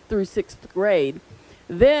through 6th grade.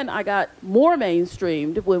 Then I got more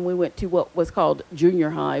mainstreamed when we went to what was called junior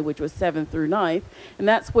high, which was 7th through 9th. And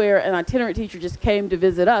that's where an itinerant teacher just came to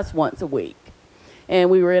visit us once a week. And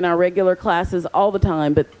we were in our regular classes all the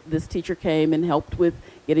time, but this teacher came and helped with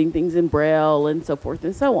getting things in Braille and so forth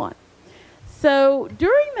and so on. So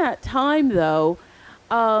during that time, though,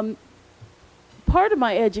 part of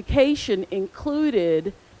my education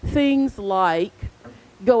included things like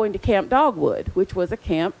going to Camp Dogwood, which was a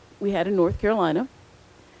camp we had in North Carolina.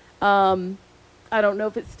 I don't know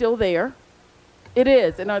if it's still there. It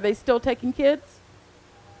is. And are they still taking kids?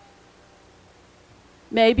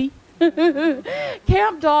 Maybe.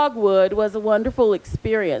 Camp Dogwood was a wonderful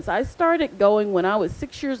experience. I started going when I was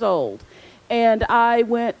 6 years old. And I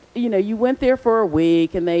went, you went there for a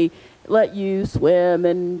week and they let you swim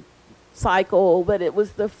and cycle, but it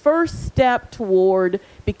was the first step toward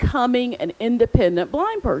becoming an independent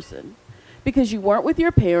blind person because you weren't with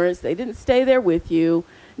your parents. They didn't stay there with you.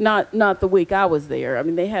 Not the week I was there. I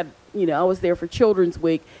mean, they had, I was there for Children's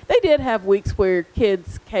Week. They did have weeks where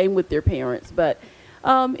kids came with their parents, but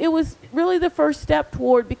it was really the first step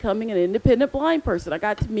toward becoming an independent blind person. I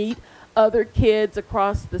got to meet other kids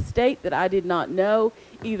across the state that I did not know,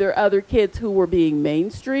 either other kids who were being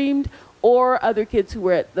mainstreamed or other kids who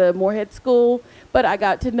were at the Moorhead School, but I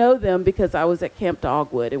got to know them because I was at Camp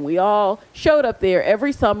Dogwood, and we all showed up there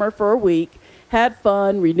every summer for a week, had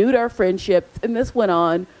fun, renewed our friendships, and this went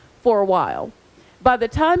on for a while. By the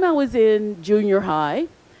time I was in junior high,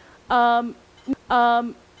 North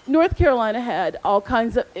Carolina had all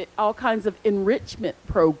kinds of enrichment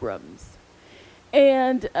programs.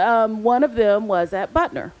 And one of them was at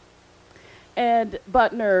Butner. And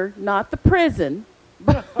Butner, not the prison,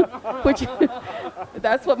 which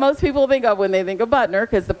that's what most people think of when they think of Butner,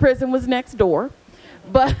 because the prison was next door.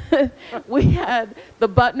 But we had the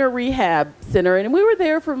Butner Rehab Center, and we were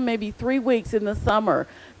there for maybe 3 weeks in the summer.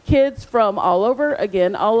 Kids from all over,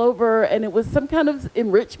 and it was some kind of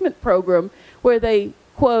enrichment program where they,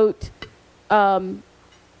 quote,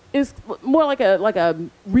 is more like a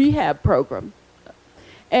rehab program.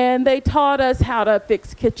 And they taught us how to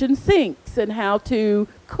fix kitchen sinks and how to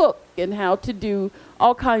cook and how to do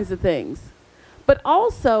all kinds of things. But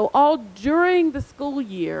also, all during the school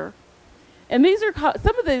year, and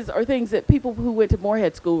some of these are things that people who went to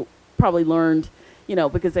Moorhead School probably learned,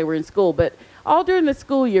 because they were in school. But all during the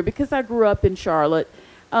school year, because I grew up in Charlotte,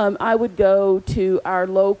 I would go to our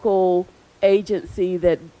local agency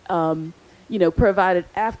that provided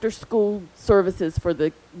after-school services for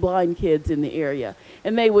the blind kids in the area.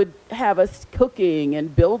 And they would have us cooking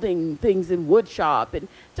and building things in wood shop and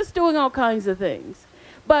just doing all kinds of things.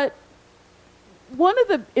 But one of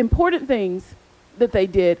the important things that they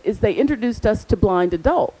did is they introduced us to blind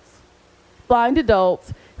adults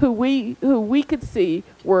who we could see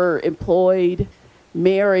were employed,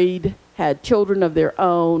 married, had children of their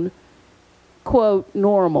own, quote,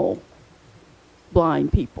 normal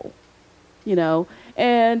blind people.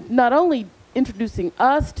 And not only introducing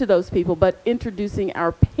us to those people, but introducing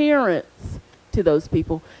our parents to those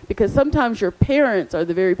people, because sometimes your parents are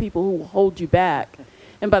the very people who will hold you back.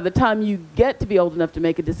 And by the time you get to be old enough to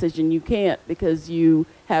make a decision, you can't because you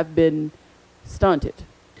have been stunted.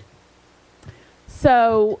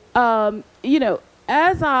 So,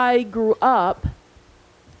 as I grew up,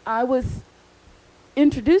 I was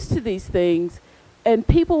introduced to these things, and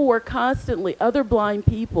other blind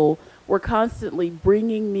people were constantly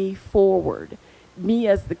bringing me forward, me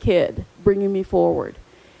as the kid, bringing me forward.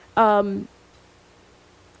 I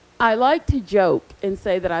like to joke and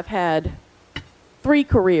say that I've had 3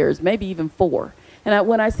 careers, maybe even 4. And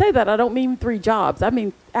when I say that, I don't mean 3 jobs. I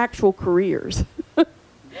mean actual careers.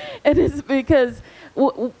 And it's because,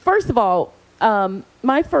 first of all,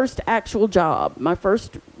 my first job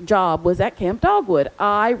was at Camp Dogwood.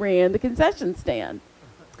 I ran the concession stand.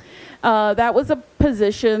 That was a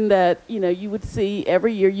position that, you would see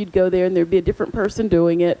every year. You'd go there and there'd be a different person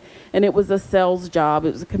doing it. And it was a sales job.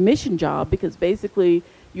 It was a commission job because basically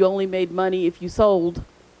you only made money if you sold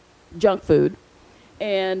junk food.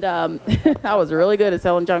 And I was really good at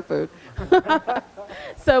selling junk food.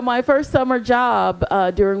 So my first summer job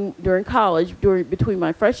during college, between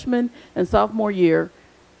my freshman and sophomore year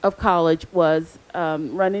of college, was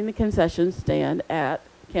running the concession stand at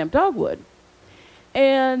Camp Dogwood.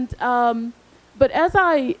 And but as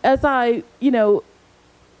I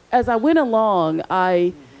went along,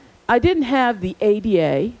 I didn't have the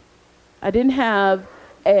ADA. I didn't have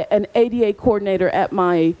an ADA coordinator at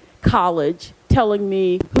my college telling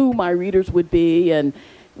me who my readers would be and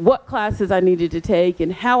what classes I needed to take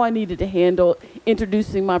and how I needed to handle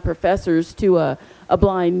introducing my professors to a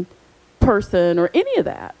blind person or any of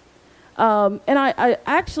that. And I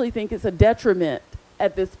actually think it's a detriment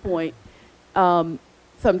at this point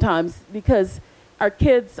sometimes, because our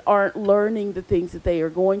kids aren't learning the things that they are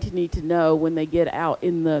going to need to know when they get out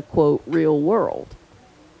in the, quote, real world.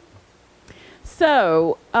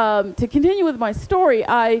 So to continue with my story,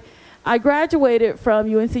 I graduated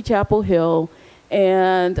from UNC Chapel Hill,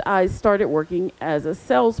 and I started working as a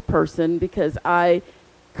salesperson because I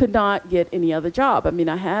could not get any other job. I mean,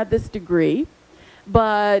 I had this degree,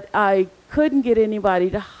 but I couldn't get anybody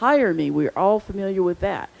to hire me. We're all familiar with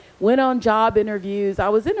that. Went on job interviews. I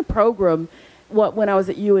was in a program when I was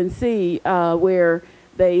at UNC where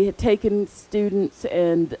they had taken students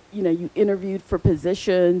and, you interviewed for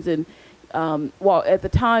positions. And at the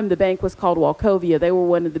time, the bank was called Wachovia. They were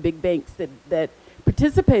one of the big banks that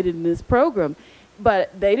participated in this program.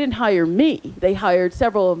 But they didn't hire me. They hired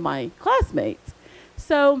several of my classmates.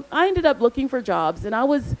 So I ended up looking for jobs, and I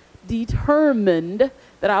was determined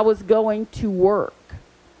that I was going to work.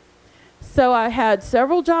 So I had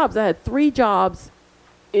several jobs. I had 3 jobs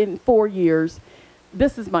in 4 years.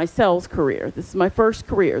 This is my sales career. This is my first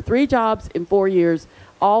career. 3 jobs in 4 years,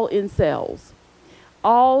 all in sales,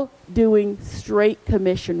 all doing straight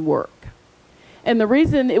commission work. And the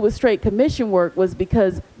reason it was straight commission work was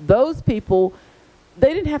because those people,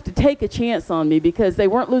 they didn't have to take a chance on me because they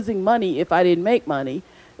weren't losing money if I didn't make money,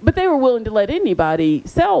 but they were willing to let anybody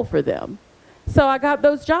sell for them. So I got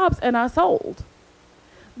those jobs and I sold.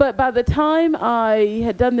 But by the time I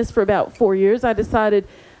had done this for about 4 years, I decided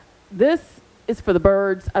this is for the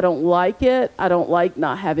birds. I don't like it. I don't like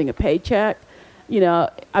not having a paycheck.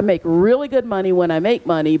 I make really good money when I make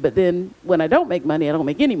money, but then when I don't make money, I don't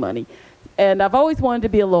make any money. And I've always wanted to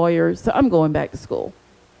be a lawyer, so I'm going back to school.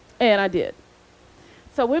 And I did.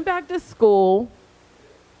 So I went back to school.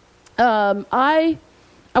 I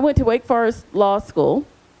went to Wake Forest Law School,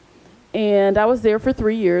 and I was there for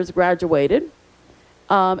 3 years, graduated,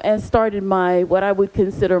 and started what I would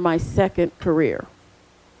consider my second career.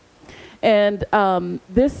 And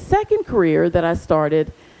this second career that I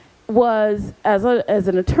started was as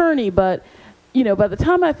an attorney, but by the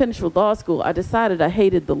time I finished with law school, I decided I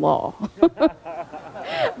hated the law.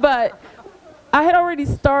 But I had already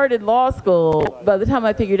started law school by the time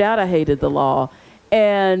I figured out I hated the law.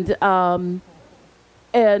 And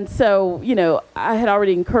so, I had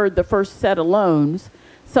already incurred the first set of loans.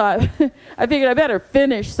 So I figured I better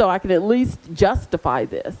finish so I can at least justify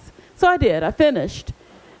this. So I did. I finished.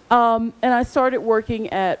 And I started working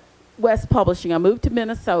at West Publishing. I moved to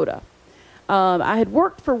Minnesota. I had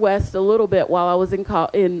worked for West a little bit while I was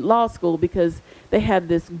in law school because they had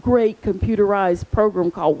this great computerized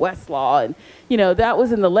program called Westlaw. And, that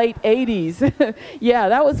was in the late 80s. Yeah,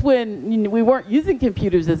 that was when we weren't using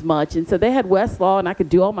computers as much. And so they had Westlaw, and I could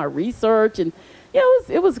do all my research. And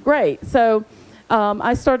it was great. So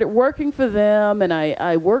I started working for them, and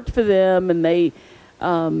I worked for them, and they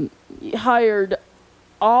hired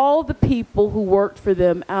all the people who worked for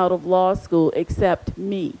them out of law school except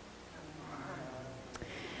me.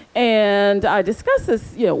 And I discussed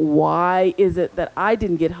this, why is it that I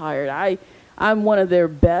didn't get hired? I'm one of their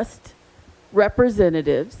best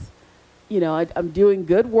representatives. I'm doing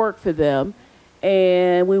good work for them.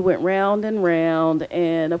 And we went round and round.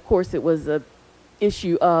 And, of course, it was an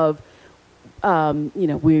issue of,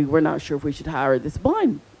 we were not sure if we should hire this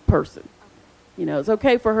blind person. It's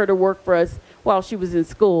okay for her to work for us while she was in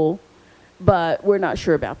school, but we're not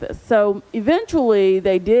sure about this. So eventually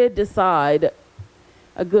they did decide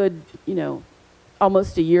a good,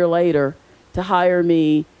 almost a year later to hire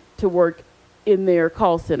me to work in their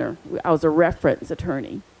call center. I was a reference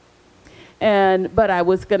attorney. But I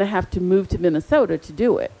was going to have to move to Minnesota to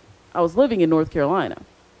do it. I was living in North Carolina.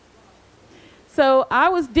 So I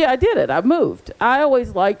did it. I moved. I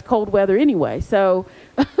always liked cold weather anyway. So,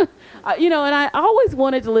 and I always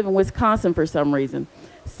wanted to live in Wisconsin for some reason.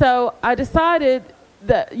 So I decided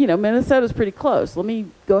that, Minnesota's pretty close. Let me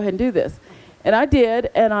go ahead and do this. And I did,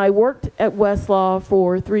 and I worked at Westlaw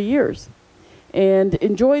for 3 years. and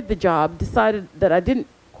enjoyed the job, decided that I didn't,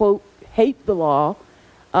 quote, hate the law.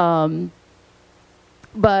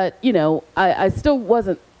 But, you know, I still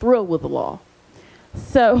wasn't thrilled with the law.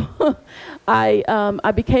 So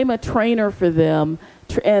I became a trainer for them,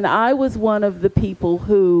 and I was one of the people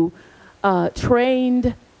who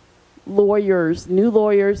trained lawyers, new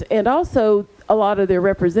lawyers, and also a lot of their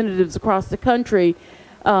representatives across the country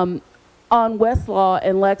on Westlaw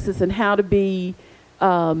and Lexis and how to be,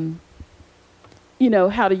 you know,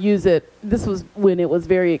 how to use it. This was when it was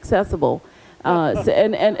very accessible. And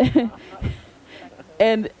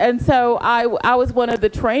so I was one of the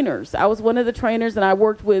trainers. I was one of the trainers, and I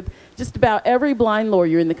worked with just about every blind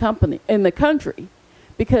lawyer in the country,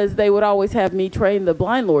 because they would always have me train the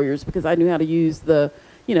blind lawyers because I knew how to use the,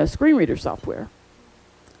 you know, screen reader software.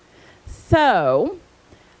 So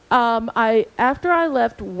after I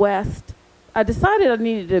left West, I decided I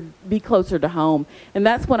needed to be closer to home, and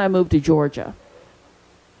that's when I moved to Georgia.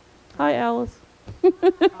 Hi, Alice.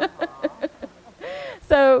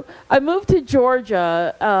 So I moved to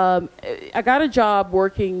Georgia. I got a job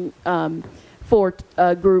working for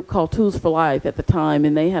a group called Tools for Life at the time,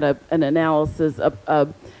 and they had an analysis,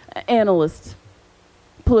 analyst,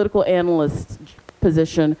 political analyst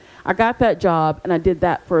position. I got that job, and I did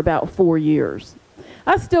that for about 4 years.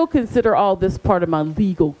 I still consider all this part of my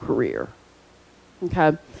legal career.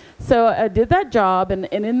 Okay, so I did that job, and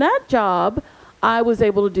in that job, I was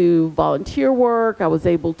able to do volunteer work. I was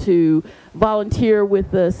able to volunteer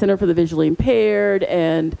with the Center for the Visually Impaired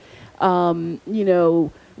and, you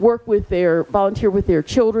know, volunteer with their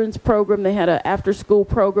children's program. They had an after-school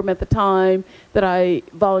program at the time that I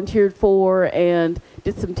volunteered for and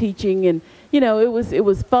did some teaching. And, you know, it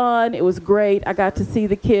was fun. It was great. I got to see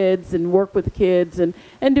the kids and work with the kids and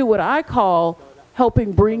do what I call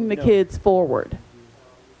helping bring the kids forward.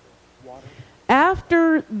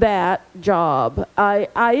 After that job, I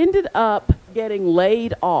ended up getting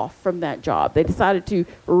laid off from that job. They decided to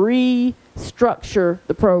restructure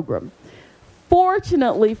the program.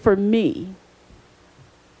 Fortunately for me,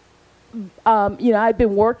 you know, I'd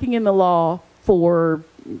been working in the law for,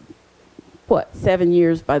 7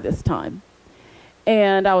 years by this time.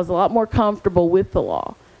 And I was a lot more comfortable with the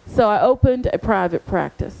law. So I opened a private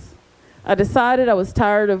practice. I decided I was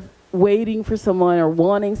tired of waiting for someone or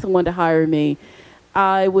wanting someone to hire me.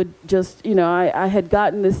 I would just, you know, I had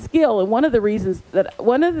gotten this skill. And one of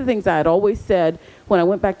the things I had always said when I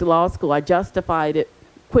went back to law school, I justified it,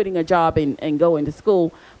 quitting a job and going to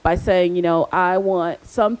school by saying, you know, I want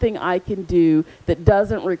something I can do that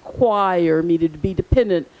doesn't require me to be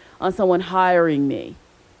dependent on someone hiring me.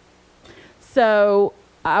 So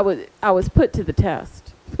I was put to the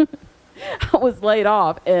test. I was laid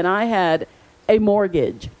off, and I had a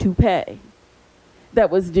mortgage to pay that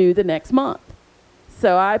was due the next month.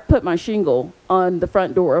 So I put my shingle on the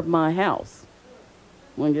front door of my house.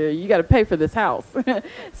 Well, you got to pay for this house.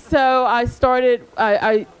 So I started,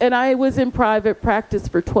 and I was in private practice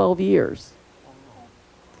for 12 years.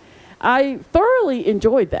 I thoroughly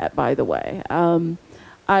enjoyed that, by the way.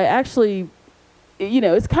 I actually, you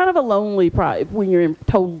know, it's kind of a lonely when you're in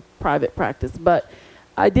total private practice, but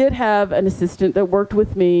I did have an assistant that worked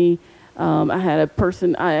with me. I had a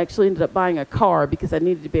person, I actually ended up buying a car because I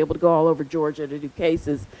needed to be able to go all over Georgia to do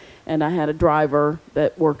cases. And I had a driver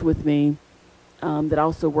that worked with me that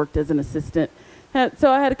also worked as an assistant.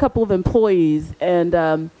 So I had a couple of employees, and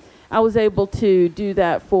I was able to do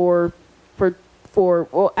that well,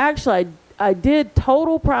 actually, I did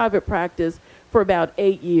total private practice for about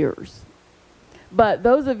 8 years. But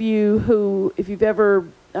those of you who, if you've ever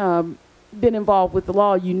been involved with the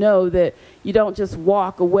law, you know that you don't just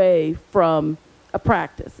walk away from a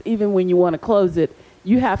practice. Even when you want to close it,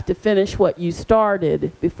 you have to finish what you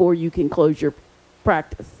started before you can close your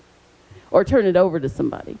practice or turn it over to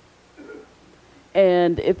somebody.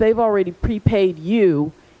 And if they've already prepaid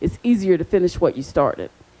you, it's easier to finish what you started.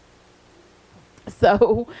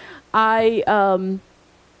 So I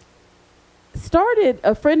started,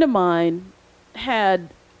 a friend of mine had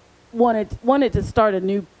wanted to start a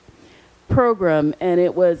new program, and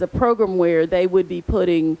it was a program where they would be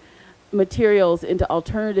putting materials into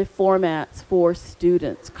alternative formats for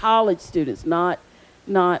students, college students, not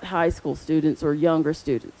high school students or younger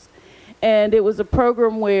students. And it was a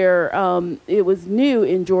program where it was new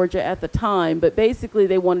in Georgia at the time, but basically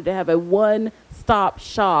they wanted to have a one-stop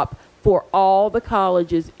shop for all the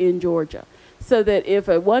colleges in Georgia, so that if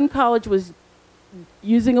one college was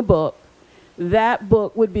using a book, that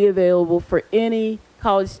book would be available for any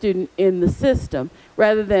college student in the system,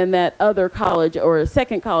 rather than that other college or a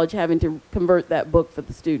second college having to convert that book for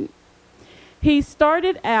the student. He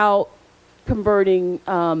started out converting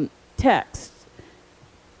texts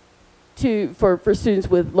for students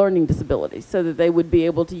with learning disabilities, so that they would be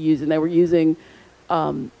able to use, and they were using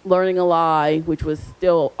Learning Ally, which was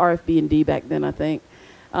still RFB&D back then, I think.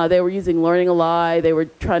 They were using Learning Ally. They were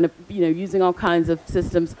trying to, using all kinds of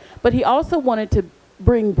systems. But he also wanted to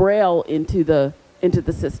bring Braille into the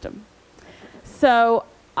system. So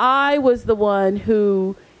I was the one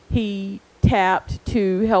who he tapped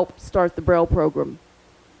to help start the Braille program.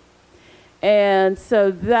 And so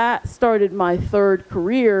that started my third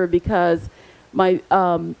career, because I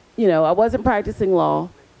wasn't practicing law.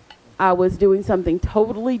 I was doing something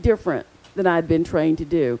totally different than I'd been trained to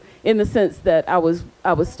do, in the sense that I was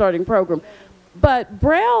starting program. But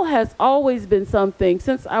Braille has always been something,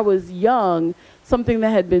 since I was young, something that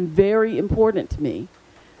had been very important to me.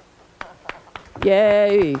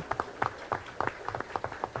 Yay.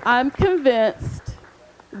 I'm convinced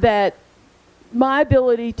that my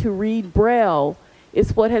ability to read Braille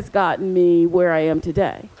is what has gotten me where I am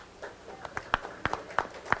today.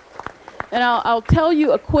 And I'll tell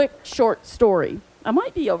you a quick short story. I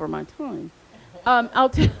might be over my time. I'll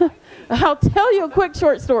tell you a quick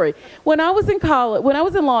short story. When I was in college, when I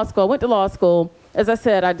was in law school, I went to law school. As I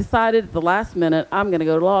said, I decided at the last minute I'm going to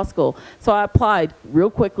go to law school. So I applied real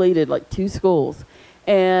quickly to like 2 schools.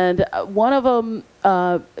 And one of them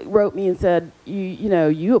wrote me and said,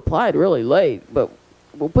 you applied really late, but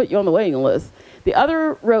we'll put you on the waiting list. The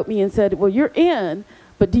other wrote me and said, well, you're in,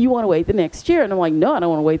 but do you want to wait the next year? And I'm like, no, I don't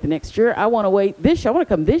want to wait the next year. I want to wait this year. I want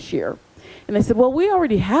to come this year. And they said, well, we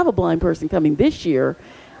already have a blind person coming this year.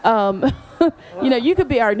 You could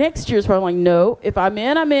be our next year's problem. I'm like, no, if I'm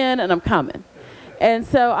in, and I'm coming. And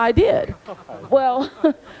so I did. Well,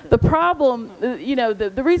 the problem,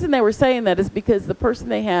 the reason they were saying that is because the person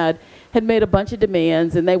they had made a bunch of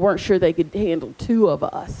demands, and they weren't sure they could handle 2 of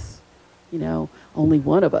us. Only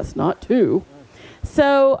one of us, not 2.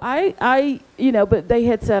 So but they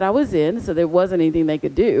had said I was in, so there wasn't anything they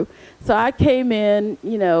could do. So I came in,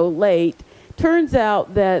 late. Turns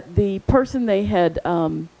out that the person they had,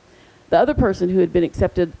 the other person who had been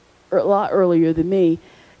accepted a lot earlier than me,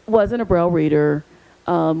 wasn't a Braille reader,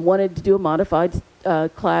 wanted to do a modified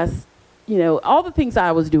class. All the things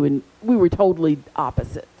I was doing, we were totally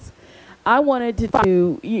opposites. I wanted to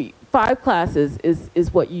do 5 classes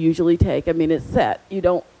is what you usually take. I mean, it's set. You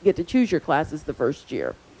don't get to choose your classes the first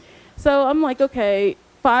year. So I'm like, okay,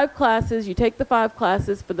 5 classes. You take the 5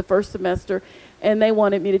 classes for the first semester, and they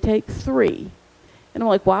wanted me to take 3. And I'm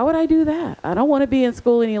like, why would I do that? I don't want to be in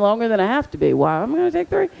school any longer than I have to be. Why am I going to take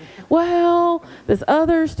 3? Well, this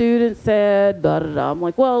other student said, da da da. I'm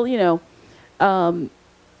like, well,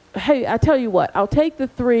 hey, I tell you what, I'll take the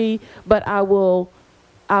 3, but I will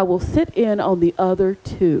sit in on the other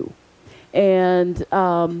 2. And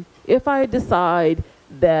if I decide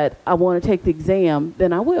that I want to take the exam,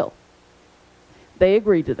 then I will. They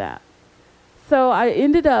agreed to that. So I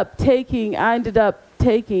ended up taking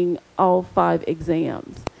all 5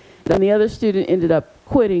 exams. And the other student ended up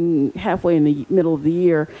quitting halfway in the middle of the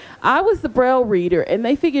year. I was the Braille reader, and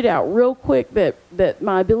they figured out real quick that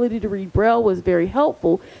my ability to read Braille was very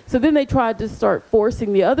helpful. So then they tried to start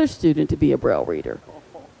forcing the other student to be a Braille reader,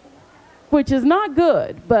 which is not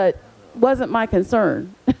good, but wasn't my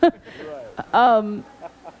concern.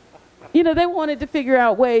 They wanted to figure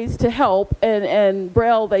out ways to help, and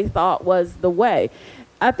Braille they thought was the way.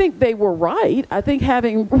 I think they were right. I think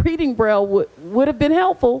reading Braille would have been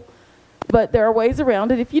helpful, but there are ways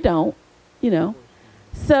around it if you don't,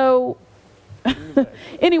 So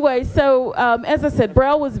anyway, as I said,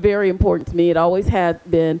 Braille was very important to me. It always had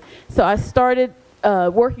been. So I started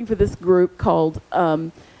working for this group called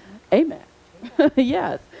AMAC.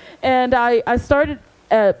 Yes. And I started,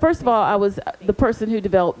 first of all, I was the person who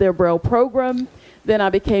developed their Braille program. Then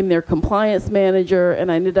I became their compliance manager,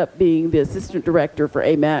 and I ended up being the assistant director for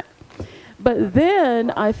AMAC. But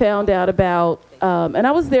then I found out about, and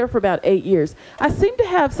I was there for about 8 years. I seem to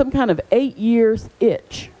have some kind of 8 years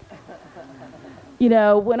itch.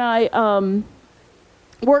 When I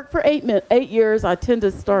work for 8 years, I tend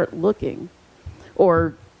to start looking,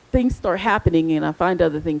 or things start happening, and I find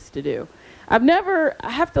other things to do. I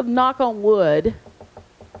have to knock on wood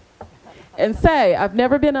and say I've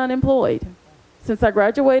never been unemployed. Since I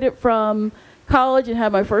graduated from college and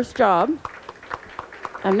had my first job,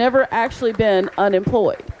 I've never actually been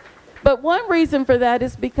unemployed. But one reason for that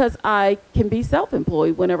is because I can be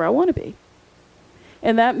self-employed whenever I want to be.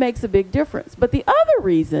 And that makes a big difference. But the other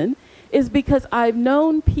reason is because I've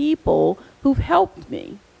known people who've helped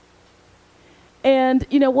me. And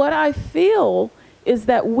what I feel is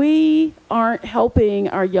that we aren't helping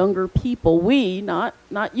our younger people. We, not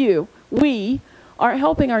you, we aren't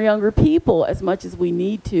helping our younger people as much as we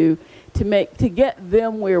need to get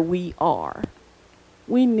them where we are.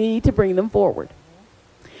 We need to bring them forward.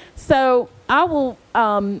 So I will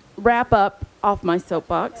wrap up off my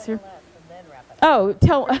soapbox here. Oh,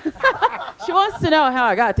 she wants to know how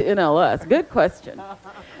I got to NLS. Good question.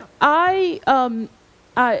 The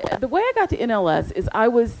way I got to NLS is I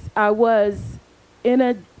was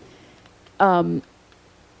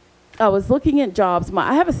looking at jobs.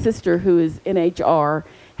 I have a sister who is in HR,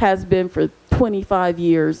 has been for 25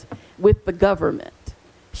 years with the government.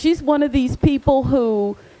 She's one of these people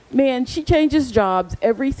who, man, she changes jobs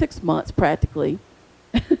every 6 months practically.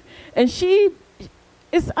 And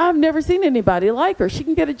I've never seen anybody like her. She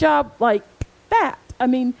can get a job like that. I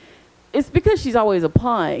mean, it's because she's always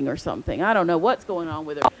applying or something. I don't know what's going on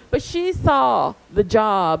with her. But she saw the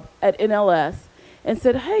job at NLS and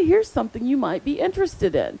said, hey, here's something you might be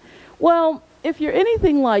interested in. Well, if you're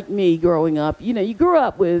anything like me growing up, you grew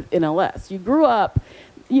up with NLS. You grew up,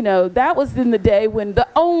 that was in the day when the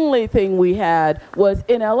only thing we had was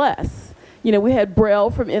NLS. We had Braille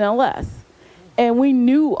from NLS. And we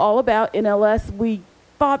knew all about NLS. We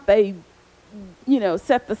thought they,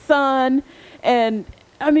 set the sun. And,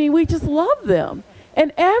 we just loved them.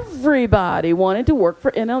 And everybody wanted to work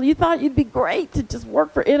for NLS. You thought you'd be great to just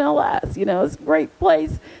work for NLS. It's a great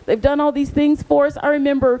place. They've done all these things for us. I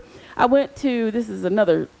remember I went to, this is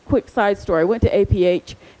another quick side story, I went to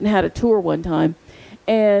APH and had a tour one time.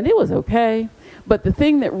 And it was okay. But the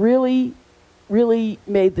thing that really, really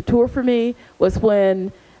made the tour for me was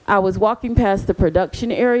when I was walking past the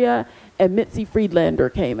production area and Mitzi Friedlander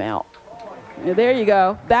came out. And there you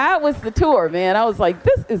go. That was the tour, man. I was like,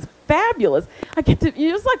 this is fabulous. I get to,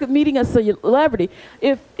 it's like meeting a celebrity.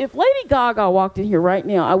 If Lady Gaga walked in here right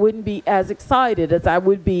now, I wouldn't be as excited as I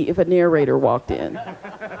would be if a narrator walked in.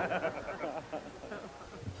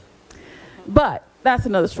 But that's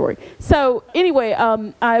another story. So anyway,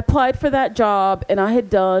 I applied for that job, and I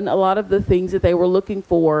had done a lot of the things that they were looking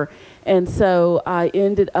for. And so I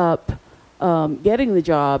ended up getting the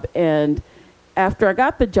job. And after I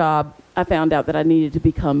got the job, I found out that I needed to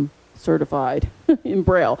become certified in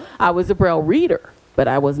Braille. I was a Braille reader, but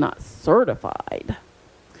I was not certified.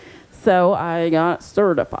 So I got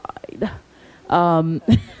certified. I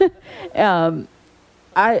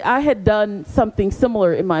had done something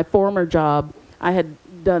similar in my former job. I had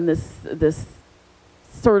done this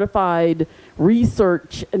certified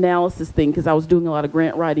research analysis thing because I was doing a lot of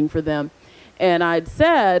grant writing for them. And I'd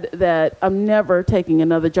said that I'm never taking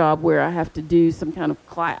another job where I have to do some kind of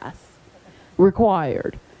class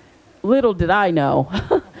required. Little did I know.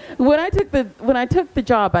 When I took the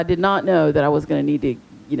job, I did not know that I was going to need to,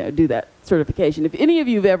 do that certification. If any of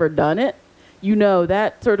you have ever done it, you know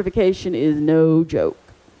that certification is no joke,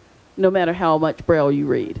 no matter how much Braille you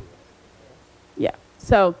read. Yeah.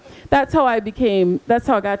 So that's how I got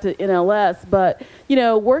to NLS. But,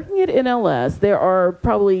 working at NLS, there are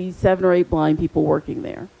probably 7 or 8 blind people working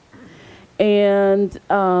there. And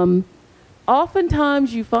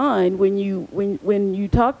oftentimes you find when you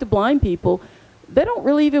talk to blind people, they don't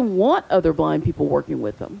really even want other blind people working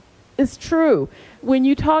with them. It's true. When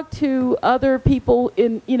you talk to other people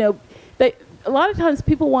a lot of times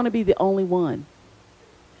people want to be the only one.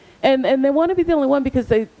 And they want to be the only one because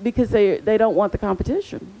they don't want the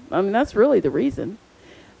competition. I mean, that's really the reason.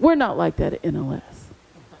 We're not like that at NLS.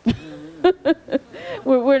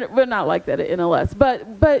 we're not like that at NLS. But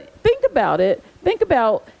think about it. Think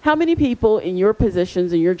about how many people in your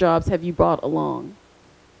positions and your jobs have you brought along.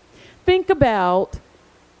 Think about,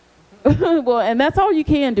 well, and that's all you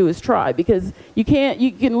can do is try, because you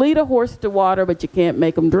can lead a horse to water, but you can't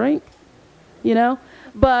make them drink,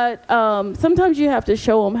 But sometimes you have to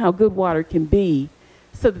show them how good water can be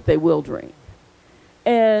so that they will drink.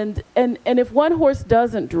 And if one horse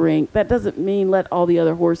doesn't drink, that doesn't mean let all the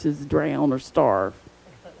other horses drown or starve.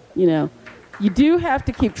 You do have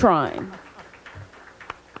to keep trying.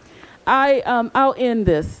 I'll end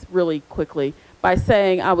this really quickly by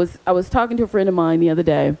saying I was talking to a friend of mine the other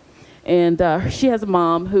day, and she has a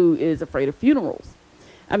mom who is afraid of funerals.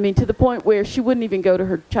 I mean, to the point where she wouldn't even go to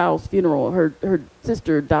her child's funeral. Her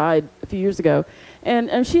sister died a few years ago,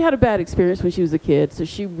 and she had a bad experience when she was a kid, so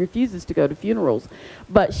she refuses to go to funerals.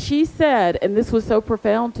 But she said, and this was so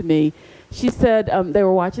profound to me, she said they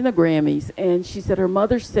were watching the Grammys, and she said her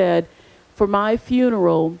mother said, for my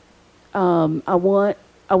funeral, I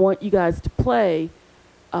want you guys to play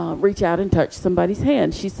Reach Out and Touch Somebody's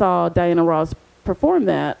Hand. She saw Diana Ross perform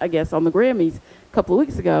that, I guess, on the Grammys a couple of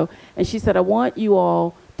weeks ago, and she said, I want you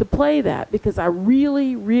all to play that because I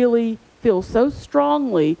really, really feel so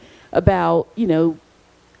strongly about,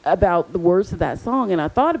 about the words of that song, and I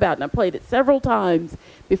thought about it, and I played it several times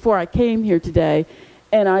before I came here today.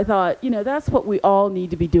 And I thought, that's what we all need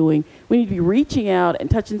to be doing. We need to be reaching out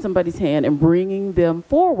and touching somebody's hand and bringing them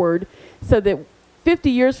forward so that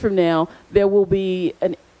 50 years from now, there will be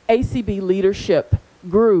an ACB leadership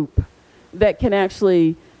group that can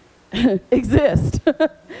actually exist,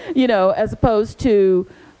 as opposed to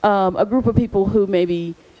a group of people who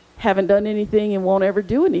maybe haven't done anything and won't ever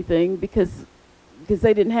do anything because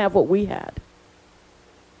they didn't have what we had.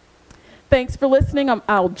 Thanks for listening.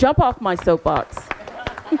 I'll jump off my soapbox.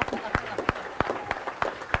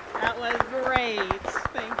 That was great.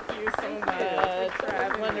 Thank you so much.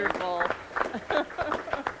 That's wonderful.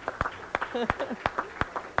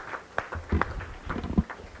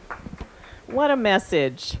 What a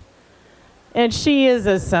message. And she is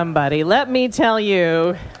a somebody, let me tell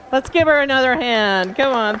you. Let's give her another hand.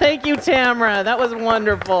 Come on. Thank you, Tamara. That was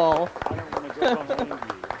wonderful.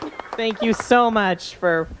 Thank you so much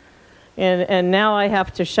for... And now I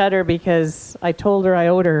have to shut her because I told her I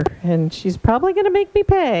owed her, and she's probably going to make me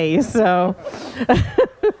pay. So,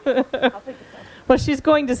 well, she's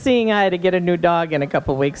going to Seeing Eye to get a new dog in a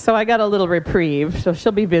couple weeks, so I got a little reprieve. So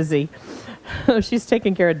she'll be busy. She's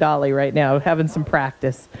taking care of Dolly right now, having some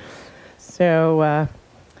practice. So,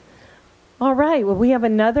 all right. Well, we have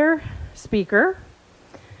another speaker.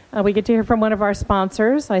 We get to hear from one of our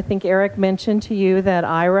sponsors. I think Eric mentioned to you that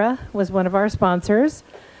IRA was one of our sponsors.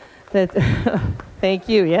 Thank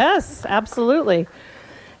you. Yes, absolutely.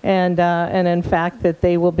 And in fact, that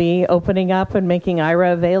they will be opening up and making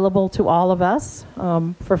IRA available to all of us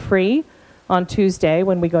for free on Tuesday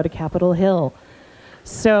when we go to Capitol Hill.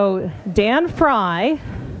 So Dan Fry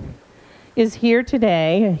is here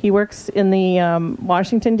today. He works in the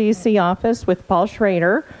Washington, D.C. office with Paul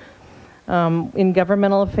Schrader in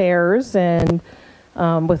governmental affairs and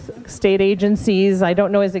with state agencies. I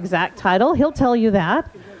don't know his exact title. He'll tell you that.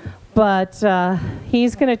 But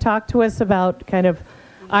he's going to talk to us about kind of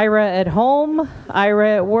IRA at home,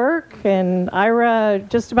 IRA at work, and IRA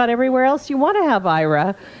just about everywhere else you want to have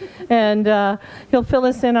IRA. And he'll fill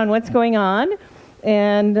us in on what's going on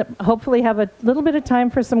and hopefully have a little bit of time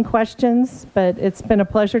for some questions. But it's been a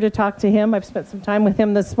pleasure to talk to him. I've spent some time with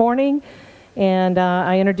him this morning. And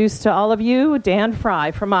I introduce to all of you Dan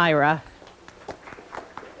Fry from IRA. There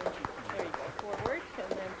you go, forward, and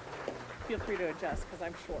then feel free to adjust because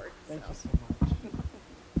I'm short. Thank you so much.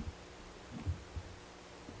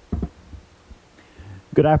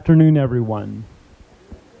 Good afternoon, everyone.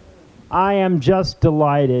 I am just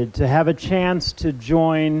delighted to have a chance to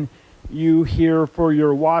join you here for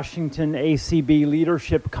your Washington ACB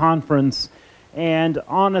Leadership Conference, and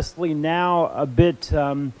honestly now a bit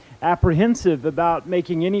apprehensive about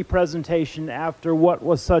making any presentation after what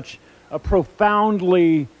was such a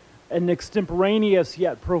profoundly an extemporaneous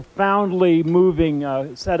yet profoundly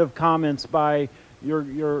moving set of comments by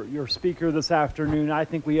your speaker this afternoon. I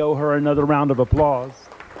think we owe her another round of applause.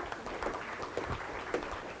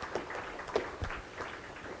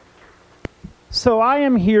 So I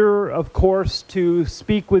am here, of course, to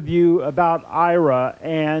speak with you about IRA,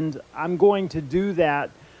 and I'm going to do that.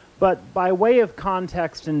 But by way of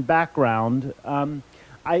context and background,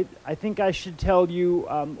 I think I should tell you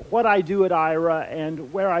what I do at IRA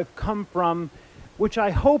and where I've come from, which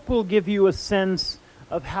I hope will give you a sense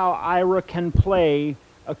of how IRA can play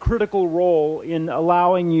a critical role in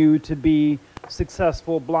allowing you to be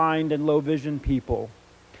successful blind and low vision people.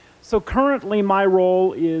 So currently my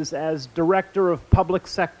role is as Director of Public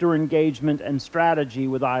Sector Engagement and Strategy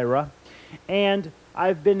with IRA, and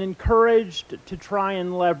I've been encouraged to try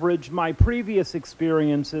and leverage my previous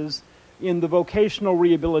experiences in the vocational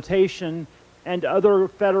rehabilitation and other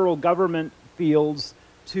federal government fields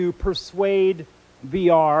to persuade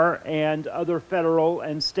VR and other federal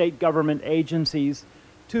and state government agencies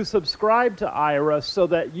to subscribe to IRA so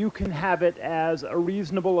that you can have it as a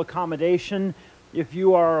reasonable accommodation if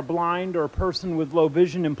you are a blind or a person with low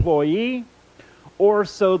vision employee, or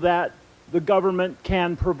so that the government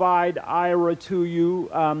can provide IRA to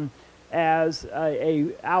you as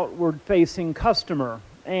a outward-facing customer.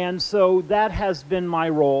 And so that has been my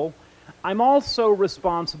role. I'm also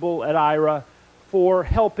responsible at IRA for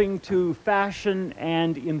helping to fashion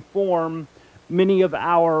and inform many of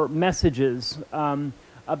our messages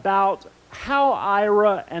about how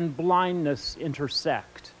IRA and blindness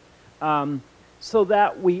intersect, so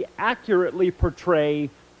that we accurately portray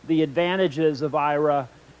the advantages of IRA,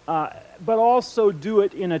 but also do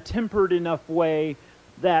it in a tempered enough way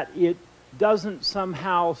that it doesn't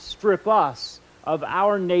somehow strip us of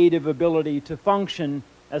our native ability to function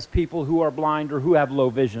as people who are blind or who have low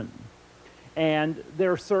vision. And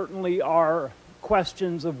there certainly are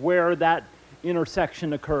questions of where that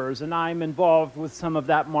intersection occurs, and I'm involved with some of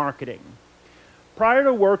that marketing. Prior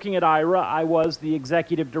to working at IRA, I was the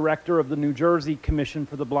executive director of the New Jersey Commission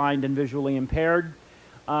for the Blind and Visually Impaired,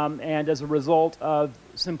 and as a result of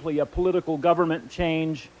simply a political government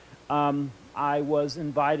change, I was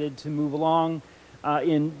invited to move along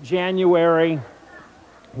in January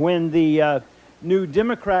when the new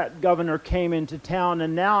Democrat governor came into town,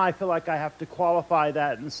 and now I feel like I have to qualify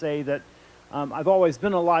that and say that I've always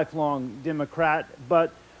been a lifelong Democrat,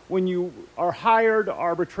 but when you are hired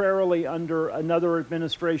arbitrarily under another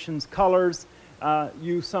administration's colors,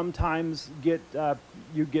 you sometimes get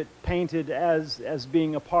painted as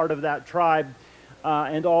being a part of that tribe.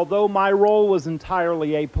 And although my role was entirely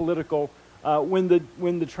apolitical, when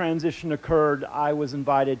the transition occurred, I was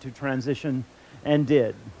invited to transition and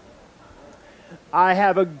did. I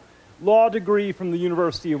have a law degree from the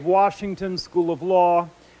University of Washington School of Law.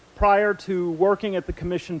 Prior to working at the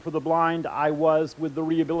Commission for the Blind, I was with the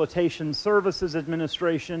Rehabilitation Services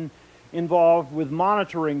Administration, involved with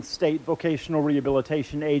monitoring state vocational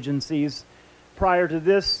rehabilitation agencies. Prior to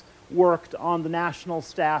this, worked on the national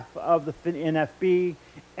staff of the NFB,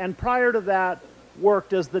 and prior to that,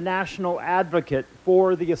 worked as the national advocate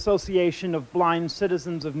for the Association of Blind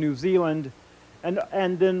Citizens of New Zealand,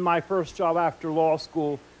 and then my first job after law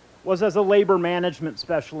school was as a labor management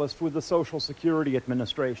specialist with the Social Security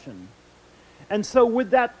Administration. And so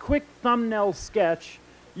with that quick thumbnail sketch,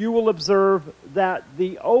 you will observe that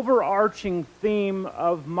the overarching theme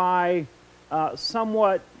of my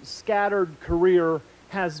somewhat scattered career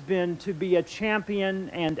has been to be a champion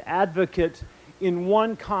and advocate in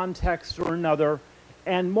one context or another,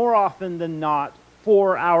 and more often than not,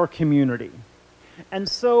 for our community. And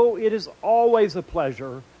so it is always a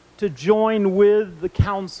pleasure to join with the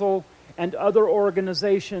council and other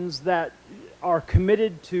organizations that are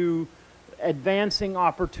committed to advancing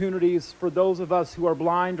opportunities for those of us who are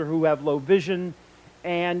blind or who have low vision.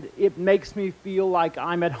 And it makes me feel like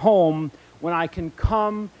I'm at home when I can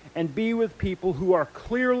come and be with people who are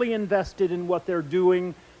clearly invested in what they're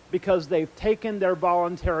doing because they've taken their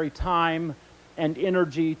voluntary time and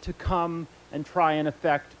energy to come and try and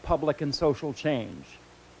affect public and social change.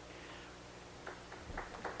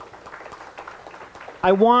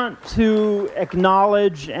 I want to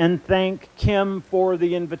acknowledge and thank Kim for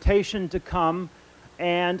the invitation to come,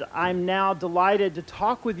 and I'm now delighted to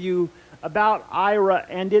talk with you about IRA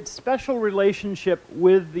and its special relationship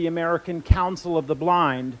with the American Council of the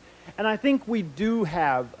Blind. And I think we do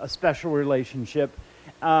have a special relationship.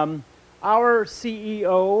 Our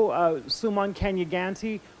CEO, Suman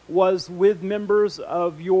Kanyaganti, was with members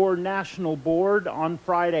of your national board on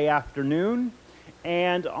Friday afternoon.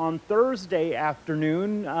 And on Thursday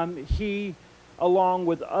afternoon, he, along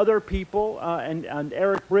with other people, and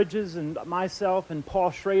Eric Bridges and myself and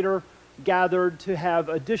Paul Schrader, gathered to have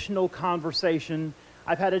additional conversation.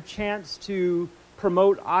 I've had a chance to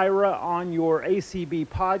promote IRA on your ACB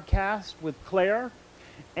podcast with Claire,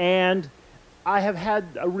 and I have had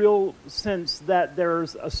a real sense that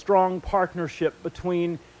there's a strong partnership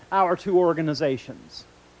between our two organizations.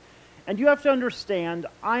 And you have to understand,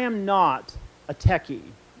 I am not a techie.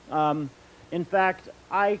 In fact,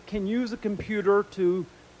 I can use a computer to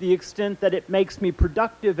the extent that it makes me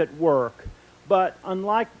productive at work, but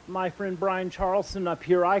unlike my friend Brian Charlson up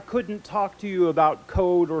here, I couldn't talk to you about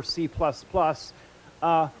code or C++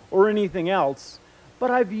 or anything else.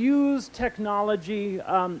 But I've used technology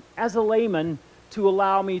as a layman to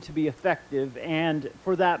allow me to be effective, and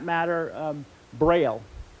for that matter, Braille.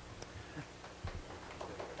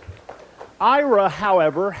 IRA,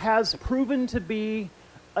 however, has proven to be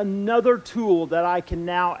another tool that I can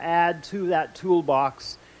now add to that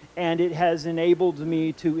toolbox, and it has enabled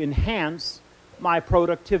me to enhance my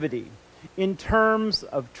productivity in terms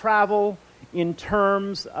of travel, in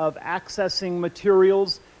terms of accessing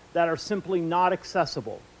materials that are simply not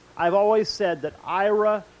accessible. I've always said that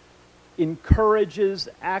IRA encourages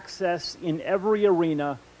access in every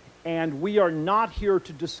arena, and we are not here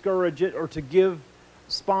to discourage it or to give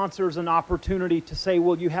sponsors an opportunity to say,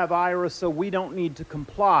 well, you have IRA, so we don't need to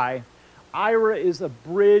comply. IRA is a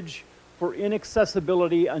bridge for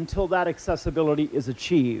inaccessibility until that accessibility is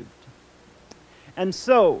achieved. And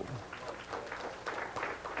so,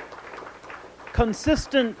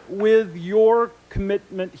 consistent with your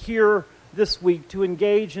commitment here this week to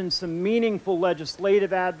engage in some meaningful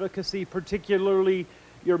legislative advocacy, particularly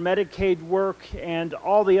your Medicaid work and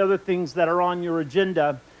all the other things that are on your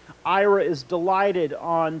agenda, IRA is delighted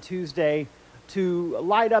on Tuesday to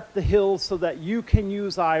light up the Hill so that you can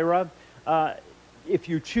use IRA if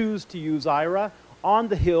you choose to use IRA on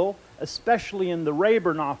the Hill, especially in the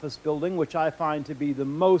Rayburn office building, which I find to be the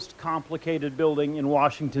most complicated building in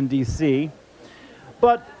Washington, D.C.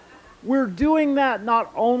 But we're doing that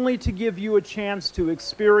not only to give you a chance to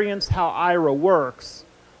experience how IRA works,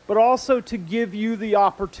 but also to give you the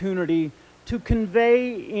opportunity to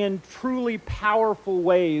convey in truly powerful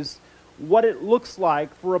ways what it looks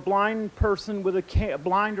like for a blind person with a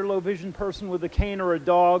blind or low vision person with a cane or a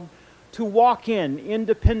dog to walk in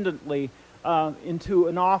independently into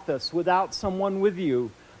an office without someone with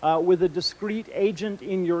you, with a discreet agent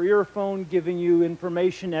in your earphone giving you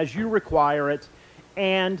information as you require it,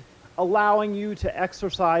 and allowing you to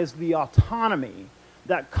exercise the autonomy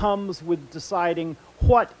that comes with deciding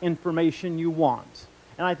what information you want.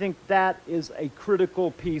 And I think that is a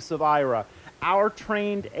critical piece of IRA. Our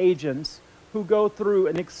trained agents who go through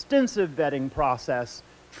an extensive vetting process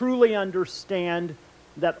truly understand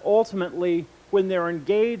that ultimately, when they're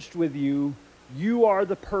engaged with you, you are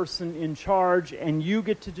the person in charge and you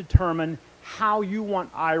get to determine how you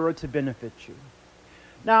want IRA to benefit you.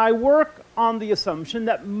 Now, I work on the assumption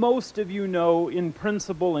that most of you know in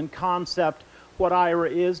principle and concept what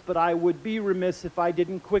IRA is, but I would be remiss if I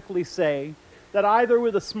didn't quickly say that either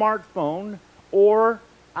with a smartphone or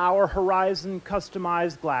our Horizon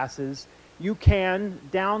customized glasses, you can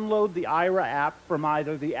download the IRA app from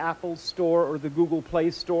either the Apple Store or the Google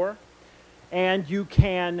Play Store, and you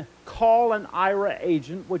can call an IRA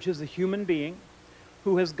agent, which is a human being,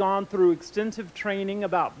 who has gone through extensive training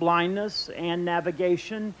about blindness and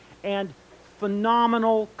navigation and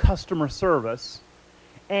phenomenal customer service.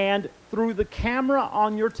 And through the camera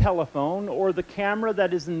on your telephone or the camera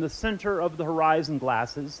that is in the center of the Horizon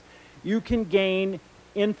glasses, you can gain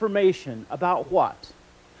information about what?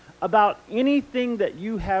 About anything that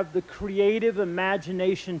you have the creative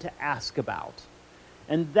imagination to ask about.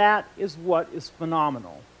 And that is what is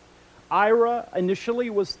phenomenal. IRA initially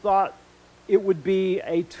was thought it would be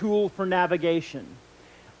a tool for navigation.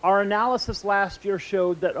 Our analysis last year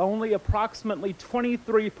showed that only approximately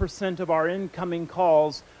 23% of our incoming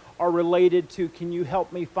calls are related to, can you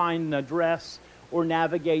help me find an address or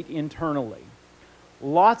navigate internally?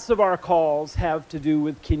 Lots of our calls have to do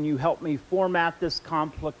with, can you help me format this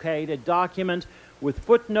complicated document with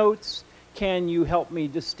footnotes? Can you help me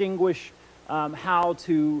distinguish how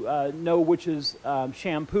to know which is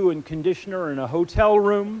shampoo and conditioner in a hotel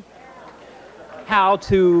room? How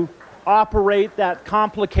to operate that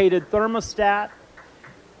complicated thermostat?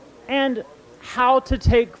 And how to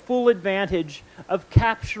take full advantage of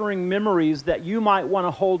capturing memories that you might want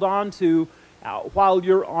to hold on to while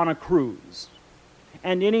you're on a cruise,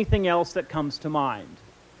 and anything else that comes to mind.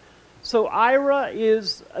 So IRA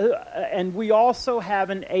is, and we also have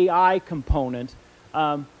an AI component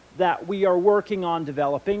that we are working on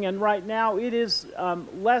developing, and right now it is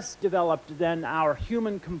less developed than our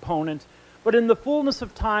human component, but in the fullness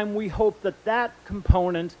of time we hope that that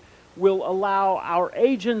component will allow our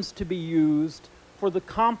agents to be used for the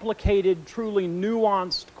complicated, truly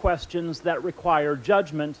nuanced questions that require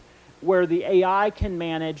judgment, where the AI can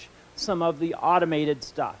manage some of the automated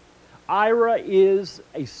stuff. IRA is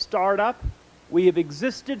a startup. We have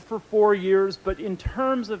existed for 4 years, but in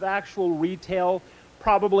terms of actual retail,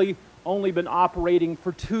 probably only been operating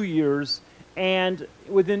for 2 years. And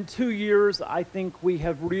within 2 years, I think we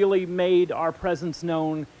have really made our presence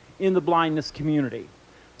known in the blindness community.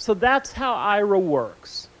 So that's how IRA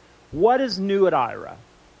works. What is new at IRA?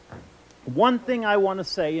 One thing I want to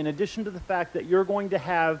say, in addition to the fact that you're going to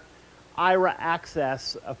have IRA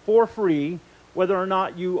access for free, whether or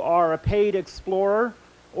not you are a paid explorer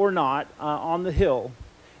or not on the Hill,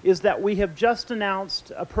 is that we have just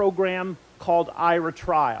announced a program called IRA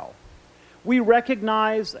Trial. We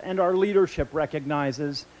recognize, and our leadership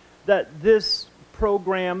recognizes, that this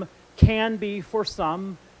program can be, for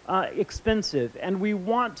some, expensive, and we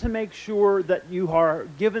want to make sure that you are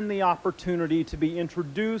given the opportunity to be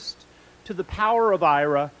introduced to the power of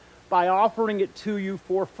IRA by offering it to you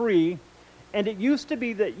for free. And it used to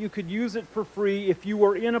be that you could use it for free if you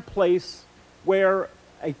were in a place where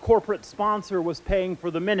a corporate sponsor was paying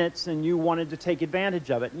for the minutes and you wanted to take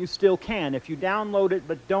advantage of it. And you still can if you download it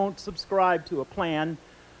but don't subscribe to a plan.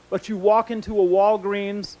 But you walk into a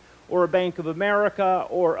Walgreens or a Bank of America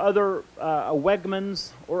or other a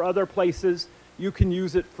Wegmans or other places, you can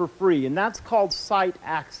use it for free. And that's called site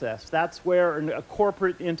access. That's where a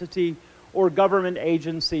corporate entity or government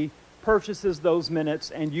agency purchases those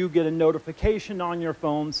minutes and you get a notification on your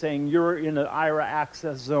phone saying you're in an IRA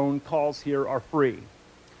access zone, calls here are free.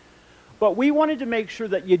 But we wanted to make sure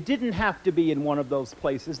that you didn't have to be in one of those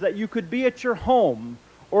places, that you could be at your home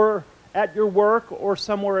or at your work or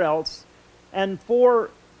somewhere else. And for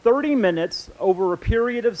 30 minutes over a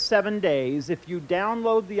period of 7 days, if you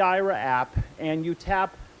download the Aira app and you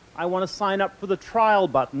tap, I want to sign up for the trial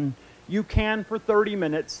button, you can, for 30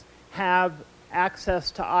 minutes, have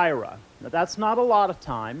access to Aira. Now, that's not a lot of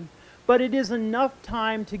time, but it is enough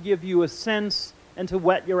time to give you a sense and to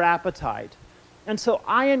whet your appetite. And so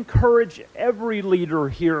I encourage every leader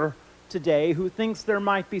here today who thinks there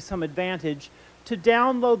might be some advantage to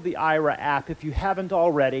download the Aira app if you haven't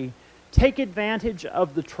already, take advantage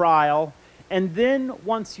of the trial, and then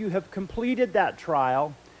once you have completed that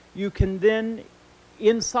trial, you can then,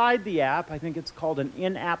 inside the app, I think it's called an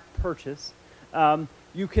in-app purchase,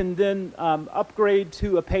 you can then upgrade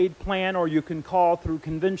to a paid plan, or you can call through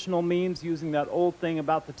conventional means using that old thing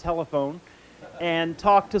about the telephone and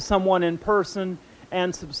talk to someone in person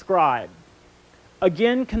and subscribe.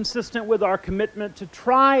 Again, consistent with our commitment to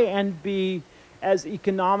try and be as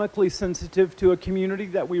economically sensitive to a community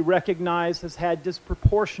that we recognize has had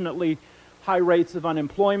disproportionately high rates of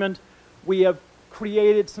unemployment, we have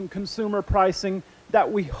created some consumer pricing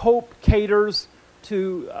that we hope caters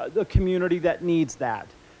to the community that needs that.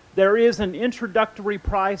 There is an introductory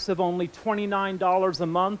price of only $29 a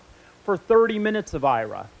month for 30 minutes of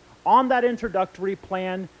Aira. On that introductory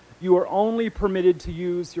plan, you are only permitted to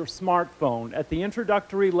use your smartphone. At the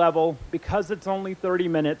introductory level, because it's only 30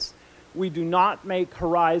 minutes, we do not make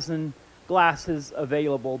Horizon glasses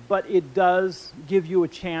available, but it does give you a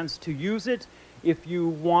chance to use it. If you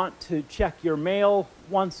want to check your mail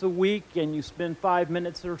once a week and you spend 5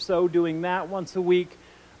 minutes or so doing that once a week,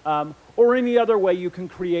 or any other way you can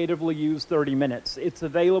creatively use 30 minutes, it's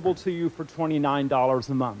available to you for $29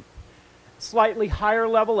 a month. Slightly higher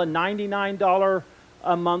level, a $99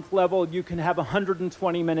 a month level, you can have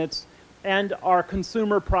 120 minutes, and our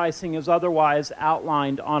consumer pricing is otherwise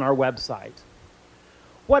outlined on our website.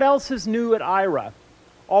 What else is new at Aira?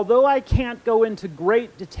 Although I can't go into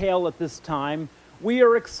great detail at this time, we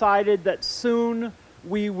are excited that soon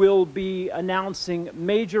we will be announcing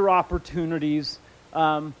major opportunities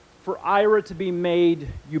for Aira to be made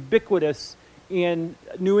ubiquitous in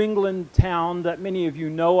New England town that many of you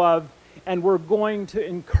know of, and we're going to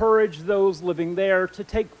encourage those living there to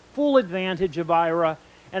take full advantage of Aira,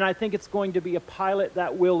 and I think it's going to be a pilot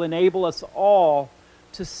that will enable us all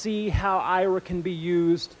to see how Aira can be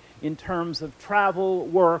used in terms of travel,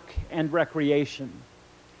 work, and recreation.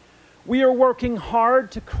 We are working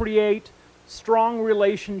hard to create strong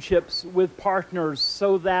relationships with partners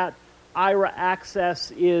so that Aira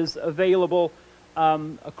access is available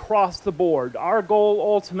across the board. Our goal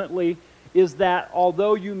ultimately is that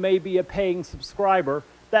although you may be a paying subscriber,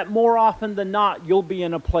 that more often than not you'll be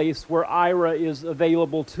in a place where Aira is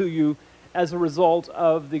available to you as a result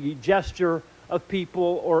of the gesture of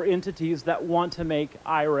people or entities that want to make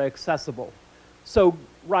Aira accessible. So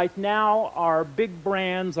right now our big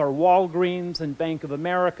brands are Walgreens and Bank of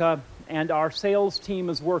America, and our sales team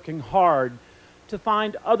is working hard to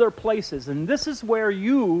find other places. And this is where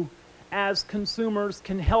you as consumers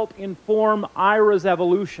can help inform Aira's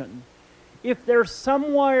evolution. If there's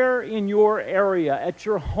somewhere in your area, at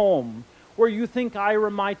your home, where you think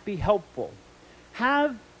Aira might be helpful,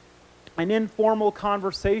 have an informal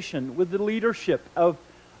conversation with the leadership of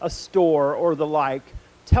a store or the like.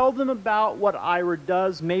 Tell them about what Aira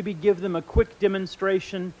does, maybe give them a quick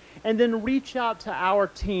demonstration, and then reach out to our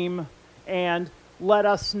team and let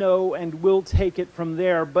us know, and we'll take it from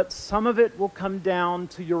there. But some of it will come down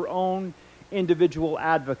to your own individual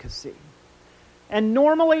advocacy. And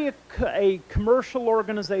normally a commercial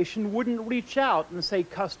organization wouldn't reach out and say,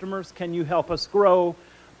 customers, can you help us grow?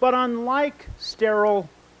 But unlike sterile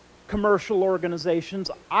commercial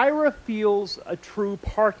organizations, Aira feels a true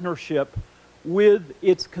partnership with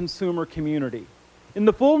its consumer community. In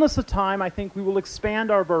the fullness of time, I think we will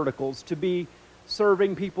expand our verticals to be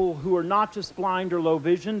serving people who are not just blind or low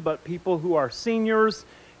vision, but people who are seniors,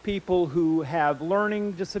 people who have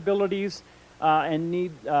learning disabilities and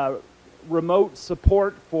need remote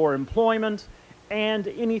support for employment, and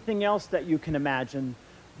anything else that you can imagine.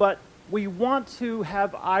 But we want to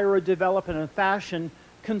have Aira develop in a fashion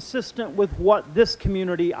consistent with what this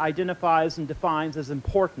community identifies and defines as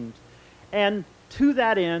important. And to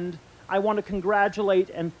that end, I want to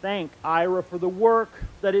congratulate and thank Aira for the work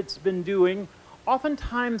that it's been doing,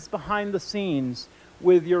 oftentimes behind the scenes,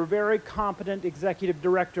 with your very competent executive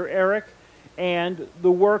director, Eric, and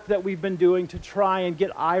the work that we've been doing to try and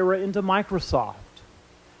get Aira into Microsoft.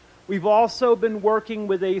 We've also been working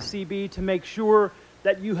with ACB to make sure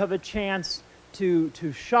that you have a chance to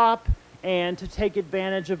shop and to take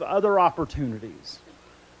advantage of other opportunities.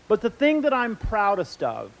 But the thing that I'm proudest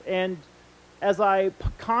of, and as I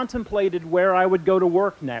contemplated where I would go to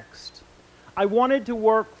work next, I wanted to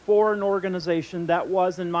work for an organization that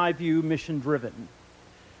was, in my view, mission-driven.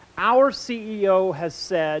 Our CEO has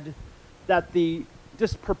said that the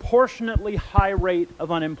disproportionately high rate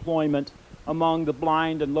of unemployment among the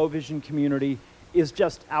blind and low vision community is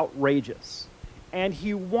just outrageous. And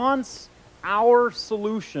he wants our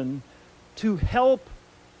solution to help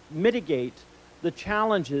mitigate the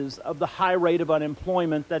challenges of the high rate of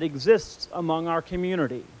unemployment that exists among our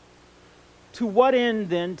community. To what end,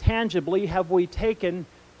 then, tangibly, have we taken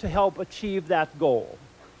to help achieve that goal?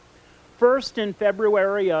 First, in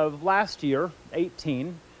February of last year,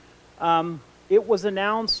 18, it was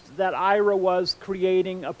announced that IRA was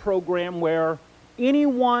creating a program where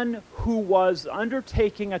anyone who was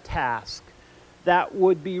undertaking a task that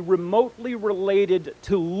would be remotely related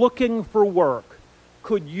to looking for work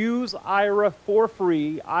could use IRA for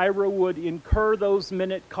free. IRA would incur those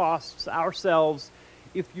minute costs ourselves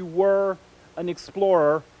if you were an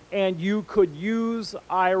explorer, and you could use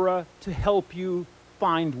IRA to help you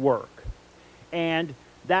find work. And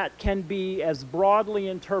that can be as broadly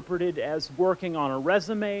interpreted as working on a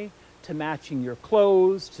resume, to matching your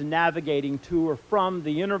clothes, to navigating to or from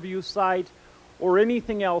the interview site, or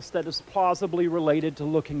anything else that is plausibly related to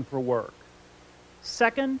looking for work.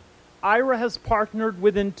 Second, IRA has partnered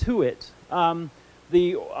with Intuit,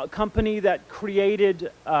 the company that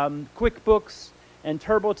created QuickBooks and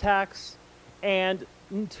TurboTax, and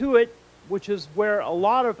Intuit, which is where a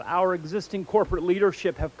lot of our existing corporate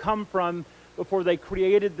leadership have come from before they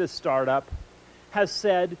created this startup, has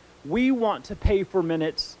said, we want to pay for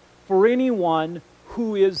minutes for anyone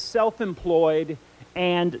who is self-employed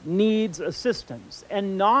and needs assistance,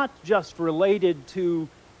 and not just related to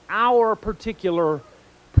our particular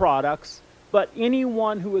products, but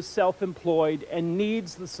anyone who is self-employed and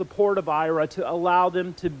needs the support of IRA to allow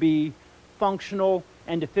them to be functional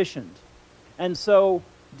and efficient. And so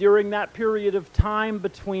during that period of time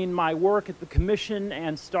between my work at the Commission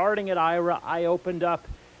and starting at IRA, I opened up,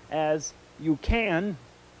 as you can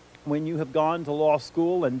when you have gone to law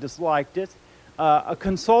school and disliked it, a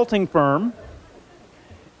consulting firm.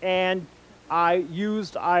 And I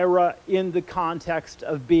used IRA in the context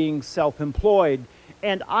of being self-employed.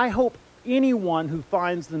 And I hope anyone who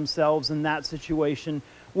finds themselves in that situation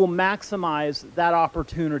will maximize that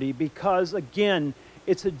opportunity, because, again,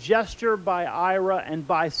 it's a gesture by IRA and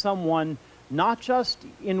by someone, not just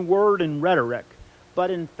in word and rhetoric, but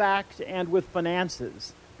in fact and with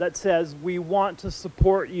finances, that says we want to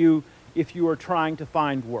support you if you are trying to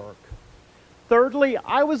find work. Thirdly,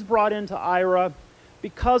 I was brought into IRA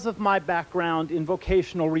because of my background in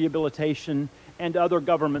vocational rehabilitation and other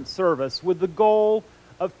government service, with the goal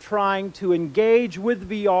of trying to engage with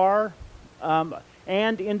VR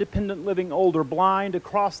and independent living older blind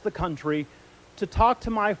across the country, to talk to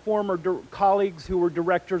my former colleagues who were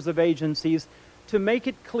directors of agencies, to make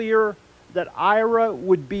it clear that IRA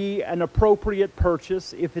would be an appropriate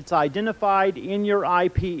purchase if it's identified in your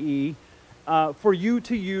IPE for you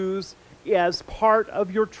to use as part of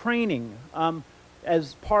your training,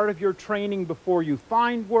 as part of your training before you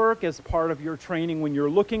find work, as part of your training when you're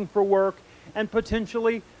looking for work, and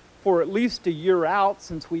potentially for at least a year out,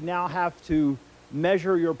 since we now have to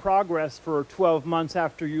measure your progress for 12 months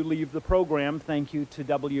after you leave the program. Thank you to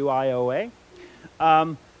WIOA.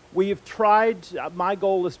 We've tried, my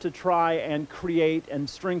goal is to try and create and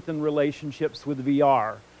strengthen relationships with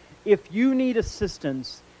VR. If you need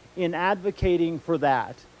assistance in advocating for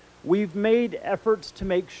that, we've made efforts to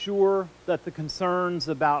make sure that the concerns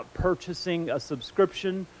about purchasing a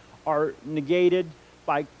subscription are negated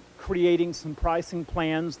by creating some pricing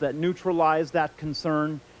plans that neutralize that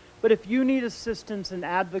concern. But if you need assistance in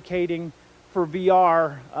advocating for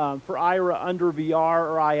VR, for IRA under VR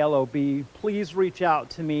or ILOB, please reach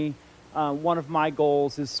out to me. One of my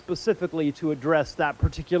goals is specifically to address that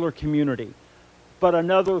particular community. But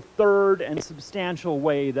another third and substantial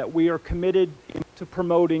way that we are committed to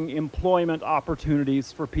promoting employment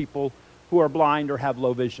opportunities for people who are blind or have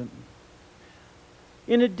low vision.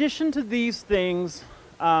 In addition to these things,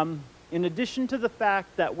 in addition to the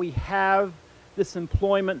fact that we have this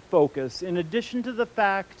employment focus, in addition to the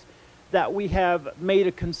fact that we have made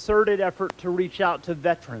a concerted effort to reach out to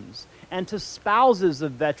veterans and to spouses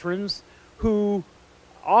of veterans who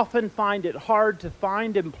often find it hard to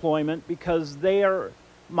find employment because they are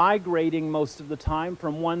migrating most of the time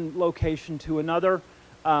from one location to another,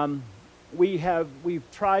 we've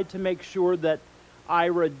tried to make sure that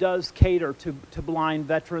IRA does cater to blind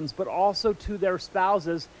veterans, but also to their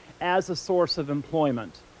spouses as a source of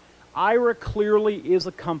employment. IRA clearly is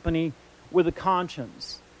a company with a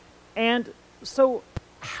conscience. And so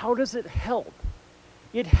how does it help?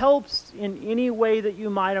 It helps in any way that you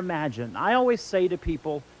might imagine. I always say to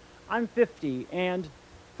people, I'm 50, and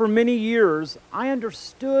for many years, I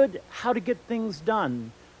understood how to get things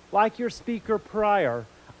done. Like your speaker prior,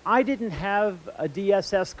 I didn't have a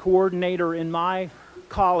DSS coordinator in my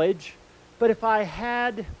college, but if I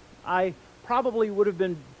had, I probably would have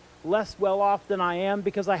been less well off than I am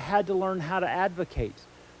because I had to learn how to advocate.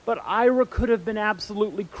 But IRA could have been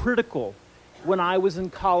absolutely critical when I was in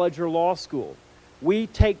college or law school. We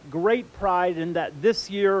take great pride in that this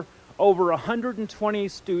year, over 120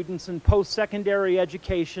 students in post-secondary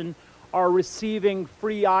education are receiving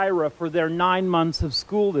free IRA for their 9 months of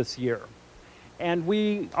school this year. And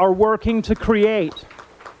we are working to create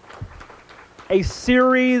a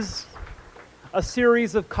series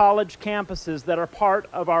of college campuses that are part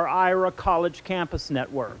of our IRA College Campus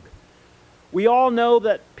Network. We all know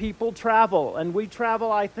that people travel, and we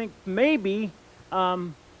travel, I think, maybe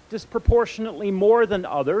disproportionately more than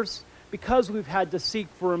others because we've had to seek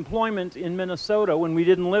for employment in Minnesota when we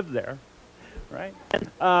didn't live there, right?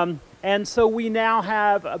 And so we now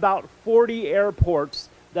have about 40 airports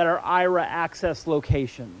that are IRA access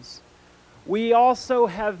locations. We also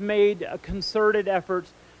have made a concerted effort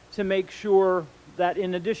to make sure that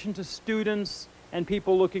in addition to students and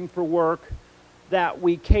people looking for work, that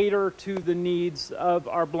we cater to the needs of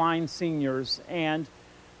our blind seniors. And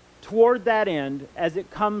toward that end, as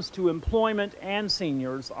it comes to employment and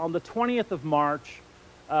seniors, on the 20th of March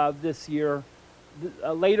of this year,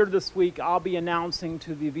 later this week, I'll be announcing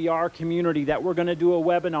to the VR community that we're going to do a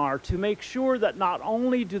webinar to make sure that not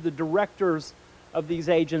only do the directors of these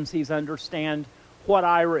agencies understand what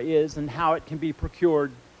IRA is and how it can be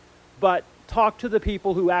procured, but talk to the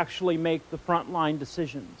people who actually make the frontline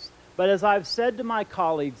decisions. But as I've said to my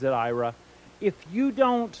colleagues at IRA, we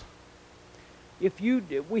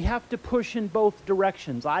have to push in both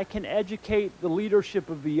directions. I can educate the leadership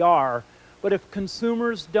of VR, but if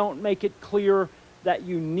consumers don't make it clear that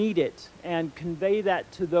you need it and convey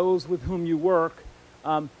that to those with whom you work,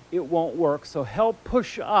 it won't work. So help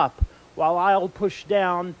push up while I'll push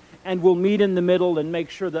down, and we'll meet in the middle and make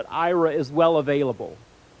sure that IRA is well available.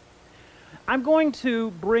 I'm going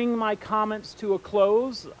to bring my comments to a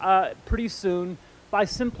close pretty soon by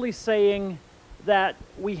simply saying that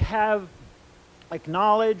we have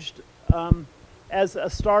acknowledged, as a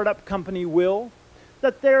startup company will,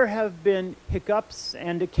 that there have been hiccups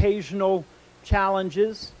and occasional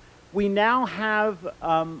challenges. We now have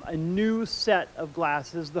a new set of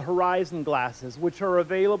glasses, the Horizon glasses, which are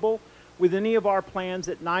available with any of our plans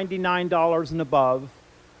at $99 and above,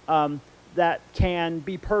 that can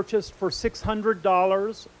be purchased for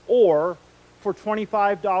 $600 or for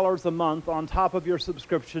 $25 a month on top of your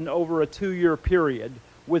subscription over a 2-year period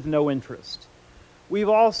with no interest. We've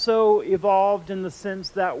also evolved in the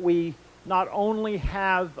sense that we not only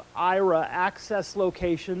have IRA access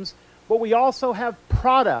locations, but we also have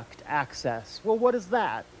product access. Well, what is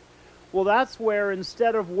that? Well, that's where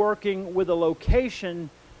instead of working with a location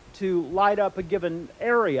to light up a given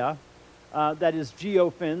area that is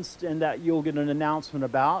geofenced and that you'll get an announcement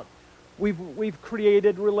about, we've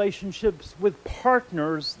created relationships with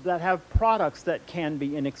partners that have products that can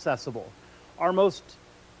be inaccessible. Our most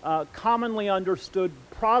commonly understood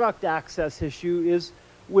product access issue is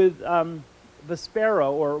with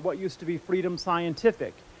Vespero, or what used to be Freedom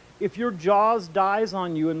Scientific. If your JAWS dies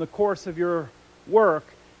on you in the course of your work,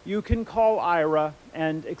 you can call IRA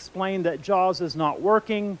and explain that JAWS is not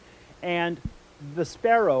working, and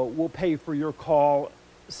Vespero will pay for your call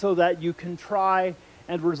so that you can try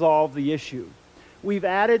and resolve the issue. We've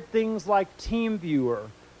added things like TeamViewer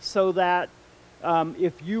so that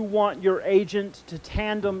if you want your agent to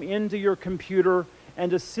tandem into your computer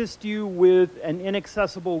and assist you with an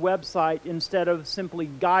inaccessible website instead of simply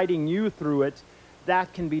guiding you through it,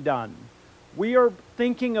 that can be done. We are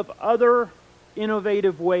thinking of other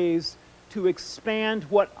innovative ways to expand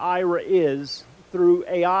what IRA is through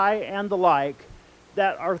AI and the like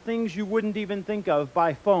that are things you wouldn't even think of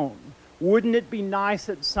by phone. Wouldn't it be nice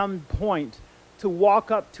at some point to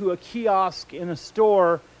walk up to a kiosk in a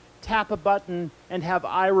store, tap a button, and have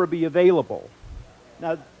IRA be available?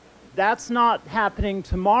 Now, that's not happening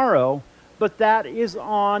tomorrow, but that is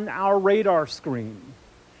on our radar screen.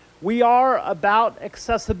 We are about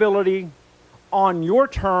accessibility on your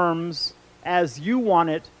terms, as you want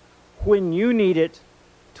it, when you need it,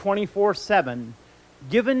 24/7,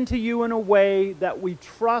 given to you in a way that we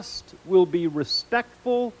trust will be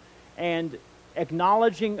respectful and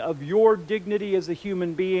acknowledging of your dignity as a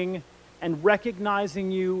human being and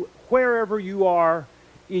recognizing you wherever you are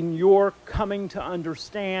in your coming to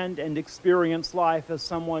understand and experience life as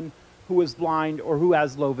someone who is blind or who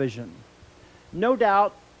has low vision. No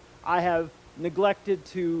doubt I have neglected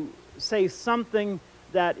to say something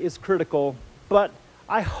that is critical, but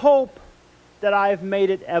I hope that I have made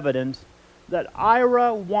it evident that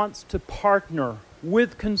IRA wants to partner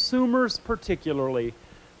with consumers particularly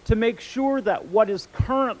to make sure that what is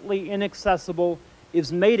currently inaccessible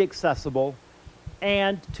is made accessible,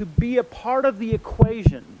 and to be a part of the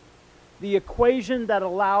equation that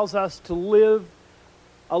allows us to live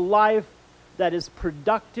a life that is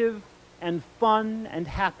productive and fun and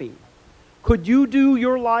happy. Could you do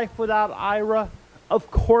your life without IRA? Of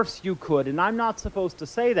course you could, and I'm not supposed to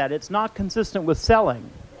say that. It's not consistent with selling.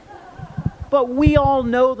 But we all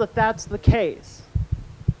know that that's the case.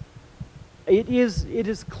 It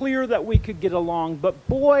is clear that we could get along, but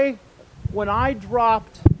boy, when I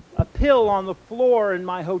dropped a pill on the floor in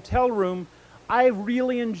my hotel room, I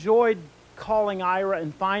really enjoyed calling IRA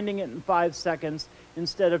and finding it in 5 seconds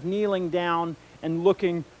instead of kneeling down and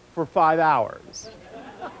looking for 5 hours.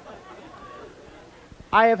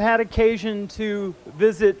 I have had occasion to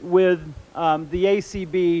visit with the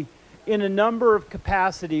ACB in a number of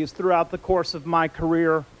capacities throughout the course of my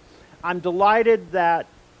career. I'm delighted that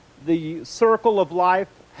the Circle of Life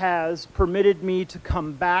has permitted me to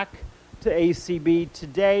come back to ACB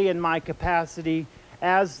today in my capacity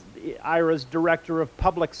as IRA's Director of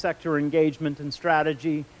Public Sector Engagement and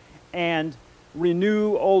Strategy, and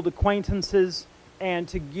renew old acquaintances and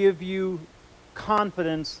to give you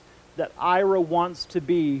confidence that IRA wants to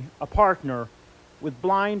be a partner with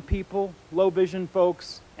blind people, low vision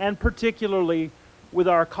folks, and particularly with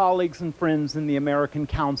our colleagues and friends in the American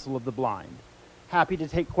Council of the Blind. Happy to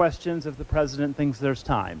take questions if the President thinks there's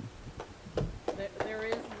time. There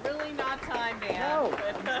is really not time, Dan. No.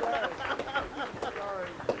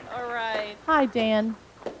 All right. Hi, Dan.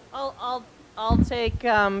 I'll take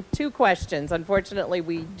 2 questions. Unfortunately,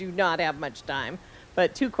 we do not have much time,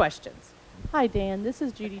 but 2 questions. Hi, Dan. This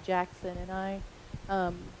is Judy Jackson, and I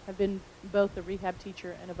have been both a rehab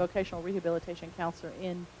teacher and a vocational rehabilitation counselor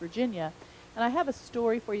in Virginia. And I have a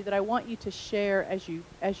story for you that I want you to share as you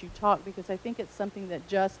talk, because I think it's something that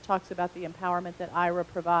just talks about the empowerment that IRA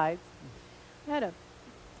provides. I had a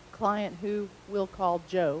client who we'll call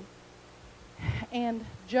Joe, and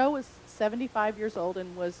Joe was 75 years old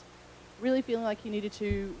and was really feeling like he needed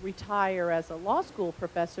to retire as a law school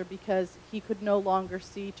professor because he could no longer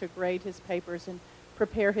see to grade his papers and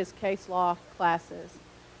prepare his case law classes.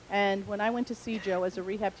 And when I went to see Joe as a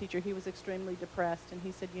rehab teacher, he was extremely depressed. And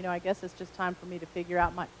he said, I guess it's just time for me to figure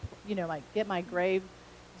out my, get my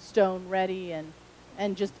gravestone ready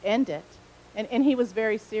and just end it. And he was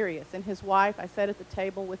very serious. And his wife, I sat at the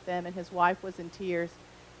table with them, and his wife was in tears.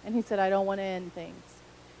 And he said, I don't want to end things.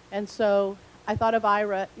 And so I thought of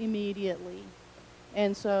IRA immediately.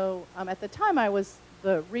 And so at the time I was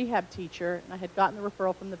the rehab teacher, and I had gotten the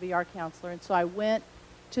referral from the VR counselor. And so I went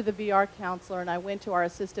to the VR counselor, and I went to our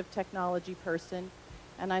assistive technology person,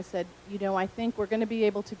 and I said, I think we're going to be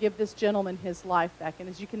able to give this gentleman his life back. And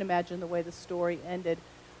as you can imagine, the way the story ended,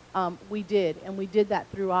 we did, and we did that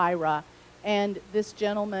through IRA. And this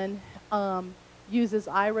gentleman uses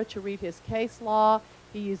IRA to read his case law.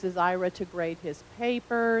 He uses IRA to grade his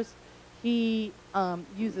papers. He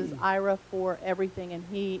uses IRA for everything, and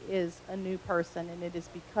he is a new person, and it is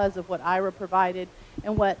because of what IRA provided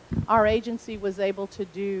and what our agency was able to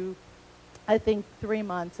do, I think, 3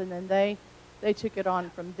 months, and then they took it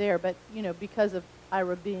on from there. But, because of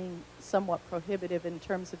IRA being somewhat prohibitive in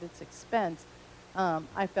terms of its expense,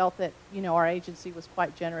 I felt that, our agency was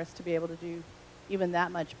quite generous to be able to do even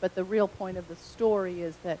that much. But the real point of the story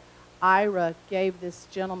is that IRA gave this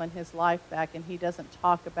gentleman his life back, and he doesn't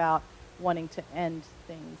talk about wanting to end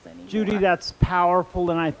things anymore. Judy, that's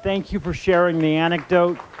powerful, and I thank you for sharing the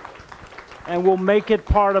anecdote, and we'll make it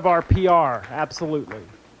part of our PR, absolutely.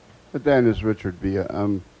 Dan, is Richard Villa.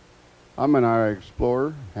 I'm an IRA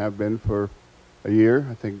explorer, have been for a year,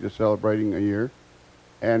 I think just celebrating a year.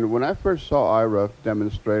 And when I first saw IRA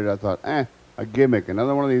demonstrated, I thought, a gimmick,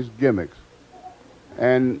 another one of these gimmicks.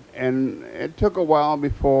 And it took a while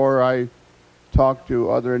before I talked to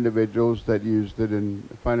other individuals that used it and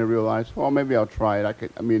finally realized, well, maybe I'll try it.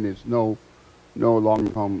 It's no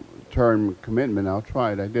long-term commitment. I'll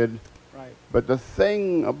try it. I did. Right. But the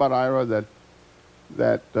thing about IRA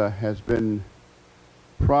that has been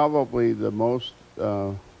probably the most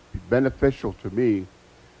beneficial to me,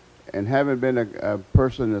 and having been a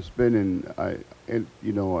person that's been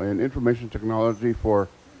in information technology for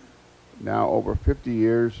now over 50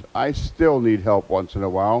 years, I still need help once in a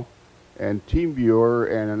while. And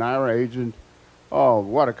TeamViewer and an IRA agent, oh,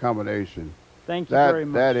 what a combination. Thank you very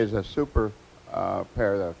much. That is a super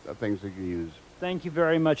pair of things that you use. Thank you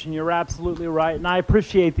very much, and you're absolutely right, and I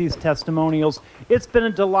appreciate these testimonials. It's been a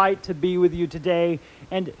delight to be with you today,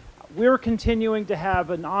 and we're continuing to have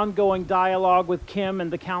an ongoing dialogue with Kim and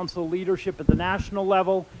the council leadership at the national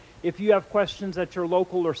level. If you have questions at your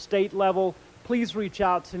local or state level, please reach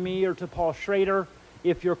out to me or to Paul Schrader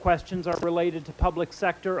if your questions are related to public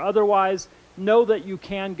sector. Otherwise, know that you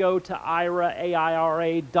can go to aira.io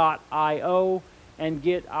and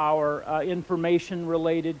get our information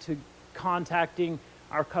related to contacting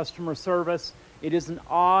our customer service. It is an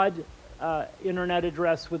odd internet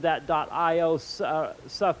address with that .io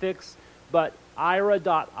suffix, but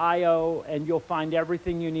aira.io, and you'll find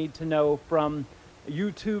everything you need to know, from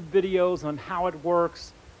YouTube videos on how it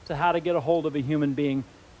works to how to get a hold of a human being.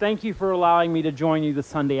 Thank you for allowing me to join you this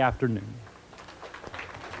Sunday afternoon.